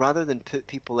time, rather than put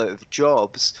people out of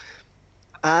jobs,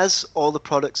 as all the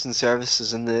products and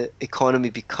services in the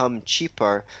economy become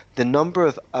cheaper, the number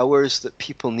of hours that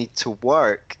people need to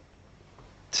work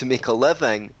to make a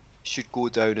living should go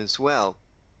down as well.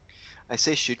 I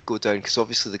say should go down because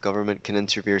obviously the government can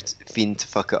intervene to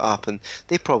fuck it up, and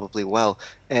they probably will.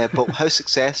 But how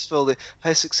successful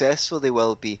they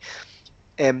will be.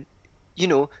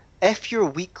 If your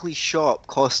weekly shop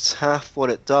costs half what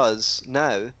it does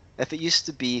now, if it used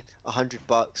to be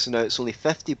 $100 and now it's only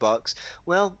 $50,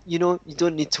 well, you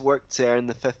don't need to work to earn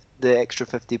the extra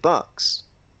 $50.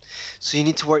 So you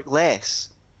need to work less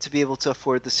to be able to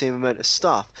afford the same amount of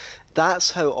stuff.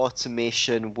 That's how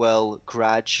automation will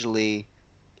gradually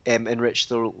enrich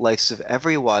the lives of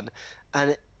everyone.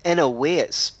 And in a way,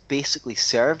 it's basically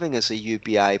serving as a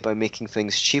UBI by making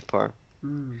things cheaper.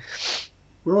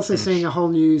 We're also seeing a whole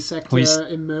new sector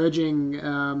emerging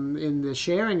in the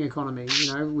sharing economy,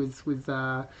 with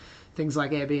things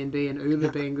like Airbnb and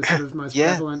Uber being the sort of most Yeah.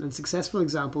 prevalent and successful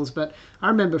examples. But I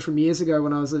remember from years ago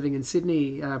when I was living in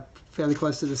Sydney, fairly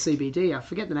close to the CBD, I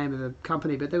forget the name of the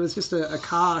company, but there was just a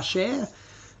car share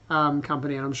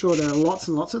company, and I'm sure there are lots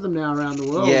and lots of them now around the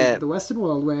world, Yeah. the Western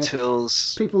world, where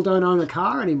Tools. people don't own a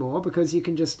car anymore because you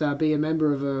can just be a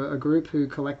member of a group who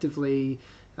collectively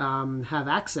have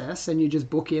access, and you just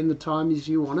book in the times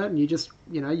you want it, and you just,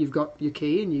 you've got your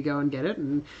key and you go and get it,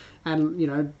 and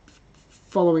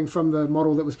following from the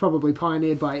model that was probably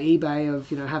pioneered by eBay of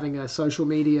having a social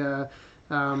media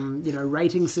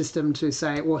rating system to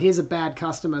say, well, here's a bad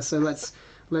customer, so let's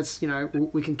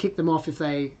we can kick them off if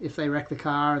they wreck the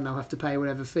car, and they'll have to pay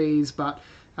whatever fees. But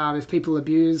if people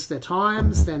abuse their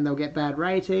times, then they'll get bad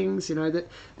ratings. That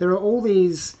there are all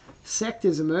these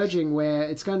sectors emerging where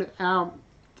it's going to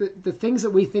the things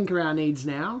that we think are our needs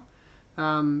now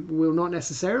will not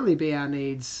necessarily be our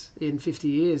needs in 50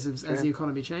 years as the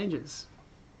economy changes.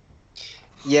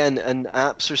 Yeah, and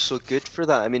apps are so good for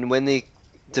that. I mean, when they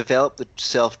develop the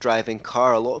self-driving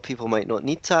car, a lot of people might not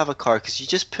need to have a car because you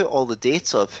just put all the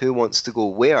data of who wants to go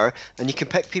where, and you can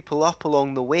pick people up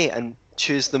along the way and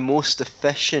choose the most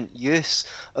efficient use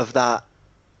of that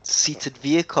seated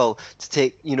vehicle to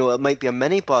take. It might be a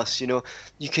minibus.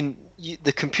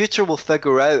 The computer will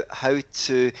figure out how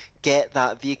to get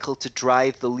that vehicle to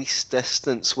drive the least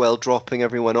distance while dropping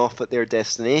everyone off at their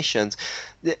destinations.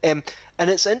 And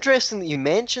it's interesting that you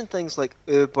mentioned things like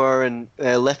Uber and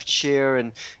Lyft Share,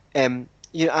 and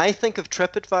I think of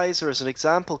TripAdvisor as an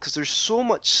example because there's so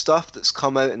much stuff that's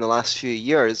come out in the last few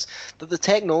years that the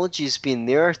technology's been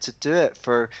there to do it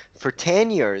for 10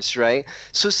 years, right?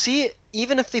 So see,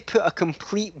 even if they put a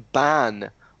complete ban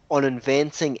on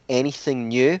inventing anything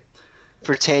new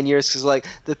for 10 years, because like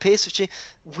the pace of change,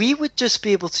 we would just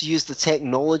be able to use the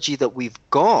technology that we've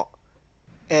got.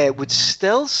 Would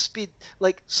still speed,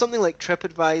 like something like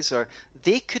TripAdvisor,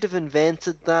 they could have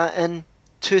invented that in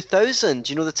 2000.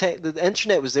 The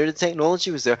internet was there, the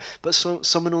technology was there, but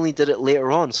someone only did it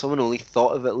later on. Someone only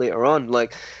thought of it later on.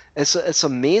 Like it's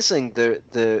amazing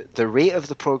the rate of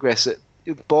the progress. It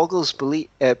boggles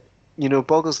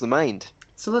boggles the mind.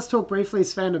 So let's talk briefly,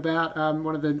 Sven, about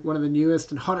one of the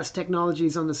newest and hottest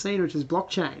technologies on the scene, which is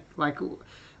blockchain. Like,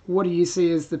 what do you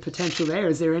see as the potential there?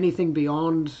 Is there anything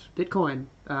beyond Bitcoin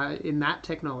in that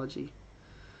technology?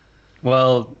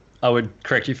 Well, I would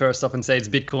correct you first off and say it's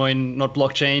Bitcoin, not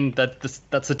blockchain.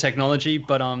 That's a technology.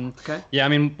 But okay. Yeah, I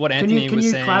mean, what Anthony was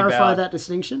saying about... Can you clarify that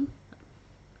distinction?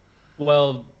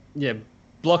 Well, yeah,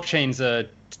 blockchain's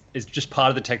is just part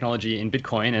of the technology in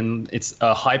Bitcoin, and it's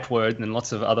a hype word, and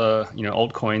lots of other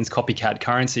altcoins, copycat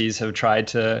currencies have tried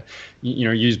to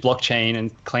use blockchain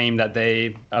and claim that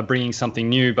they are bringing something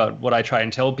new. But what I try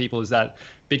and tell people is that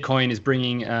Bitcoin is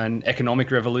bringing an economic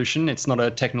revolution. It's not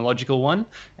a technological one,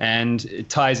 and it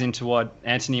ties into what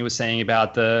Anthony was saying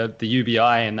about the UBI,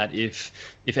 and that if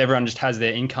everyone just has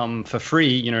their income for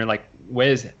free, like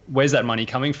where's that money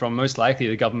coming from? Most likely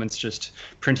the government's just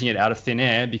printing it out of thin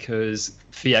air because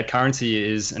fiat currency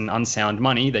is an unsound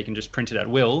money. They can just print it at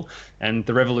will. And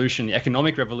the revolution, the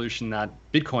economic revolution that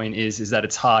Bitcoin is that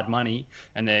it's hard money,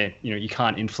 and you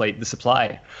can't inflate the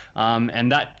supply. And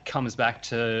that comes back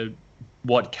to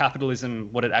what capitalism,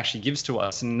 what it actually gives to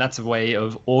us. And that's a way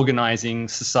of organizing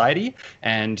society.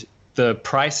 And the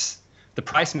price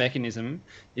mechanism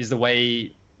is the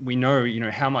way we know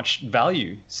how much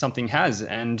value something has.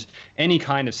 And any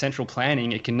kind of central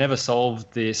planning, it can never solve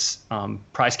this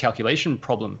price calculation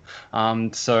problem.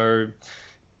 So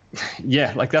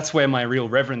yeah, like that's where my real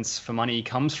reverence for money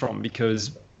comes from,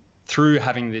 because through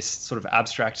having this sort of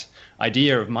abstract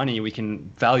idea of money, we can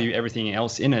value everything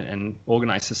else in it and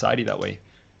organize society that way.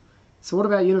 So what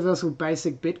about universal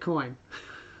basic Bitcoin?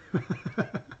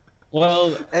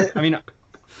 Well, I mean,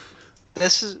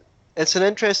 it's an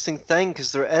interesting thing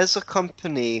because there is a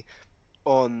company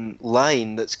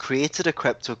online that's created a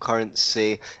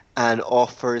cryptocurrency and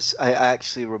offers. I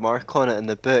actually remark on it in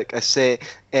the book. I say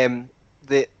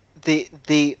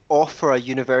they offer a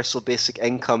universal basic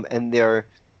income in their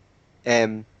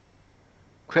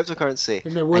cryptocurrency,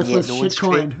 and they're worthless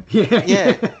shitcoin.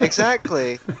 Yeah,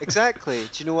 exactly. Do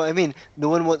you know what I mean? No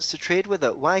one wants to trade with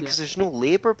it. Why? Because there's no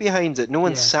labor behind it. No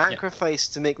one's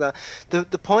sacrificed to make that.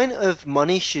 The point of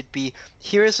money should be,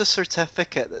 here is a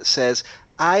certificate that says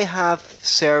I have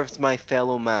served my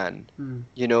fellow man.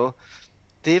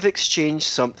 They've exchanged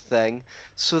something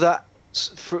so that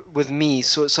with me,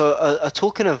 so it's a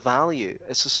token of value.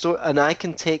 It's a store, and I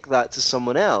can take that to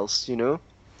someone else.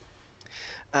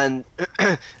 And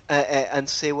and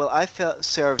say, well, I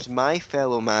served my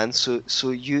fellow man, so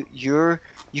you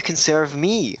can serve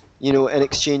me, in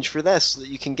exchange for this, so that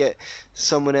you can get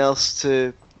someone else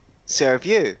to serve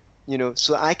you,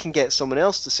 so I can get someone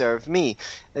else to serve me.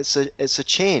 It's a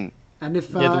chain. And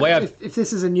if, Yeah, the way if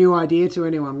this is a new idea to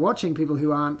anyone watching, people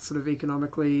who aren't sort of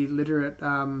economically literate,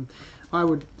 I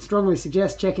would strongly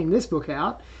suggest checking this book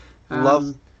out.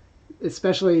 Love.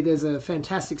 Especially, there's a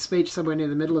fantastic speech somewhere near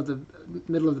the middle of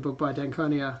the book by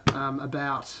D'Anconia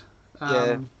about,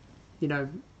 Yeah.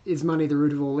 is money the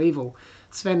root of all evil?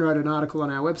 Sven wrote an article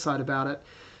on our website about it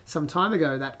some time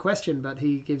ago, that question, but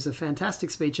he gives a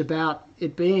fantastic speech about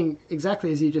it being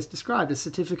exactly as you just described, a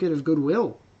certificate of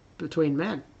goodwill between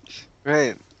men.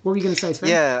 Right. What were you going to say, Sven?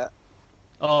 Yeah.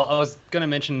 Oh, I was going to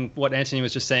mention what Anthony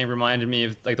was just saying reminded me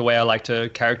of like the way I like to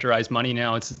characterize money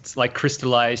now. It's like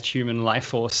crystallized human life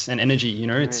force and energy,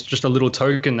 It's just a little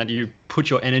token that you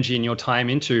put your energy and your time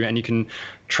into, and you can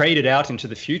trade it out into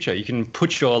the future. You can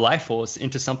put your life force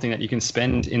into something that you can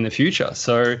spend in the future.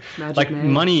 So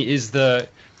money is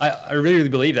I really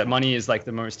believe that money is like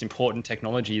the most important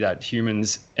technology that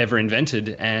humans ever invented.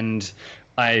 And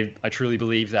I truly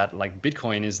believe that like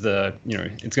Bitcoin is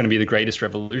it's going to be the greatest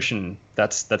revolution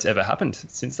that's ever happened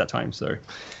since that time. So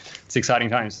it's exciting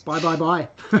times. Bye.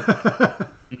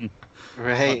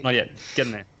 Right. Not yet.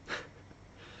 Getting there.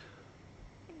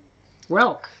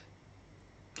 Well,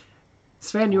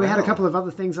 Sven, we had a couple of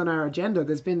other things on our agenda.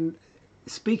 There's been,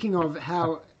 speaking of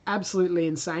how absolutely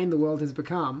insane the world has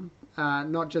become,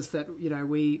 not just that,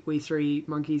 we three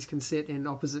monkeys can sit in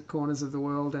opposite corners of the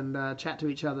world and chat to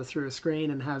each other through a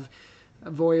screen and have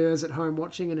voyeurs at home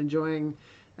watching and enjoying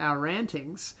our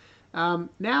rantings.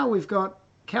 Now we've got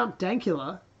Count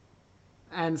Dankula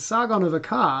and Sargon of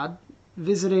Akkad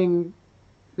visiting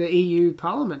the EU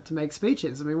Parliament to make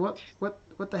speeches. I mean, what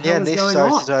the hell is going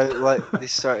on? They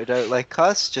started out like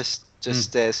us, just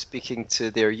speaking to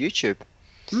their YouTube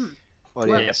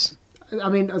Well, audience. I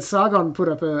mean, Sargon put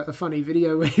up a funny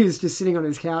video where he was just sitting on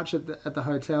his couch at the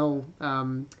hotel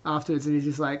afterwards, and he's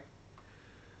just like,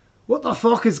 "What the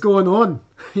fuck is going on?"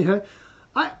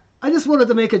 I just wanted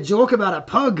to make a joke about a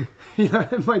pug,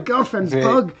 my girlfriend's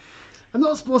pug. I'm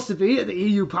not supposed to be at the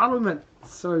EU Parliament.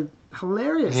 So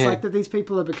hilarious, like that these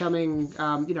people are becoming,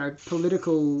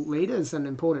 political leaders and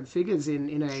important figures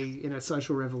in a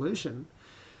social revolution.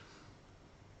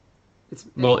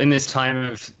 Well, in this time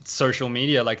of social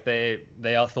media, like they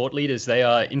are thought leaders, they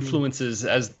are influencers,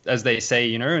 as they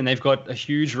say, and they've got a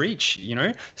huge reach,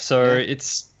 So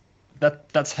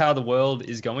that's how the world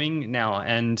is going now,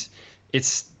 and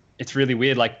it's really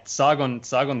weird. Like Sargon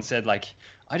said, like,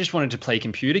 I just wanted to play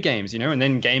computer games, and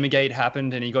then Gamergate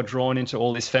happened, and he got drawn into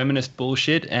all this feminist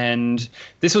bullshit. And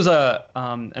this was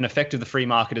an effect of the free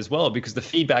market as well, because the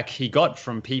feedback he got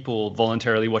from people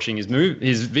voluntarily watching his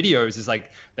videos is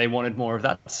like they wanted more of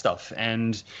that stuff.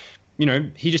 And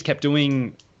he just kept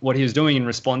doing what he was doing in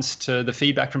response to the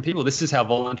feedback from people. This is how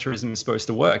voluntarism is supposed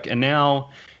to work. And now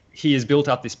he has built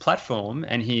up this platform,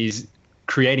 and he's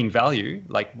creating value.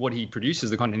 Like what he produces,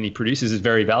 the content he produces is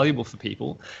very valuable for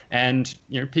people, and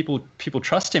people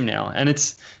trust him now. And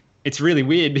it's really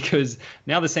weird because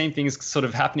now the same thing is sort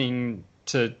of happening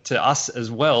to us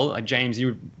as well. Like James,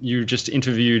 you just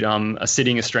interviewed a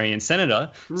sitting Australian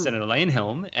senator, Senator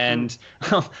Lanehelm, and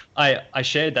I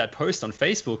shared that post on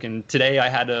Facebook, and today I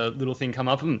had a little thing come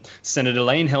up, Senator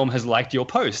Lanehelm has liked your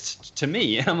post to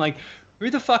me. And I'm like, who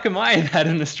the fuck am I that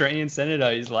an Australian senator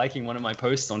is liking one of my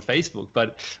posts on Facebook?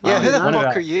 But who the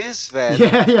fuck are you, Sven?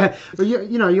 Yeah. Well,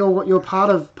 you're part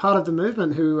of the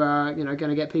movement who are going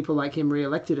to get people like him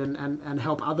re-elected and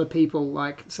help other people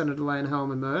like Senator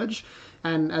Lanehelm emerge.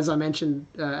 And as I mentioned,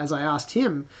 as I asked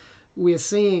him, we're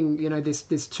seeing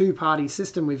this two-party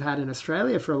system we've had in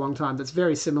Australia for a long time that's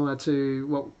very similar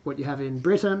to what you have in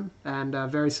Britain and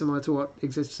very similar to what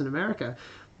exists in America.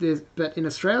 But in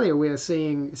Australia, we are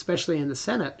seeing, especially in the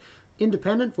Senate,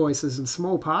 independent voices and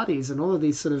small parties and all of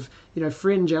these sort of,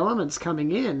 fringe elements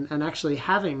coming in and actually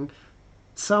having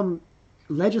some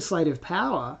legislative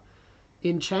power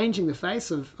in changing the face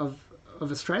of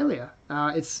Australia.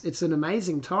 It's an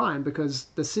amazing time because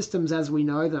the systems as we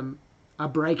know them are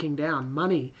breaking down.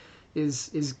 Money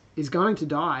is going to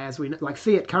die, as we know, like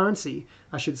fiat currency,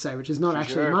 I should say, which is not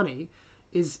actually money,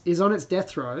 is on its death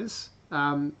throes.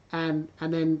 And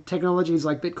then technologies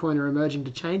like Bitcoin are emerging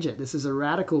to change it. This is a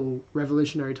radical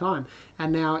revolutionary time.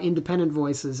 And now independent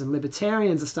voices and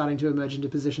libertarians are starting to emerge into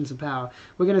positions of power.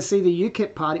 We're going to see the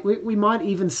UKIP party. We might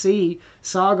even see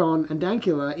Sargon and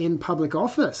Dankula in public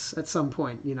office at some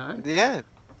point, Yeah,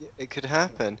 it could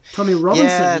happen. Tommy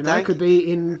Robinson, could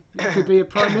be a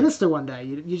prime minister one day.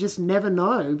 You just never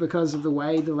know because of the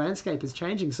way the landscape is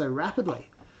changing so rapidly.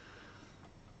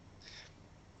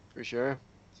 For sure.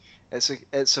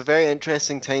 It's a very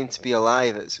interesting time to be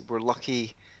alive. We're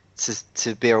lucky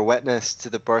to bear witness to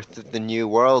the birth of the new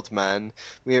world, man.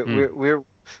 We're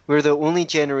the only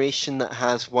generation that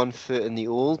has one foot in the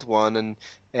old one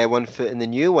and one foot in the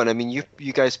new one. I mean,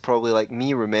 you guys probably like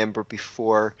me remember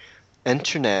before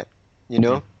internet, you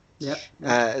know. Yep.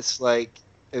 It's like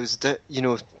it was, you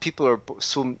know,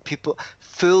 people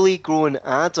fully grown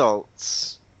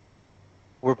adults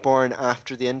were born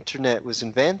after the internet was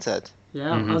invented.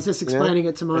 Yeah, I was just explaining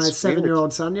it to my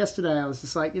 7-year-old son yesterday. I was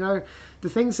just like, you know, the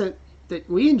things that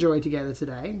we enjoy together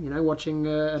today, you know, watching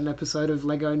an episode of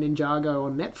Lego Ninjago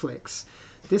on Netflix.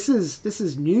 This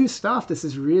is new stuff. This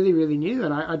is really, really new.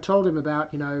 And I told him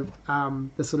about, you know,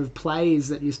 the sort of plays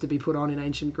that used to be put on in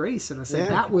ancient Greece. And I said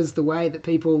that was the way that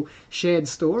people shared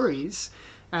stories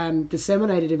and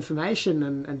disseminated information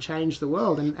and changed the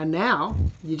world. And now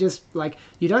you just, like,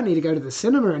 you don't need to go to the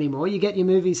cinema anymore. You get your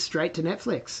movies straight to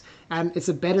Netflix. And it's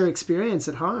a better experience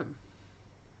at home.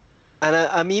 And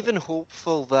I'm even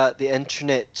hopeful that the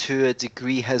internet, to a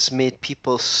degree, has made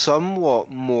people somewhat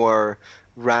more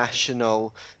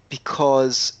rational,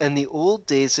 because in the old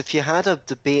days, if you had a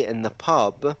debate in the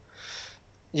pub,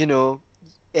 you know,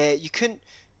 you couldn't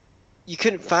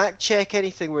fact check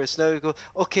anything, whereas now we go,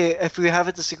 okay, if we have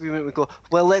a disagreement, we go,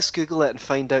 well, let's Google it and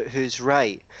find out who's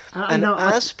right.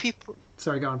 People...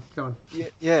 Sorry, go on.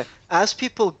 Yeah. As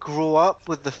people grow up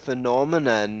with the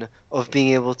phenomenon of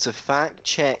being able to fact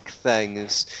check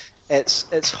things,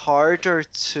 it's harder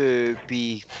to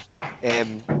be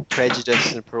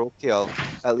prejudiced and parochial,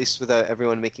 at least without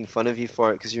everyone making fun of you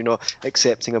for it, because you're not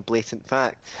accepting a blatant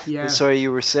fact. Yeah. Sorry,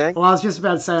 you were saying? Well, I was just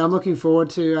about to say I'm looking forward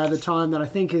to the time that I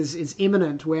think is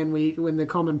imminent when the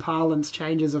common parlance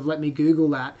changes of let me Google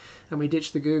that, and we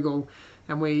ditch the Google.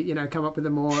 And we, you know, come up with a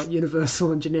more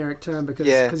universal and generic term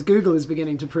because Google is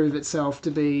beginning to prove itself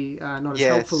to be not as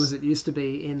helpful as it used to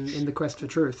be in the quest for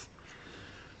truth.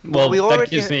 Well, that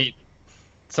gives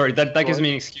me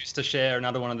an excuse to share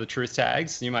another one of the truth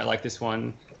tags. You might like this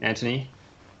one, Anthony.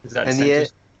 Is that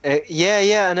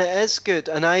yeah, and it is good,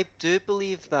 and I do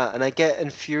believe that, and I get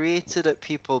infuriated at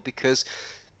people because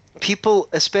people,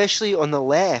 especially on the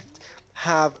left,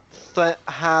 have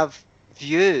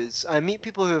views. I meet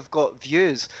people who have got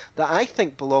views that I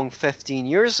think belonged 15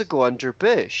 years ago under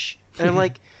Bush, and I'm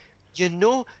like, you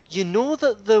know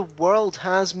that the world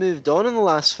has moved on in the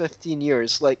last 15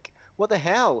 years. Like, what the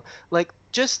hell? Like,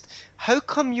 just how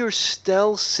come you're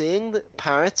still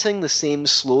parroting the same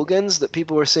slogans that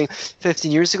people were saying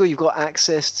 15 years ago? You've got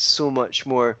access to so much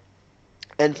more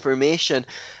information,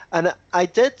 and I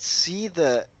did see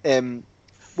that.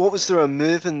 What was there a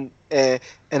move in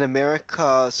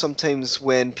America sometimes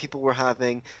when people were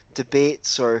having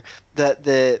debates, or that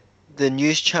the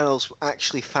news channels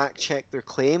actually fact check their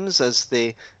claims as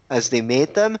they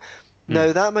made them?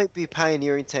 Now that might be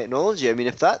pioneering technology. I mean,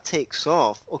 if that takes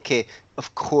off, okay,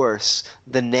 of course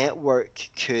the network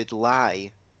could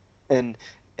lie in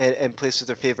place of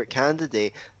their favorite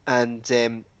candidate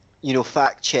and you know,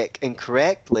 fact check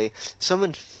incorrectly.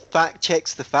 Someone fact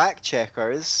checks the fact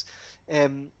checkers.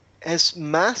 Is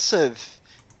massive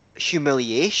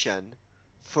humiliation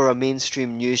for a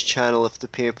mainstream news channel if the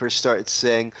paper started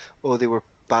saying, "Oh, they were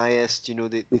biased." You know,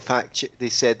 they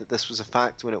said that this was a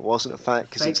fact when it wasn't a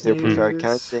fact because it's their preferred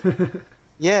candidate.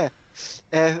 Yeah,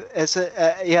 I've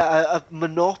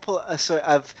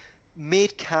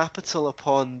made capital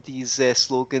upon these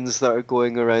slogans that are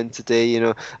going around today. You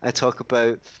know, I talk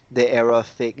about the era of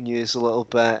fake news a little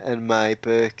bit in my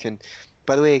book. And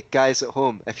by the way, guys at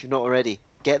home, if you're not already,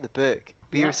 get the book.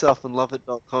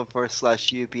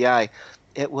 BeYourselfAndLoveIt.com/UBI.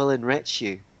 It will enrich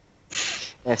you.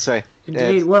 Sorry.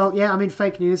 Indeed. Well, yeah. I mean,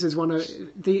 fake news is one of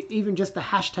even just the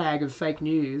hashtag of fake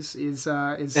news is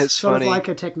sort of like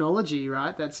a technology,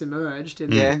 right? That's emerged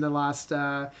in the last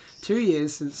 2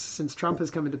 years since Trump has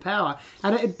come into power,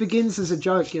 and it begins as a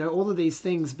joke. You know, all of these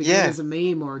things begin as a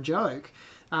meme or a joke,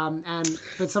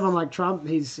 but someone like Trump,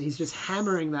 he's just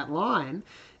hammering that line,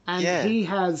 and he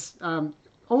has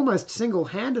almost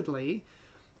single-handedly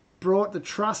brought the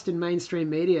trust in mainstream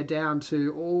media down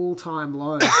to all-time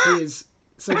lows.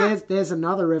 So there's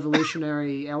another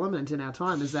revolutionary element in our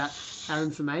time, is that our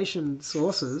information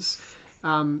sources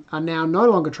are now no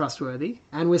longer trustworthy,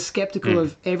 and we're skeptical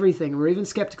of everything. We're even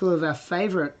skeptical of our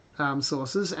favorite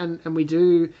sources, and we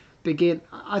do begin,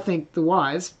 I think the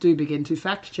wise do begin to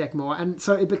fact check more, and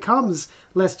so it becomes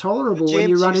less tolerable, James, when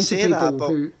you run into people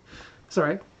who...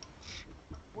 Sorry?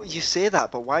 You say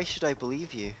that, but why should I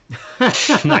believe you?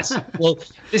 Nice. Well,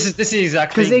 this is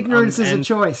exactly because ignorance is a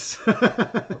choice.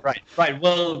 Right.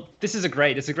 Well, it's a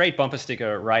great bumper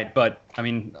sticker, right? But I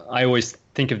mean, I always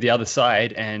think of the other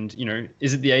side, and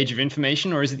is it the age of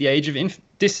information or is it the age of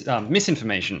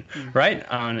misinformation, right?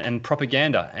 And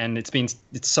propaganda, and it's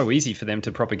so easy for them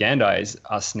to propagandize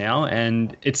us now,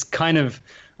 and it's kind of,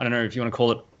 I don't know if you want to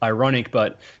call it ironic,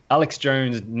 but Alex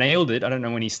Jones nailed it. I don't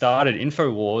know when he started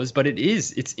InfoWars, but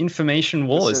it's information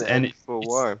wars, and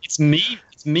it's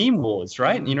meme wars,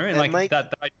 right? And like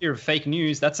that idea of fake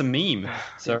news, that's a meme.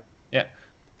 So yeah.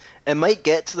 It might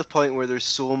get to the point where there's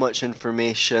so much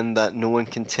information that no one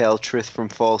can tell truth from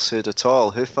falsehood at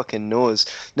all. Who fucking knows?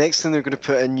 Next thing, they're going to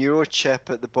put a neurochip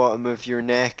at the bottom of your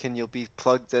neck and you'll be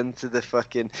plugged into the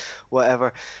fucking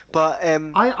whatever. But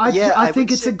I think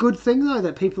it's a good thing, though,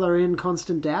 that people are in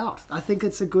constant doubt. I think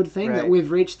it's a good thing that we've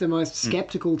reached the most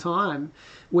skeptical time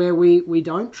where we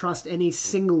don't trust any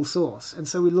single source. And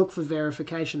so we look for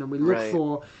verification, and we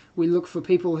look for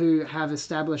people who have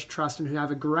established trust and who have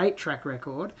a great track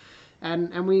record,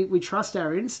 and we trust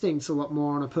our instincts a lot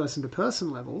more on a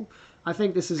person-to-person level. I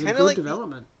think this is a good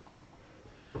development.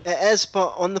 It is, but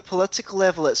on the political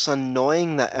level, it's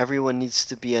annoying that everyone needs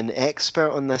to be an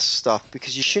expert on this stuff,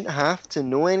 because you shouldn't have to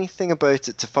know anything about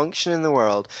it to function in the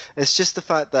world. It's just the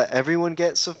fact that everyone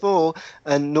gets a vote,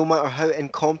 and no matter how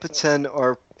incompetent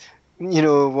or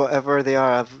whatever they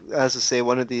are, as I say,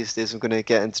 one of these days I'm going to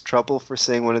get into trouble for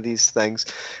saying one of these things.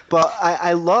 But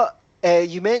I love,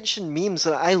 you mentioned memes,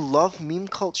 and I love meme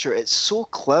culture. It's so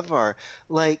clever.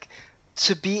 Like,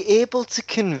 to be able to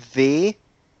convey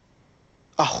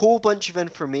a whole bunch of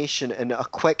information in a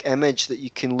quick image that you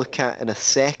can look at in a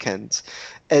second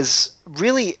is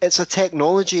really, it's a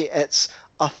technology, it's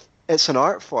an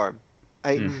art form.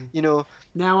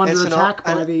 Now under attack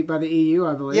by the EU,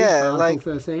 I believe. Yeah, like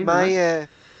 13, my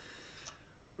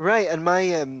right, and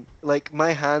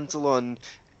my handle on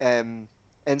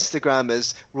Instagram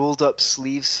is rolled up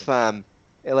sleeves fam.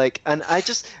 And it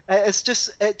just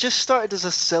started as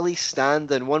a silly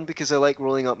stand-in, one because I like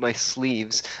rolling up my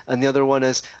sleeves, and the other one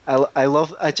is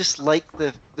I just like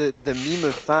the meme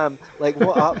of fam, like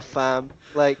what up fam,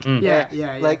 like just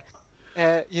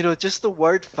the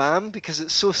word fam, because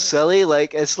it's so silly,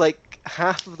 like it's like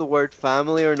half of the word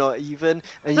family or not even,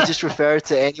 and you just refer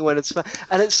to anyone as fam,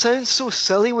 and it sounds so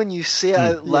silly when you say it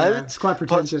out loud. It's quite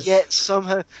pretentious.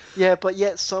 But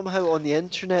yet somehow on the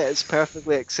internet it's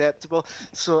perfectly acceptable.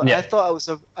 So I thought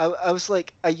I was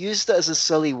like, I used it as a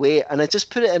silly way, and I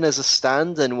just put it in as a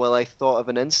stand-in while I thought of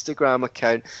an Instagram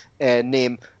account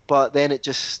name, but then it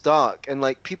just stuck, and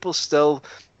like people still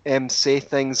say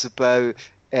things about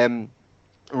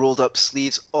rolled up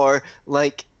sleeves, or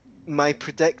like I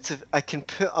can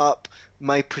put up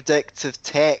my predictive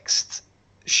text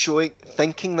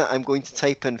thinking that I'm going to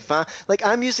type in fam. Like,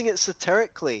 I'm using it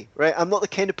satirically, right? I'm not the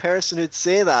kind of person who'd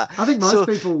say that. I think most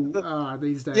people are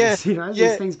these days.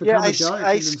 These things become a joke in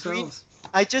themselves.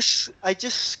 I just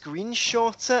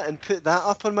screenshot it and put that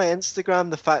up on my Instagram,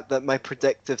 the fact that my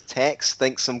predictive text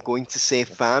thinks I'm going to say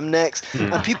fam next.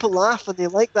 And people laugh and they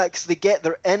like that because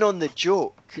they're in on the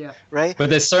joke. Yeah. Right? But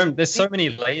there's so many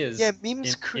layers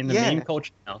memes in the meme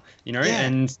culture now,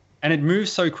 and it moves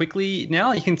so quickly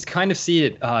now. You can kind of see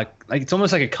it, like it's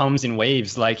almost like it comes in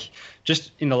waves. Like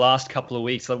just in the last couple of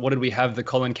weeks, like what did we have? The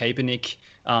Colin Kaepernick,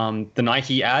 the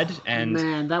Nike ad, and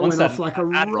man, that went off like a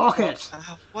rocket.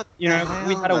 We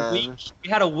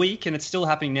had a week, and it's still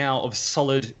happening now, of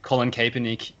solid Colin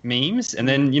Kaepernick memes, and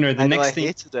then I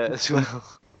hated it as well.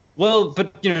 Well,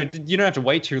 but you don't have to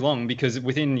wait too long, because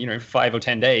within 5 or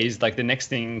 10 days, like the next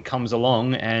thing comes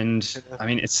along, and I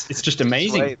mean it's just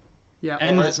amazing. Right. Yeah,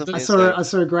 and I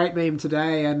saw a great meme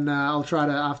today, and I'll try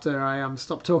to, after I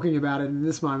stop talking about it in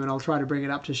this moment, I'll try to bring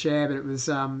it up to share. But it was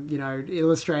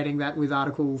illustrating that with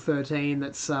Article 13,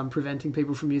 that's preventing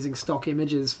people from using stock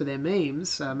images for their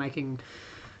memes, making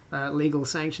legal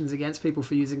sanctions against people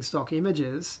for using stock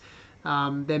images.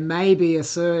 There may be a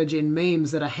surge in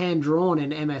memes that are hand-drawn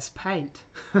in MS Paint.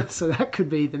 So that could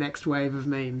be the next wave of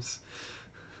memes.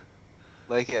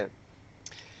 Like it.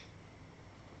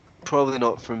 Probably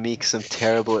not for me, because I'm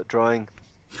terrible at drawing.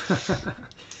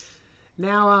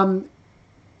 Now,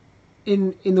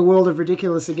 in the world of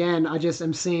ridiculous again, I just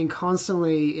am seeing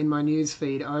constantly in my news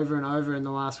feed over and over in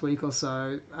the last week or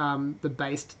so, the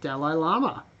based Dalai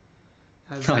Lama.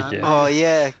 Oh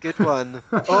yeah, good one.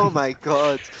 Oh my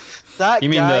god. You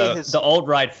mean the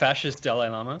alt-right fascist Dalai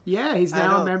Lama? Yeah, he's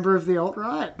now a member of the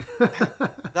alt-right.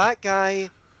 That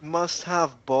guy must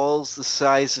have balls the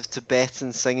size of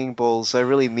Tibetan singing bowls. I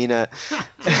really mean it.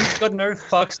 He's got no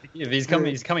fucks to give. He's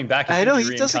coming back. I know,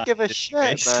 he doesn't give a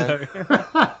shit, man.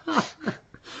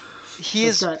 He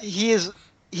is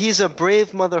He's a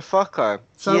brave motherfucker.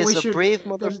 So He we is a should. brave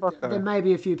There motherfucker. may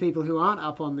be a few people who aren't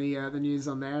up on the news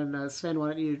on there. And Sven, why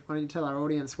don't you tell our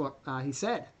audience what he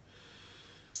said?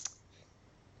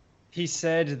 He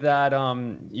said that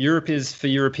Europe is for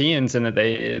Europeans and that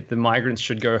the migrants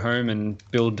should go home and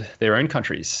build their own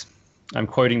countries. I'm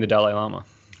quoting the Dalai Lama.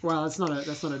 Well, that's not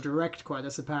a direct quote.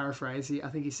 That's a paraphrase. I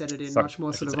think he said it in Sorry, much more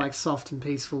I sort should of say. like soft and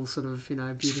peaceful, sort of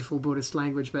beautiful Buddhist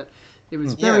language. But it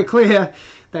was Yeah. very clear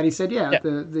that he said, Yeah.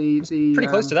 the Pretty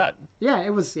close to that. Yeah, it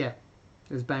was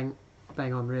bang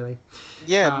on really.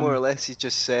 Yeah, more or less. He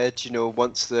just said,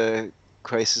 once the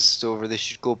crisis is over, they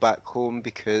should go back home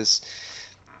because,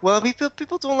 well,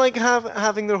 people don't like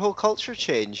having their whole culture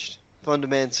changed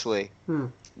fundamentally.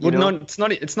 Well, no, it's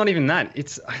not even that.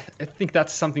 I think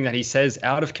that's something that he says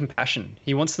out of compassion.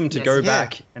 He wants them to Yes. go Yeah.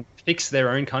 back and fix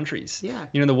their own countries. Yeah.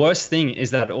 The worst thing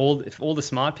is that if all the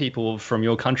smart people from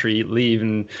your country leave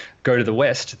and go to the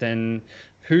West, then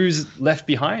who's left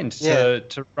behind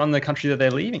to run the country that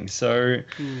they're leaving? So,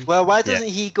 Well, why doesn't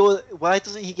he go? Why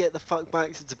doesn't he get the fuck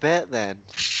back to Tibet then?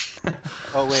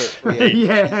 Oh wait.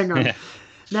 Yeah, hang on. Yeah.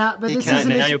 Now, but He this can't-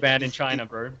 is now you're banned in China,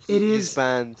 bro. it He's is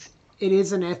banned. it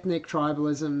is an ethnic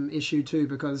tribalism issue too,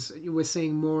 because we're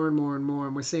seeing more and more and more,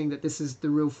 and we're seeing that this is the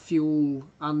real fuel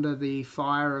under the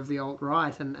fire of the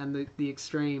alt-right and the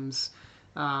extremes,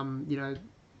 the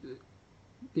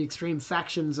extreme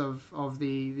factions of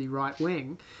the right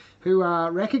wing, who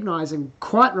are recognizing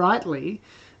quite rightly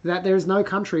that there is no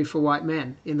country for white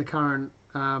men in the current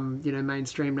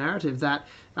mainstream narrative. That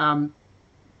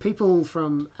people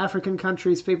from African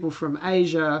countries, people from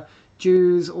Asia,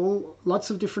 Jews, lots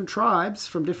of different tribes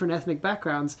from different ethnic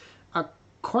backgrounds are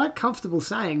quite comfortable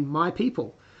saying "my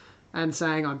people" and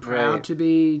saying "I'm proud Right. to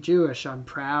be Jewish, I'm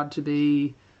proud to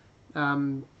be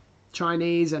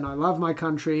Chinese, and I love my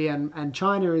country, and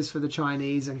China is for the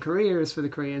Chinese, and Korea is for the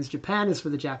Koreans, Japan is for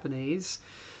the Japanese."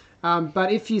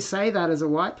 But if you say that as a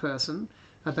white person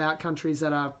about countries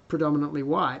that are predominantly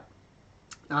white,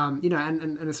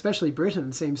 and especially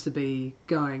Britain seems to be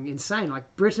going insane.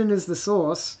 Like, Britain is the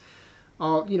source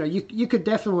of, you could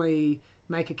definitely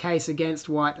make a case against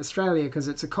white Australia because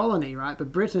it's a colony, right?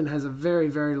 But Britain has a very,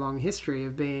 very long history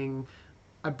of being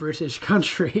a British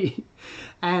country.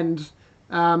 and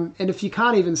if you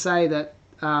can't even say that,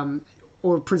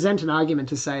 or present an argument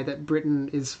to say that Britain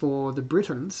is for the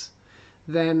Britons,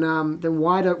 then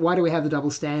why do we have the double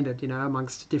standard,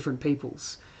 amongst different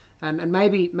peoples? And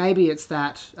maybe it's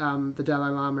that the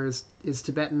Dalai Lama is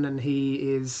Tibetan, and he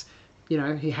is,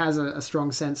 he has a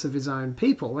strong sense of his own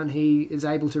people, and he is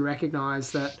able to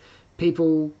recognize that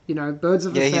people, birds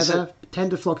of a feather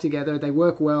tend to flock together. They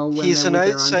work well when He's they're an with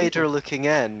their own outsider people. looking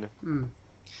in.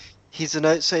 He's an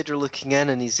outsider looking in,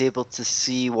 and he's able to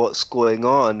see what's going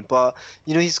on. But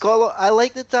he's got a lot. I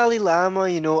like the Dalai Lama.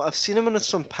 I've seen him on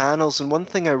some panels, and one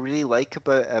thing I really like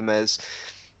about him is,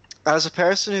 as a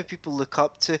person who people look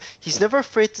up to, he's never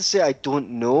afraid to say, "I don't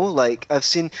know." Like, I've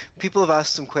seen people have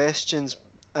asked him questions,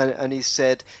 and he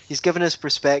said he's given his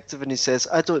perspective, and he says,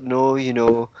 "I don't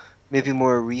know. Maybe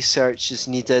more research is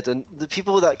needed." And the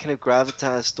people with that kind of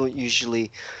gravitas don't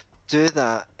usually do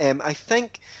that. I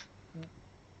think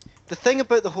the thing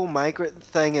about the whole migrant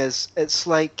thing is, it's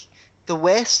like the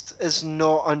West is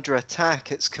not under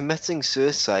attack; it's committing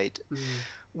suicide.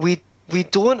 We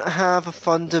don't have a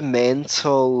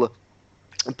fundamental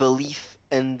belief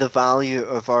in the value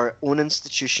of our own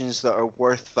institutions that are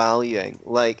worth valuing.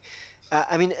 Like,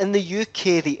 I mean, in the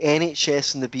UK, the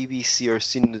NHS and the BBC are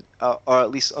seen, or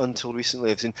at least until recently,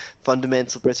 have seen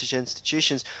fundamental British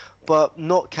institutions, but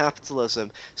not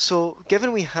capitalism. So,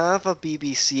 given we have a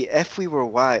BBC, if we were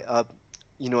white, a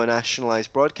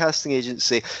nationalised broadcasting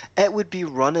agency, it would be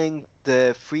running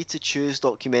the free-to-choose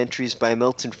documentaries by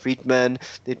Milton Friedman.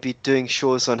 They'd be doing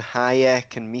shows on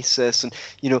Hayek and Mises, and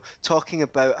talking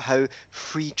about how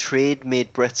free trade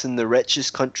made Britain the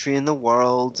richest country in the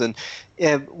world. And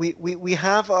we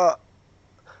have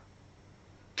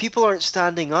people aren't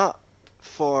standing up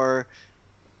for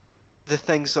the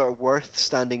things that are worth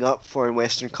standing up for in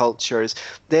Western cultures.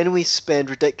 Then we spend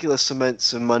ridiculous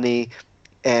amounts of money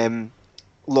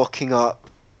locking up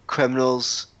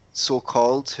criminals,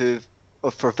 so-called,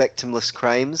 for victimless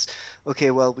crimes.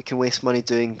 Okay, well, we can waste money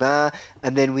doing that,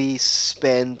 and then we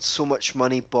spend so much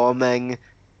money bombing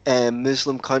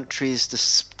Muslim countries,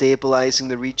 destabilizing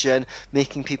the region,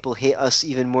 making people hate us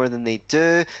even more than they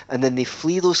do, and then they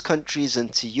flee those countries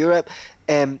into Europe.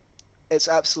 It's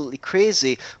absolutely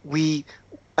crazy.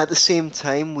 at the same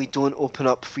time, we don't open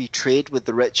up free trade with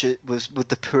the with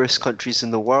the poorest countries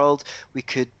in the world. We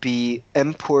could be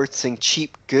importing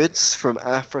cheap goods from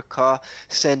Africa,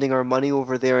 sending our money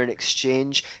over there in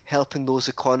exchange, helping those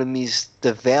economies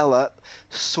develop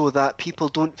so that people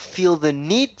don't feel the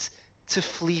need to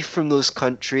flee from those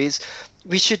countries.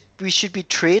 We should be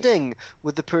trading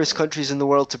with the poorest countries in the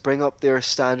world to bring up their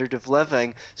standard of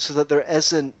living so that there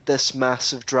isn't this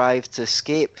massive drive to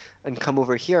escape and come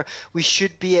over here. We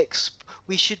should be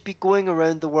going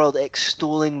around the world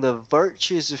extolling the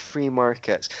virtues of free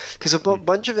markets, because a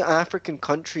bunch of African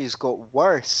countries got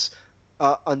worse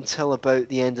until about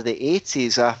the end of the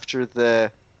 80s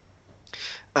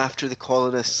after the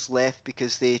colonists left,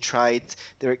 because they tried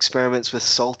their experiments with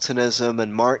sultanism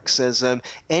and Marxism,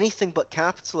 anything but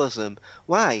capitalism.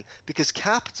 Why? Because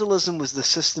capitalism was the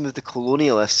system of the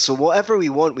colonialists. So whatever we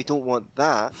want, we don't want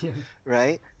that,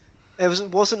 right?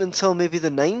 It wasn't until maybe the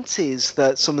 90s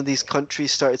that some of these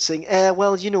countries started saying,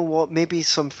 well, you know what, maybe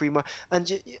some free market.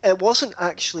 And it wasn't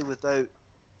actually without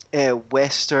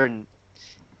Western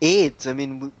aid. I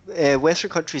mean, Western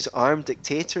countries armed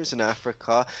dictators in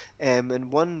Africa,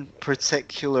 and one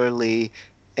particularly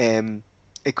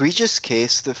egregious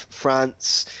case,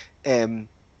 France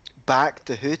backed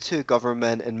the Hutu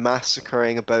government in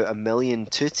massacring about 1 million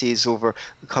Tutsis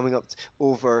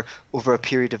over a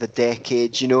period of a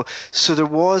decade. You know, so there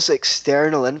was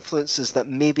external influences that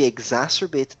maybe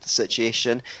exacerbated the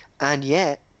situation, and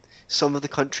yet some of the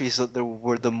countries that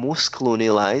were the most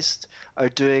colonialized are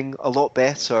doing a lot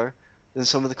better than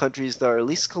some of the countries that are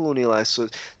least colonialized. So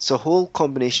it's a whole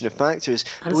combination of factors.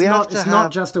 And it's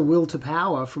not just a will to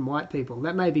power from white people.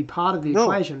 That may be part of the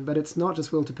equation, but it's not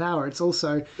just will to power. It's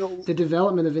also the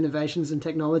development of innovations and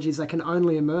technologies that can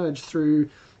only emerge through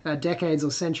decades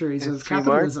or centuries of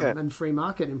capitalism and free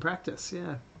market in practice.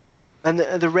 Yeah. And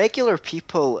the regular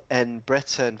people in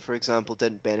Britain, for example,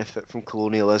 didn't benefit from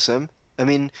colonialism. I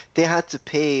mean, they had to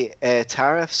pay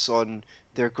tariffs on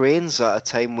their grains at a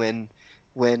time when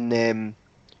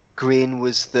grain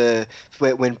was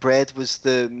when bread was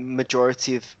the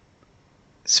majority of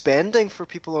spending for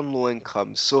people on low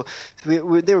incomes. So they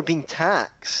were being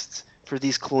taxed for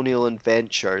these colonial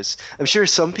adventures. I'm sure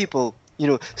some people,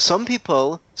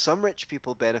 some rich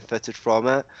people benefited from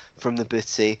it, from the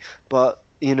booty, but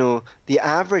the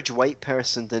average white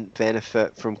person didn't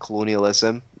benefit from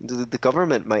colonialism. The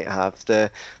government might have,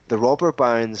 the robber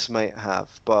barons might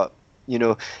have, but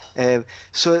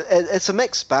so it's a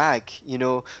mixed bag.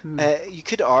 You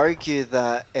could argue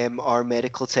that our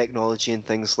medical technology and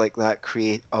things like that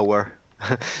create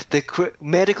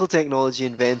medical technology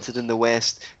invented in the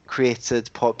West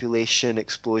created population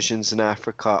explosions in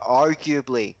Africa.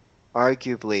 Arguably,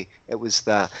 it was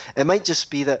that. It might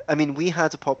just be that, we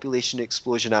had a population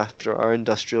explosion after our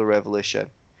Industrial Revolution.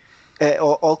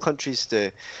 All countries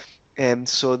do.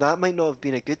 So that might not have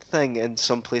been a good thing in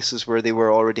some places where they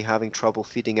were already having trouble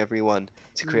feeding everyone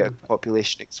to create a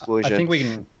population explosion. I think we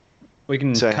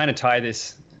can kind of tie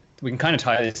this. We can kind of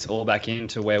tie this all back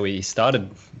into where we started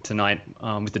tonight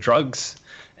with the drugs.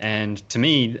 And to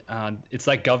me, it's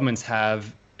like governments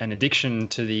have an addiction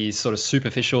to these sort of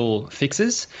superficial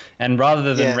fixes, and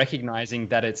rather than recognizing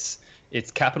that it's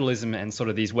capitalism and sort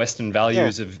of these Western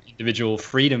values of individual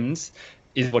freedoms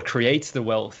is what creates the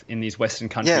wealth in these Western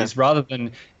countries, rather than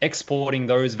exporting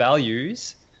those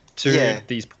values to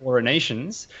these poorer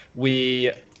nations,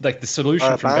 the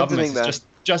solution from governments is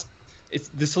just it's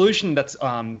the solution that's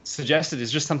suggested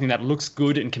is just something that looks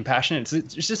good and compassionate.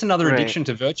 It's just another addiction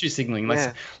to virtue signaling.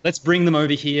 Let's bring them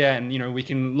over here, and we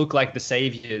can look like the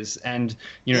saviors, and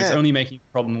it's only making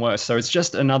the problem worse. So it's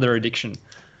just another addiction.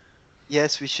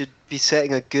 Yes, we should be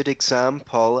setting a good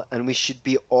example, and we should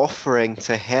be offering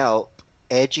to help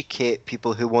educate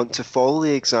people who want to follow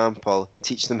the example,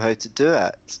 teach them how to do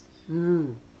it.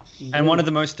 And one of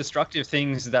the most destructive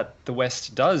things that the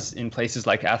West does in places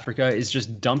like Africa is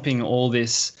just dumping all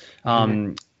this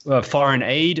foreign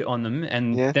aid on them.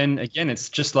 And then again, it's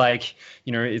just like,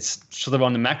 it's sort of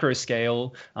on the macro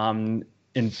scale.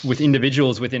 With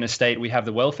individuals within a state, we have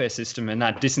the welfare system, and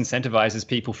that disincentivizes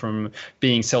people from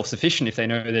being self-sufficient if they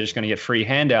know they're just going to get free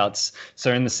handouts.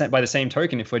 So by the same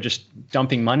token, if we're just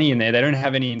dumping money in there, they don't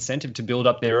have any incentive to build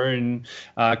up their own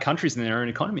countries and their own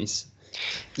economies.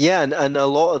 Yeah, and a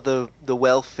lot of the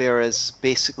welfare is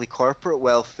basically corporate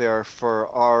welfare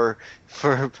for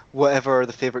whatever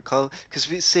the favorite color.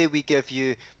 Because we give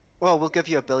you, we'll give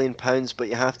you £1 billion, but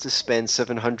you have to spend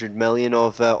 700 million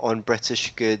of it on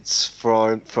British goods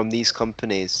from these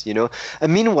companies,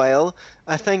 And meanwhile,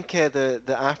 I think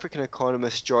the African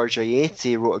economist George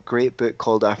Ayeti wrote a great book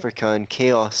called Africa in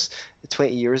Chaos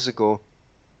 20 years ago.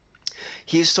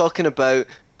 He's talking about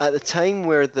at the time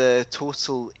where the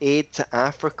total aid to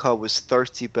Africa was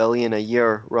 30 billion a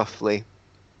year, roughly,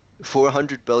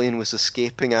 400 billion was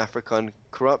escaping African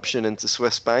corruption into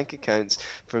Swiss bank accounts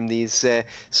from these.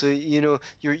 So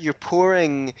you're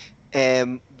pouring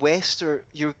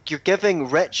you're giving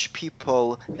rich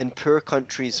people in poor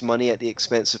countries money at the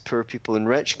expense of poor people in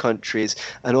rich countries,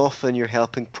 and often you're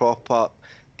helping prop up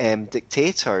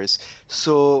dictators.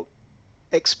 So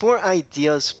export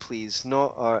ideas, please,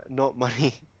 not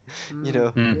money.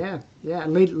 Yeah,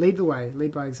 lead the way,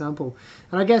 lead by example.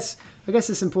 And I guess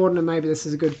it's important, and maybe this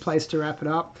is a good place to wrap it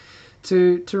up,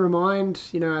 to remind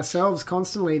ourselves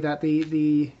constantly that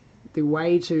the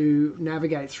way to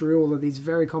navigate through all of these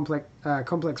very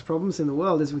complex problems in the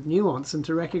world is with nuance, and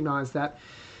to recognize that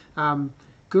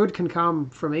good can come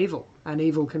from evil and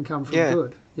evil can come from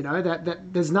good.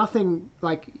 That there's nothing,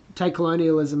 like, take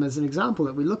colonialism as an example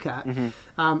that we look at.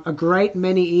 A great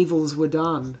many evils were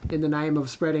done in the name of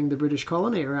spreading the British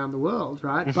colony around the world,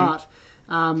 right?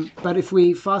 But if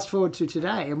we fast forward to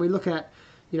today and we look at,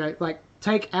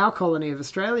 take our colony of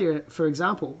Australia, for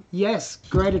example. Yes,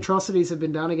 great atrocities have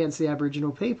been done against the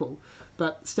Aboriginal people,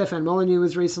 but Stefan Molyneux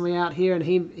was recently out here, and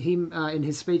he in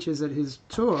his speeches at his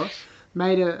tour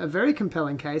made a very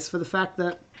compelling case for the fact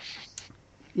that,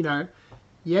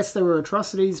 yes, there were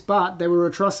atrocities, but there were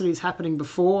atrocities happening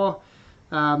before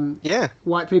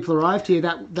white people arrived here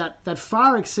that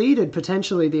far exceeded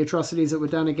potentially the atrocities that were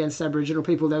done against Aboriginal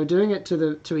people. They were doing it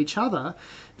to each other.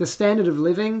 The standard of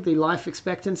living, the life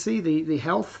expectancy, the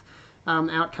health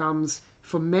outcomes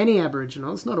for many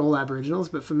Aboriginals, not all Aboriginals,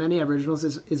 but for many Aboriginals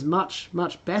is much,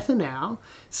 much better now.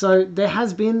 So there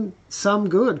has been some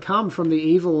good come from the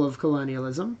evil of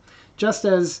colonialism, just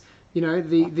as,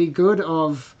 the good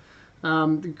of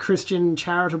Christian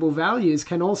charitable values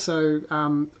can also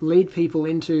lead people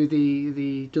into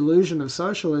the delusion of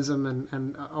socialism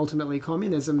and ultimately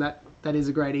communism that is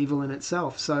a great evil in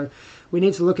itself. So we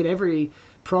need to look at every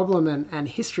problem and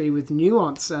history with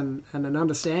nuance and an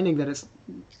understanding that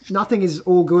nothing is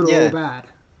all good or all bad.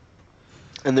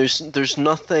 And there's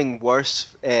nothing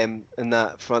worse in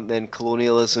that front than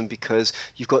colonialism, because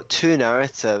you've got two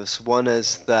narratives. One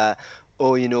is that,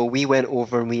 we went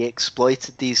over and we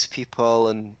exploited these people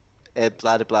and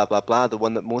blah, blah, blah, blah, the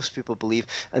one that most people believe.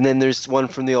 And then there's one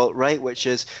from the alt-right, which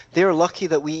is, they're lucky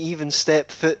that we even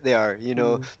stepped foot there.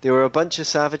 They were a bunch of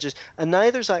savages. And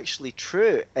neither's actually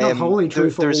true. Not wholly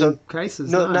true for all cases.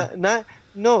 No.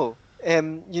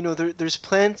 There's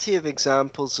plenty of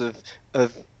examples of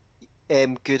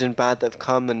good and bad that have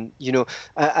come. And,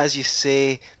 as you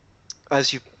say,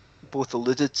 as you both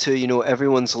alluded to,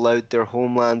 everyone's allowed their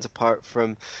homeland apart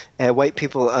from white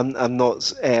people. I'm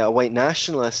not a white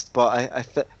nationalist, but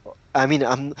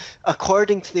I'm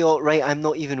according to the alt-right, I'm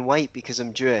not even white because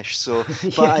I'm Jewish. So,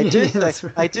 but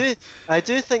I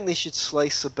do think they should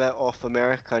slice a bit off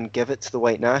America and give it to the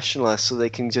white nationalists, so they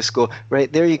can just go, right,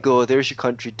 there you go, there's your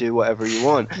country, do whatever you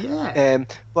want.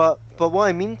 But what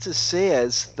I mean to say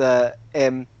is that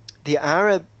the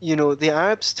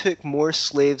Arabs took more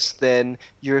slaves than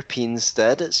Europeans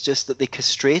did. It's just that they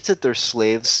castrated their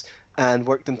slaves and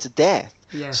worked them to death.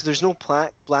 Yeah. So there's no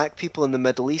black people in the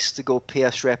Middle East to go pay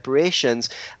us reparations.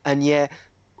 And yet,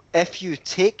 if you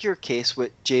take your case,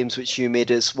 James, which you made,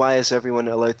 is why is everyone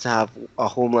allowed to have a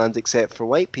homeland except for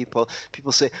white people?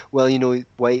 People say, well,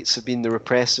 whites have been the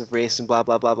repressive race and blah,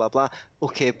 blah, blah, blah, blah.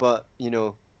 Okay, but, you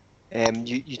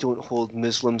don't hold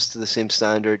Muslims to the same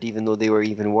standard, even though they were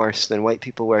even worse than white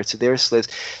people were to their slaves.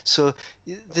 So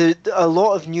a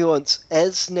lot of nuance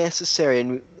is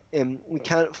necessary, and we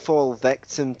can't fall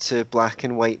victim to black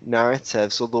and white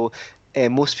narratives, although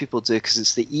most people do because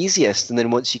it's the easiest. And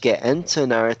then once you get into a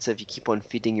narrative, you keep on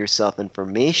feeding yourself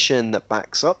information that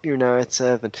backs up your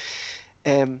narrative. And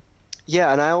and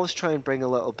I always try and bring a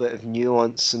little bit of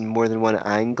nuance and more than one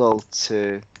angle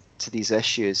to these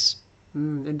issues.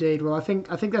 Indeed. Well, I think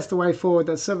that's the way forward.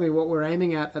 That's certainly what we're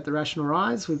aiming at the Rational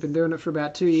Rise. We've been doing it for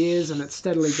about 2 years, and it's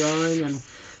steadily growing. And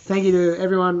thank you to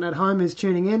everyone at home who's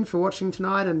tuning in for watching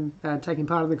tonight and taking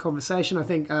part in the conversation. I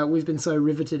think we've been so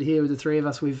riveted here with the three of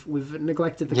us. We've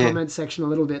neglected the comments section a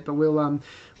little bit, but we'll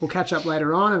catch up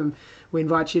later on. And we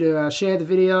invite you to share the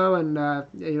video and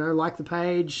like the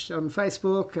page on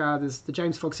Facebook. There's the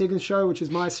James Fox Higgins Show, which is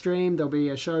my stream. There'll be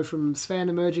a show from Sven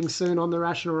emerging soon on the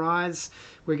Rational Rise.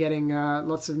 We're getting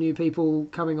lots of new people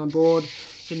coming on board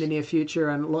in the near future,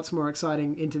 and lots more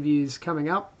exciting interviews coming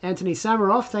up. Anthony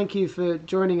Samaroff, thank you for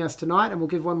joining us tonight, and we'll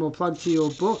give one more plug to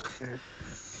your book.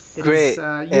 It Great. is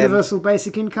Universal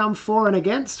Basic Income, For and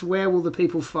Against. Where will the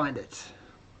people find it?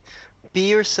 Be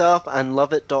yourself and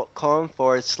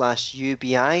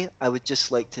loveit.com/UBI. I would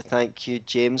just like to thank you,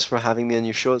 James, for having me on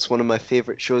your show. It's one of my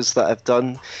favourite shows that I've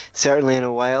done, certainly in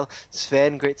a while.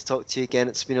 Sven, great to talk to you again.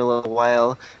 It's been a little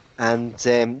while. And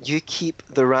you keep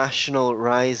the rational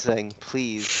rising,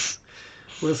 please.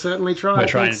 We'll certainly try. We're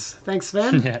trying. Thanks,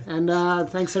 Sven. Yeah. And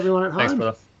thanks, everyone at home. Thanks,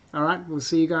 brother. All right, we'll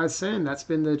see you guys soon. That's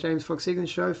been the James Fox Higgins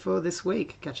Show for this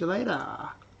week. Catch you later.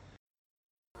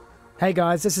 Hey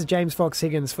guys, this is James Fox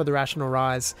Higgins for The Rational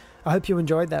Rise. I hope you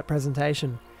enjoyed that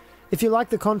presentation. If you like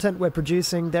the content we're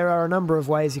producing, there are a number of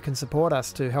ways you can support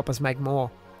us to help us make more.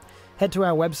 Head to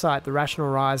our website,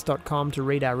 therationalrise.com, to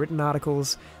read our written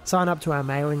articles, sign up to our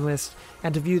mailing list,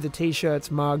 and to view the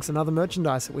t-shirts, mugs, and other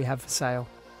merchandise that we have for sale.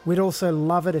 We'd also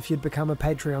love it if you'd become a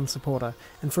Patreon supporter,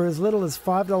 and for as little as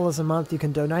 $5 a month you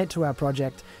can donate to our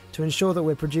project to ensure that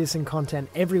we're producing content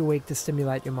every week to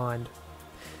stimulate your mind.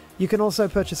 You can also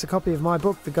purchase a copy of my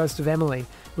book, The Ghost of Emily,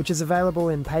 which is available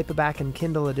in paperback and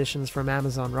Kindle editions from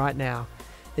Amazon right now.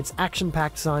 It's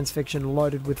action-packed science fiction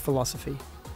loaded with philosophy.